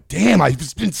 I'm like, damn, I've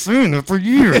just been saying it for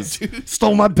years.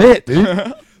 Stole my bit,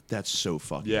 dude. That's so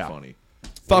fucking Yeah. funny.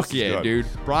 Fuck This is yeah, good. dude.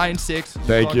 Brian Six.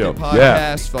 Thank fucking you. Podcast,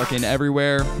 Yeah. fucking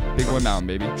everywhere. Big Boy Mountain,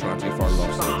 baby. Trying to get farted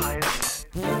off The stage. highest